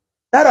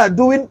that are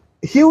doing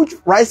huge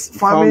rice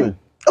farming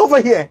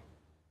over here.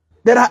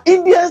 There are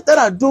Indians that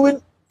are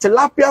doing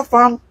tilapia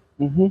farm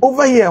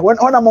over here. When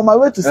I'm on my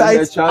way to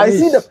site, I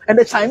see them, and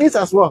the Chinese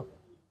as well.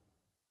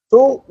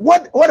 So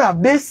what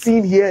have they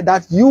seen here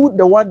that you,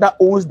 the one that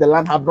owns the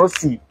land, have not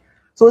seen?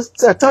 So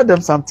tell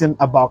them something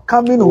about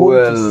coming home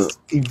to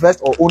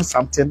invest or own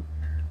something,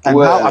 and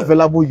how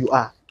available you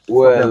are.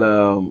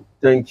 Well,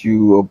 thank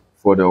you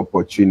for the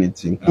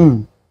opportunity.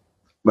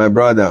 My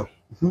brother,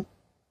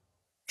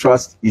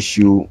 trust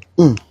issue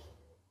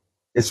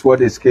is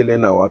what is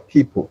killing our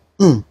people.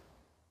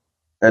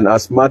 And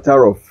as a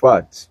matter of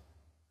fact,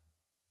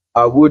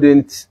 I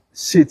wouldn't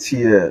sit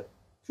here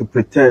to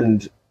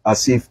pretend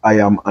as if I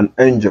am an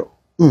angel.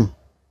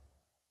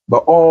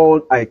 But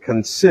all I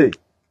can say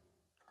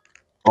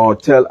or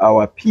tell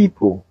our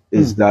people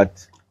is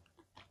that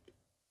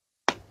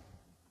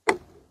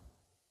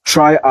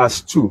try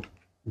us too.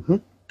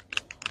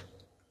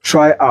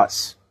 Try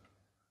us.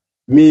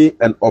 Me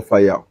and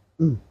Ofayao.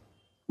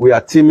 We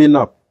are teaming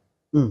up.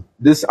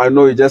 This, I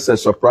know, is just a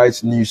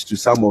surprise news to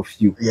some of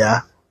you.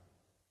 Yeah.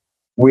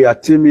 We are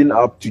teaming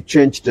up to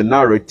change the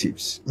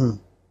narratives.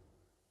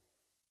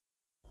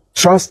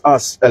 Trust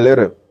us a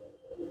little.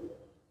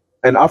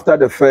 And after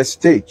the first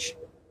stage,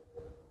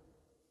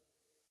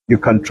 you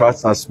can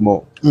trust us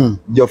more.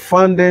 Your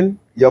funding,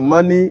 your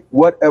money,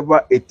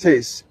 whatever it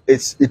is,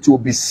 it will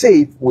be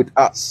safe with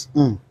us.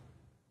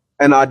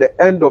 And at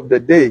the end of the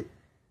day,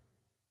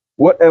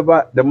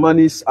 whatever the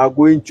monies are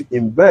going to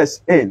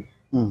invest in,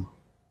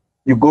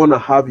 you're going to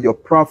have your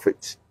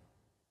profit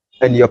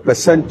and your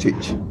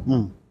percentage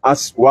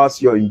as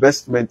whilst your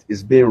investment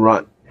is being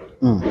run.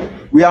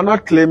 We are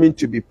not claiming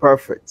to be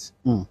perfect.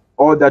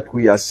 All that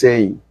we are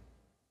saying,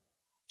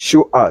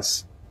 show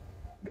us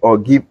or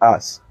give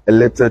us a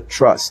little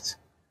trust.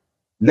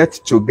 Let's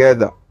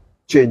together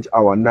change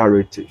our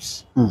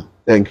narratives.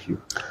 Thank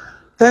you.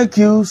 Thank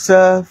you,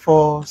 sir,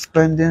 for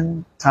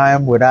spending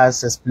time with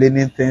us,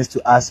 explaining things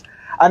to us.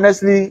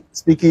 Honestly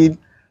speaking,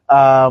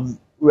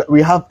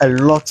 we have a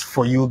lot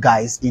for you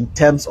guys in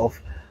terms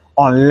of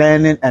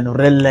unlearning and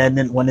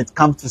relearning when it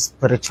comes to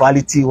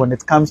spirituality, when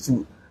it comes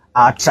to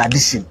our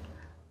tradition.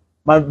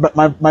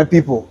 My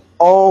people,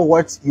 all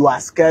what you are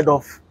scared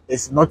of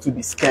is not to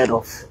be scared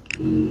of.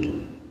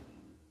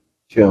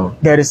 Sure.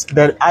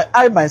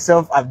 I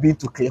myself have been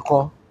to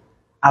Kleko.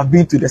 I've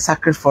been to the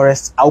sacred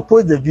forest. I'll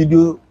post the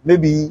video,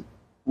 maybe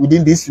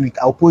within this week,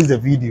 I'll post the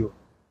video.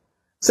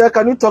 Sir,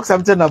 can you talk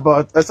something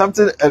about,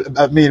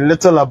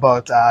 little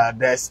about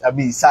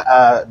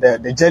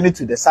the journey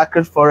to the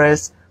sacred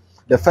forest,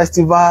 the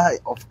festival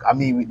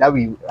that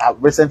we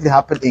recently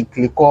happened in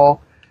Kleko.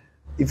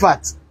 In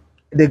fact,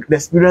 the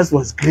experience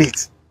was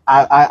great.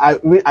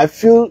 I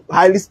feel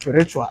highly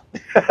spiritual.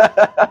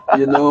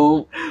 You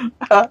know,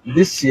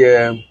 this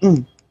year,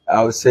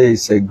 I would say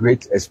it's a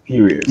great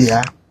experience.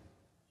 Yeah.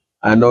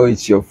 I know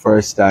it's your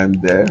first time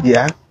there.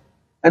 Yeah.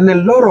 And a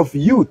lot of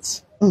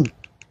youth, a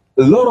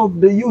lot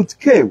of the youth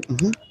came.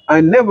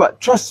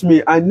 Trust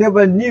me, I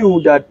never knew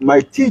that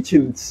my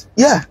teachings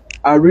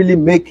are really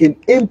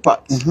making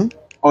impact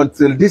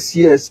until this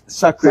year's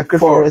Sacred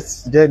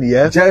Forest journey.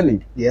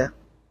 Yeah.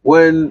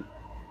 When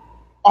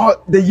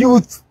the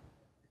youth,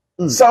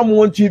 some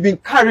want to even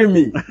carry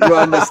me. You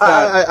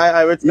understand?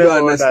 You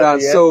understand? That,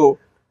 yeah. So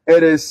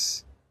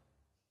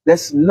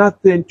there's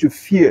nothing to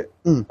fear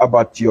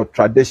about your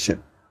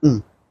tradition.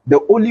 The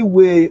only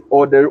way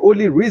or the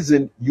only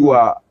reason you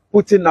are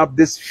putting up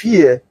this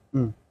fear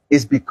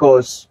is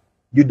because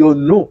you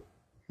don't know.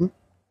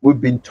 We've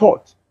been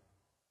taught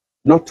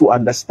not to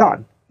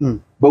understand.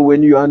 But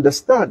when you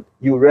understand,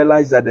 you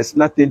realize that there's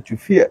nothing to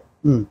fear.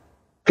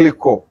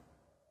 Kliko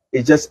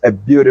is just a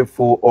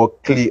beautiful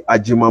Okli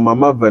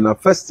Ajimamama Vena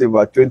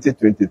Festival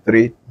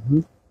 2023.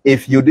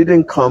 If you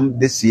didn't come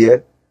this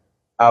year,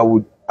 I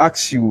would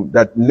ask you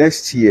that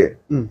next year,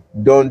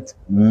 don't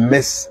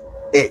miss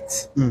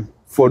it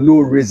for no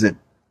reason.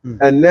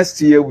 And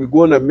next year, we're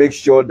going to make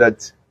sure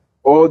that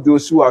all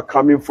those who are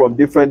coming from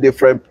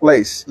different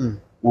places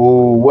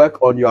will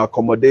work on your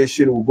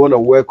accommodation. We're going to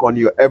work on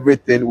your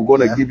everything. We're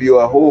going to give you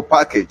a whole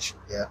package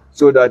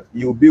so that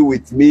you'll be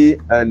with me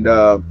and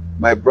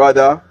my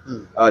brother,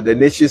 the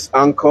nation's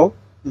uncle.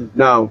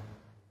 Now,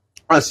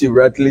 as you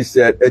rightly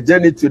said, a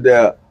journey to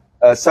the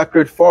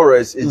sacred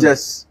forest is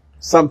just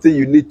something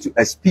you need to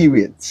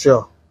experience.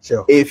 Sure.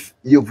 If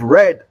you've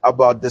read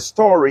about the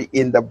story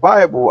in the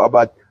Bible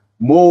about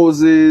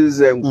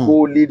Moses and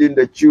co leading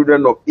the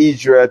children of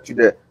Israel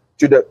to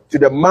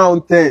the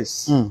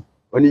mountains.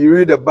 When you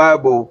read the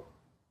Bible,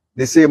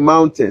 they say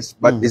mountains,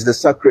 but it's the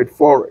sacred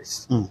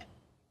forest.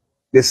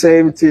 The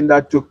same thing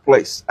that took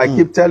place. I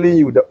keep telling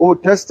you, the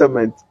Old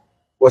Testament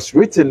was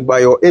written by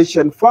your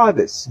ancient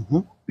fathers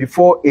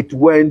before it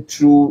went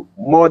through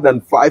more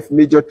than 5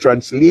 major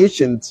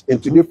translations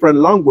into different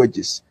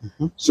languages.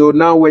 So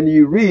now when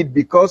you read,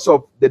 because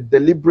of the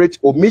deliberate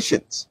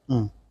omissions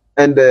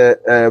and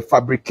the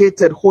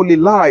fabricated holy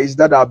lies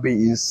that are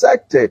being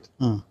inserted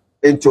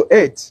into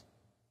it,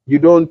 you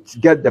don't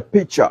get the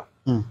picture.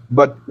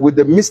 But with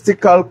the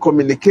mystical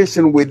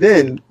communication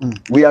within,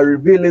 we are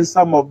revealing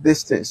some of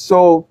these things.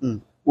 So,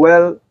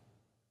 well,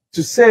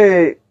 to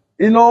say,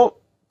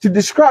 to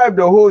describe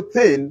the whole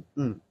thing,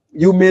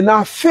 you may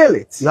not feel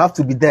it. You have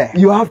to be there.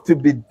 You have to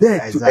be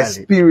there to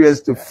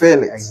experience, to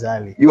feel it.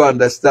 Exactly. You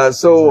understand?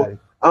 So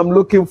I'm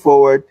looking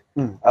forward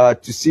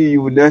to see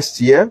you next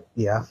year.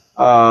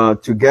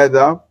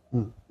 Together,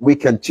 we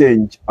can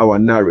change our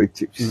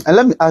narratives. And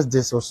let me ask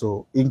this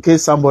also, in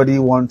case somebody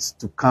wants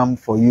to come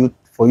for you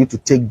to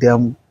take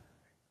them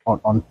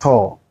on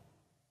tour,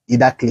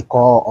 either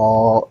Kliko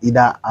or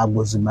either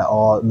Agbozume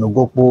or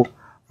Nogokpo,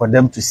 for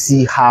them to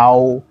see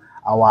how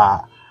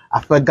our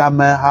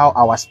Afegame, how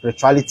our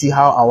spirituality,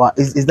 how our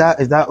is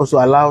that also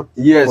allowed?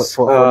 Yes,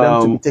 for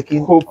them to be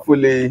taken.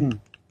 Hopefully,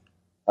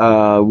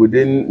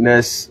 within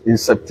in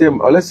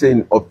September, or let's say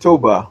in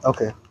October.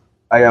 Okay.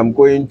 I am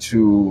going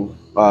to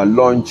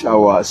launch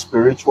our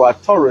spiritual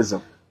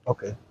tourism.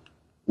 Okay.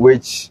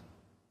 Which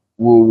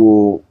we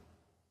will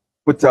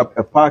put up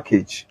a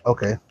package.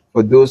 Okay.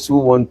 For those who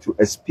want to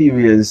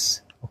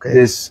experience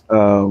this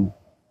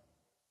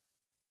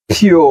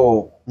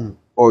pure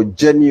or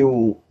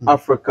genuine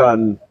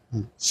African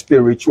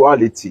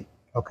spirituality.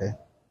 Okay.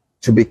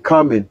 To be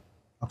coming,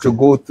 to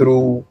go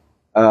through,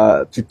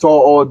 to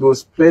tour all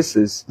those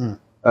places,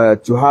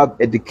 to have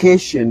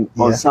education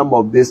on some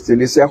of this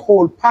thing. It's a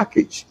whole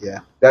package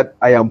that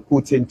I am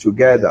putting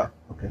together.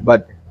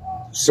 But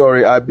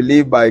sorry, I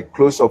believe by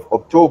close of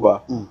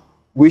October,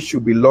 we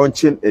should be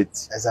launching it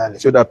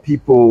so that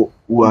people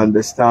will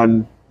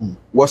understand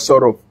what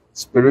sort of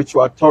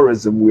spiritual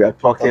tourism we are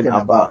talking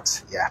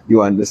about.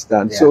 You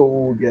understand? So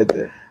we'll get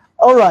there.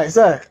 All right,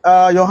 sir.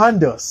 Your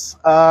handles.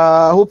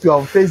 I hope you're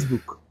on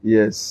Facebook.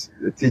 Yes,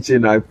 the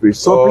Teaching High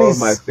Priest. So all please,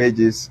 my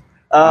pages.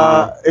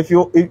 If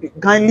you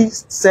kindly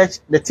search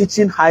the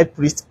Teaching High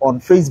Priest on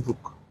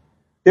Facebook.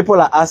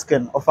 People are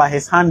asking for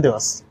his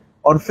handles.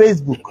 On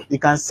Facebook, you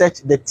can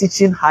search the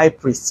Teaching High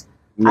Priest.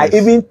 I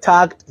even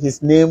tagged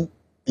his name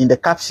in the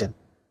caption.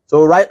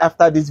 So right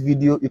after this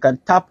video, you can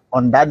tap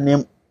on that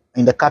name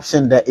in the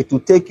caption there. It will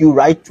take you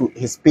right to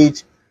his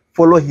page.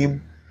 Follow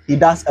him. He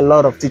does a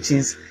lot of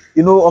teachings.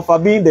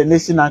 Of being the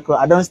nation anchor,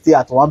 I don't stay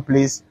at one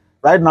place.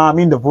 Right now, I'm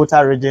in the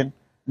Volta region.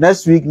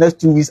 Next week, next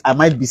 2 weeks, I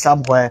might be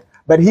somewhere.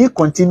 But he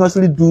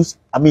continuously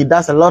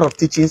does a lot of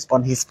teachings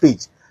on his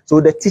page.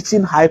 So the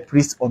Teaching High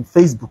Priest on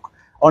Facebook,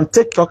 on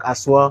TikTok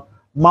as well.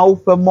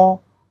 Maufemo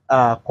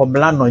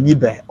Komlano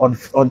Nibe on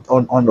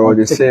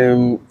the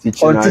same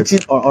Teaching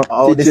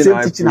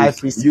High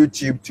Priest.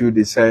 YouTube too,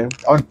 the same.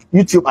 On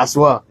YouTube as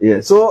well.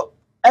 Yes. So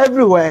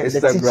everywhere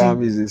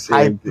Instagram is the same.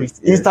 High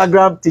Priest.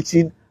 Instagram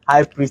Teaching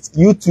High Priest.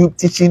 YouTube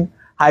Teaching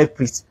High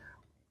Priest.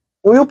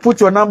 Will you put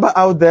your number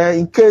out there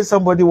in case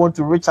somebody want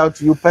to reach out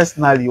to you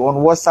personally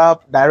on WhatsApp,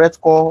 direct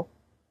call?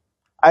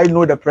 I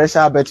know the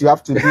pressure, but you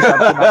have to do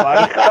something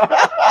about it.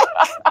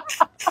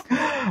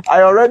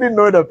 I already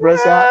know the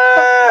pressure.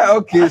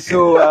 Okay,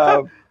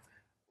 so,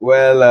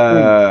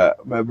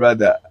 my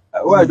brother,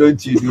 why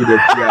don't you do the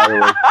PR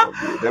work for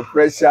me? The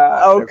pressure,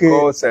 the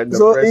calls and the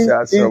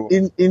pressure.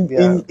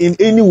 In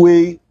any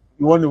way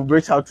you want to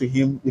reach out to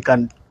him, you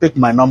can pick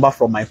my number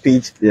from my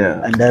page.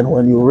 And then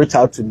when you reach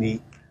out to me,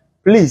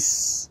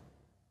 please,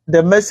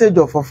 the message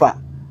of offer,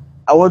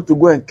 I want to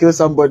go and kill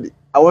somebody,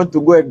 I want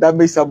to go and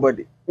damage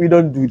somebody. We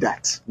don't do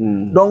that.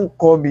 Don't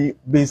call me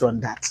based on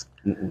that.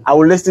 I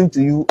will listen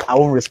to you. I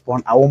won't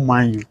respond. I won't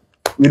mind you.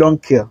 We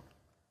don't kill.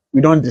 We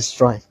don't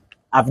destroy.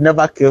 I've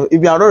never killed.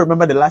 If you don't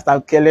remember the last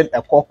time killing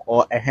a cock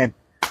or a hen,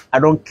 I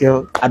don't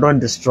kill, I don't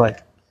destroy.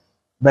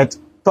 But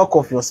talk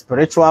of your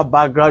spiritual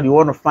background, you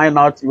want to find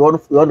out, you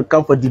want to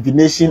come for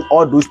divination,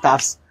 all those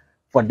stuffs.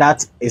 For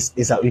that is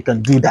you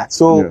can do that.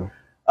 So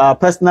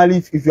personally,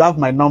 if you have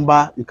my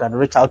number, you can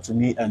reach out to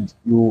me and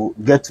you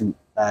get to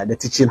the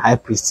teaching high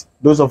priest.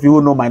 Those of you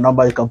who know my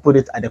number, you can put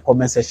it at the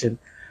comment section,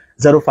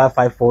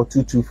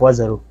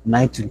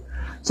 0554-224092.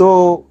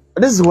 So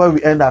this is where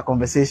we end our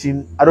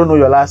conversation. I don't know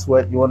your last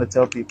word you want to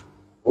tell people.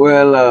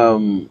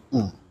 Well,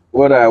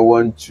 what I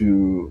want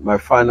to, my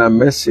final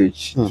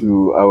message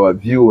to our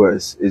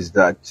viewers is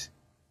that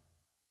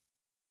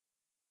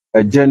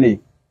a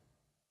journey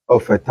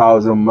of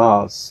 1,000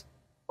 miles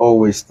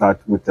always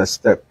starts with a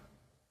step.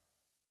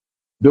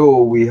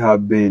 Though we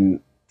have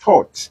been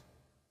taught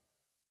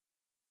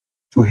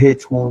to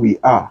hate who we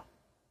are,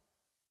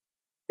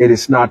 it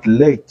is not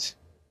late.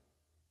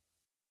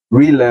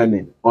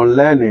 Relearning,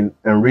 unlearning,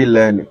 and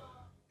relearning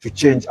to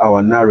change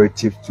our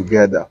narrative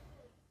together.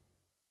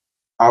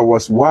 I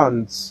was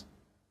once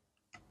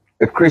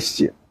a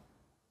Christian.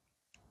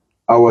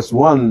 I was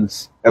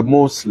once a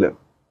Muslim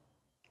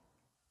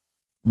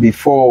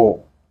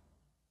before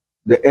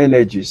the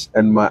energies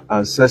and my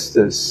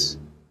ancestors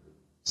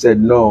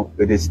said, no,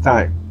 it is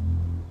time.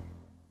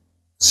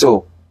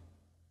 So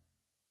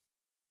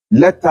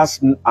let us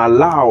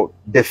allow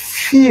the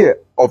fear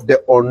of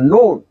the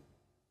unknown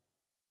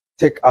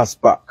take us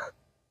back.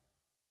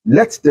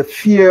 Let the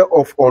fear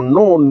of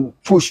unknown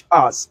push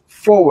us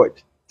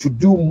forward to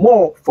do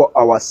more for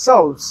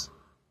ourselves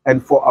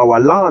and for our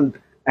land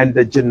and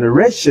the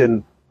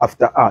generation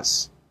after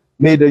us.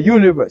 May the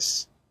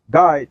universe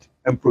guide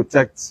and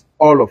protect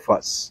all of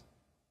us.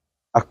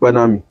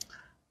 Akpanami.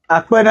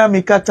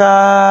 Akpanami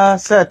Kata,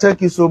 sir,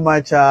 thank you so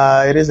much.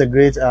 It is a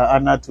great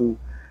honor to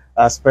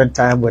spend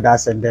time with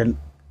us and then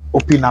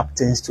open up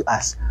things to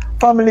us.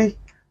 Family,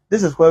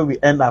 this is where we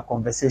end our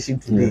conversation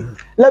today.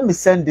 Let me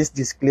send this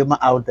disclaimer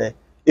out there.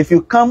 If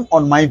you come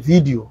on my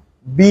video,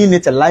 being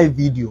it a live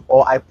video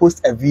or I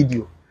post a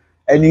video,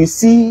 and you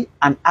see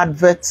an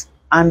advert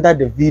under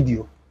the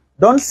video,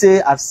 don't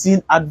say I've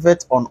seen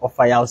advert on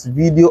Ofaya's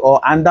video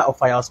or under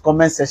Ofaya's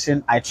comment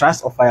section. I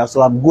trust Ofaya,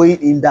 so I'm going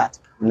in that.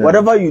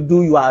 Whatever you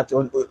do, you are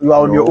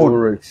on your own.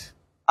 Risk.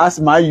 As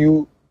my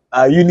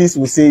Eunice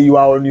will say, you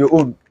are on your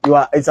own.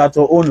 It's at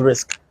your own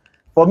risk.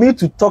 For me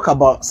to talk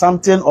about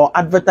something or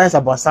advertise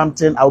about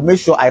something, I'll make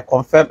sure I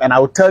confirm and I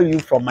will tell you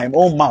from my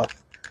own mouth.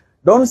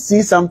 Don't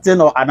see something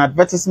or an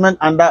advertisement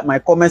under my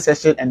comment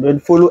section and then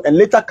follow and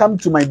later come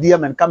to my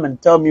DM and come and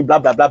tell me blah,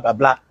 blah, blah, blah,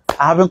 blah.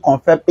 I haven't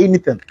confirmed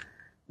anything.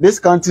 This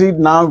country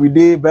now, we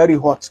dey very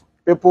hot.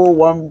 People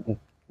want to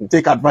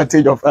take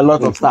advantage of a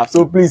lot of stuff.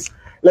 So please,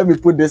 let me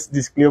put this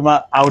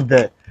disclaimer out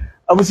there.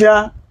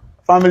 Abusia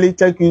family,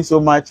 thank you so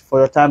much for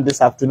your time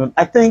this afternoon.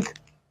 I think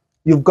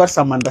you've got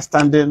some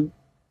understanding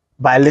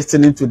by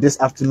listening to this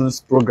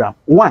afternoon's program.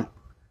 One,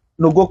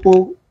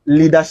 Nogokpo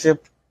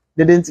leadership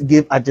didn't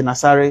give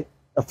Agyin-Asare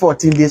a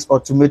 14 days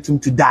ultimatum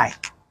to die.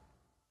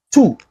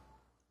 Two,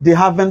 they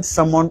haven't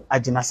summoned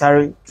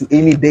Agyin-Asare to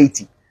any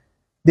deity.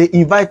 They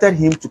invited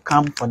him to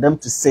come for them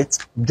to sit,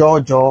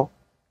 jaw.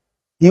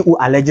 He who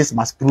alleges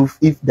must prove.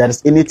 If there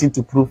is anything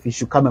to prove, he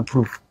should come and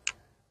prove.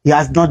 He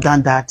has not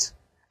done that.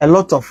 A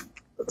lot of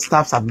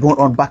stuff have gone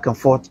on back and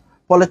forth.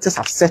 Politics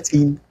have set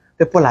in.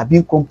 People are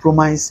being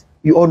compromised.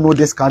 You all know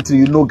this country.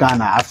 You know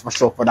Ghana. I'm for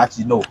sure for that.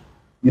 You know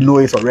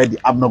it already.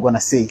 I'm not going to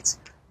say it.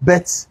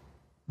 But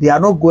they are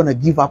not going to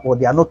give up or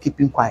they are not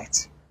keeping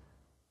quiet.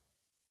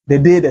 The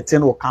day the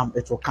thing will come,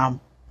 it will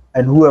come.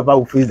 And whoever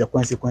will face the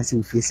consequence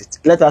will face it.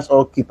 Let us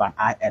all keep an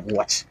eye and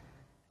watch.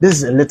 This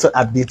is a little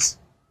update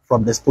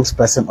from the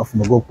spokesperson of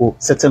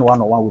Nogokpo, sitting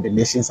one-on-one with the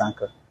nation's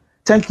anchor.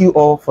 Thank you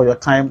all for your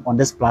time on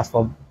this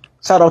platform.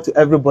 Shout out to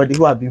everybody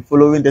who have been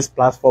following this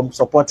platform,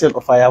 supporting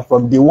Ofaya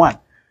from day one.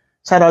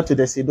 Shout out to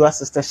the Sidua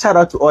sister. Shout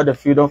out to all the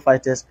freedom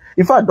fighters.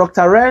 In fact,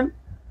 Dr. Ren,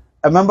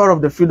 a member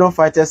of the freedom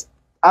fighters,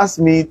 asked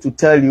me to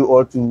tell you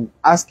or to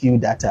ask you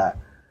that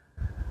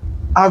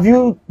have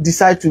you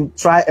decided to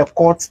try a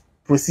court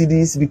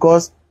proceedings?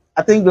 Because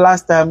I think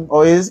last time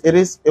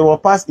it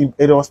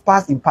was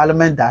passed in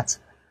Parliament that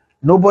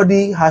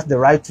nobody has the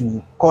right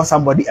to call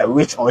somebody a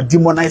witch or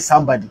demonize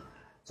somebody.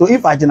 So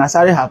if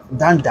Agyin-Asare have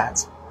done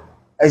that,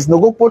 is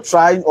Nogokpo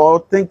trying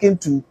or thinking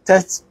to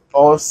test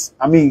us?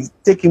 I mean,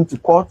 take him to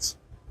court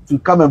to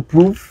come and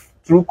prove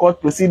through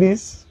court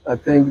proceedings? I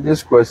think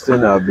this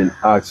question have been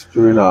asked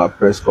during our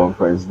press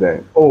conference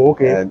then. Oh,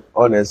 okay. And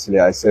honestly,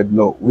 I said,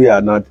 no, we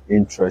are not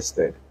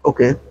interested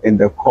in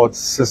the court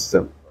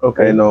system.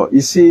 Okay.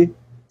 You see,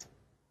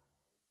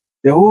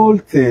 the whole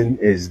thing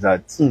is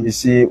that, you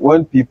see,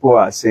 when people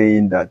are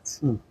saying that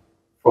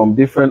from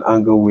different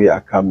angle we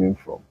are coming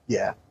from.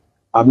 Yeah.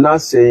 I'm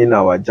not saying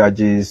our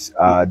judges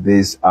are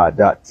this or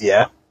that.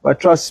 Yeah. But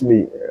trust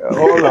me,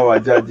 all our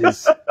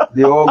judges,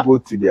 they all go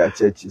to their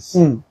churches.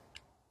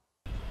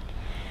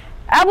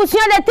 I was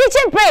the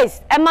teaching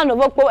praise. Emma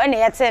Nogokpo and the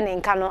Yatin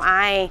in Kano.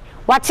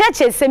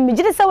 cheche se me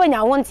gide se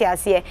wanya wonte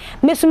ase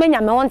me so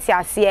menya me wonte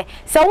ase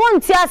se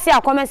wonte ase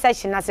a comment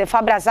section ase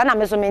Fabrasa na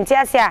me so mente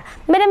ase a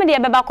me de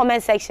beba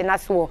comment section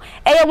ase wo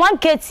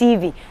 1K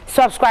TV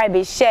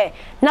subscribe share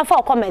na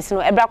for comments no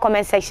ebra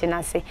comment section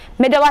ase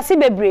me de wase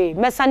bebre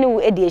mesane wo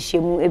edi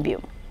ehyemu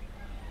ebiem